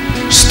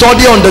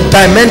 Study on the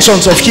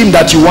dimensions of him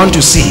that you want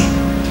to see.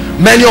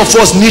 Many of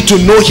us need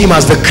to know him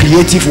as the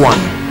creative one.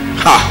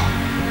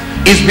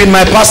 It's been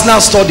my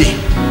personal study.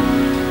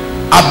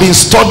 I've been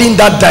studying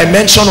that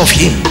dimension of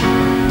him,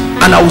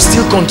 and I will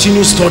still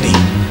continue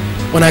studying.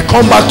 When I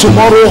come back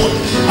tomorrow,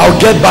 I'll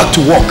get back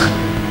to work.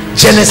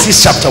 Genesis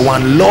chapter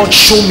 1. Lord,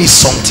 show me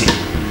something.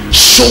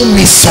 Show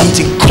me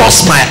something.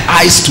 Cause my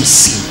eyes to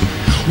see.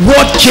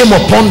 What came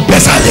upon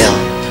Bezalel?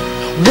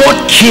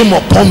 What came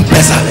upon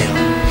Bezalel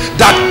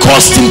that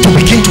caused him to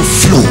begin to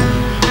flow?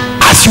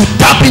 As you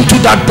tap into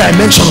that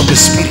dimension of the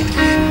Spirit,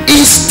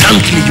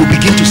 instantly you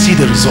begin to see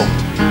the result.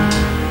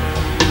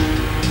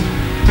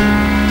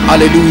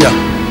 Hallelujah.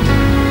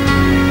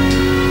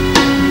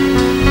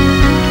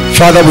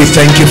 Father, we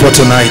thank you for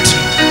tonight.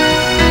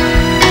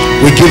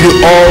 We give you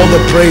all the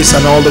praise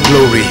and all the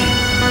glory.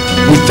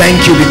 We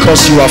thank you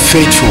because you are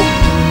faithful.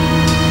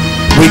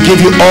 We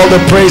give you all the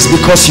praise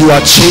because you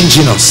are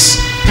changing us.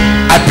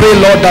 I pray,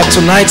 Lord, that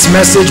tonight's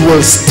message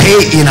will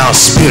stay in our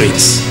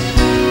spirits.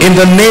 In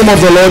the name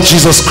of the Lord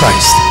Jesus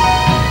Christ.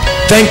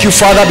 Thank you,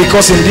 Father,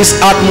 because in this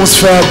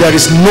atmosphere there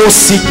is no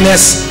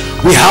sickness.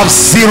 We have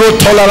zero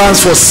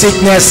tolerance for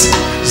sickness,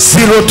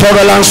 zero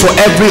tolerance for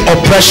every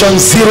oppression,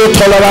 zero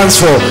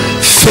tolerance for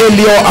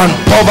failure and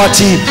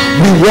poverty,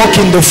 we walk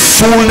in the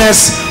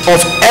fullness of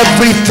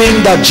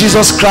everything that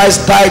Jesus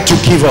Christ died to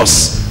give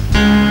us.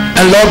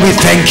 And Lord, we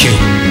thank you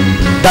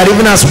that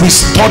even as we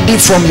study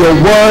from your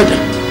word,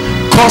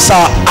 cause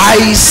our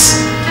eyes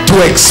to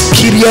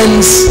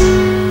experience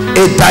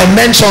a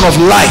dimension of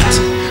light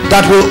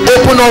that will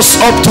open us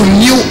up to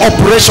new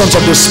operations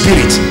of the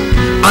Spirit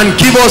and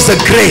give us the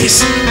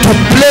grace to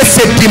place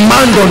a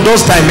demand on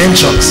those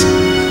dimensions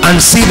and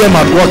see them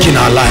at work in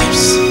our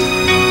lives.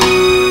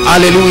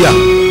 Hallelujah.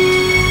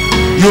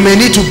 You may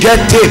need to get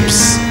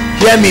tapes.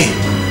 Hear me.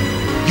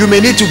 You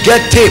may need to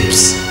get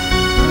tapes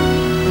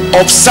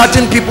of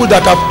certain people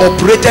that have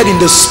operated in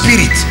the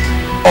spirit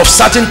of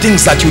certain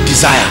things that you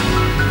desire,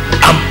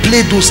 and play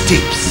those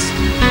tapes.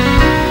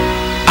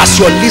 As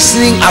you're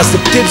listening, as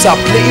the tapes are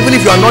playing, even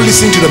if you are not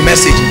listening to the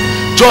message,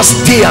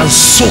 just stay and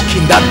soak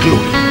in that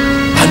glory.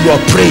 And you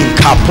are praying,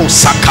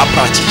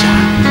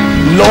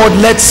 Lord,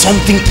 let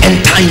something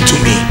enter into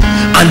me,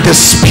 and the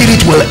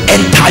Spirit will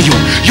enter you.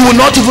 You will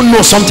not even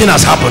know something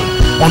has happened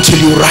until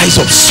you rise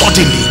up.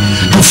 Suddenly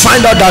you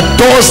find out that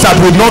doors that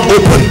will not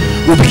open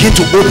will begin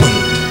to open.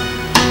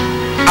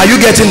 Are you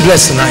getting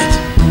blessed tonight?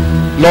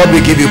 Lord,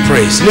 we give you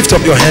praise. Lift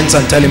up your hands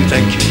and tell him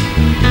thank you.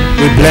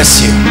 We bless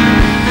you.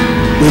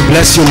 We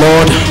bless you,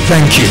 Lord.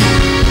 Thank you,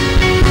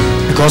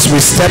 because we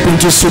step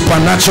into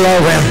supernatural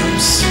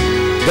realms.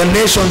 The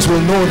nations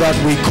will know that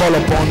we call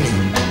upon you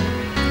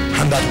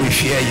and that we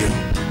fear you.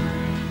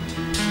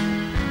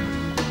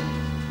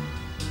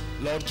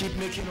 Lord, keep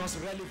making us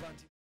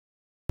relevant.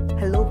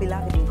 Hello,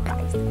 beloved in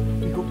Christ.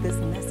 We hope this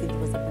message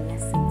was a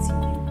blessing to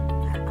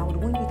you. I would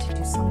want you to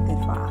do something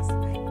for us.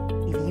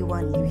 If you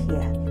are new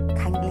here,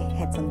 kindly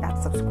hit on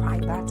that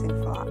subscribe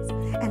button for us,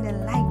 and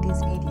then like this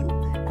video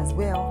as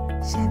well.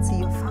 Share to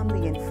your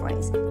family and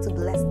friends to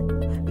bless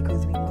them,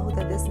 because we know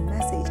that this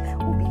message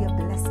will be a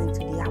blessing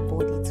to their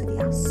body, to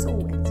their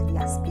soul, and to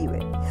their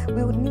spirit.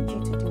 We would need you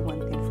to do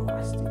one thing for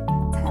us too.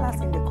 Tell us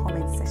in the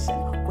comment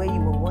section where you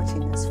were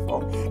watching us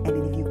from, and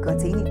then if you've got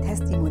any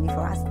testimony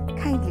for us,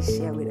 kindly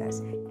share with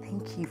us.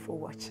 Thank you for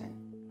watching.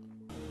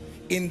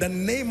 In the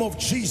name of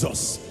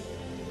Jesus,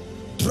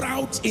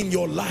 drought in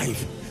your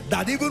life,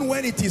 that even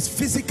when it is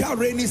physical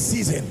rainy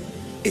season,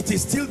 it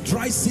is still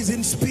dry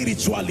season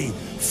spiritually,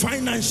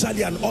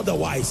 financially, and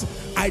otherwise,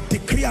 I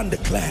decree and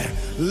declare,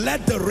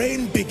 let the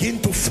rain begin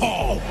to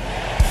fall.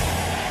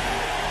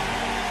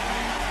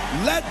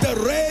 Let the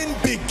rain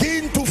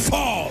begin to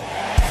fall.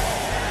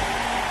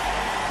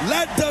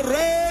 Let the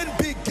rain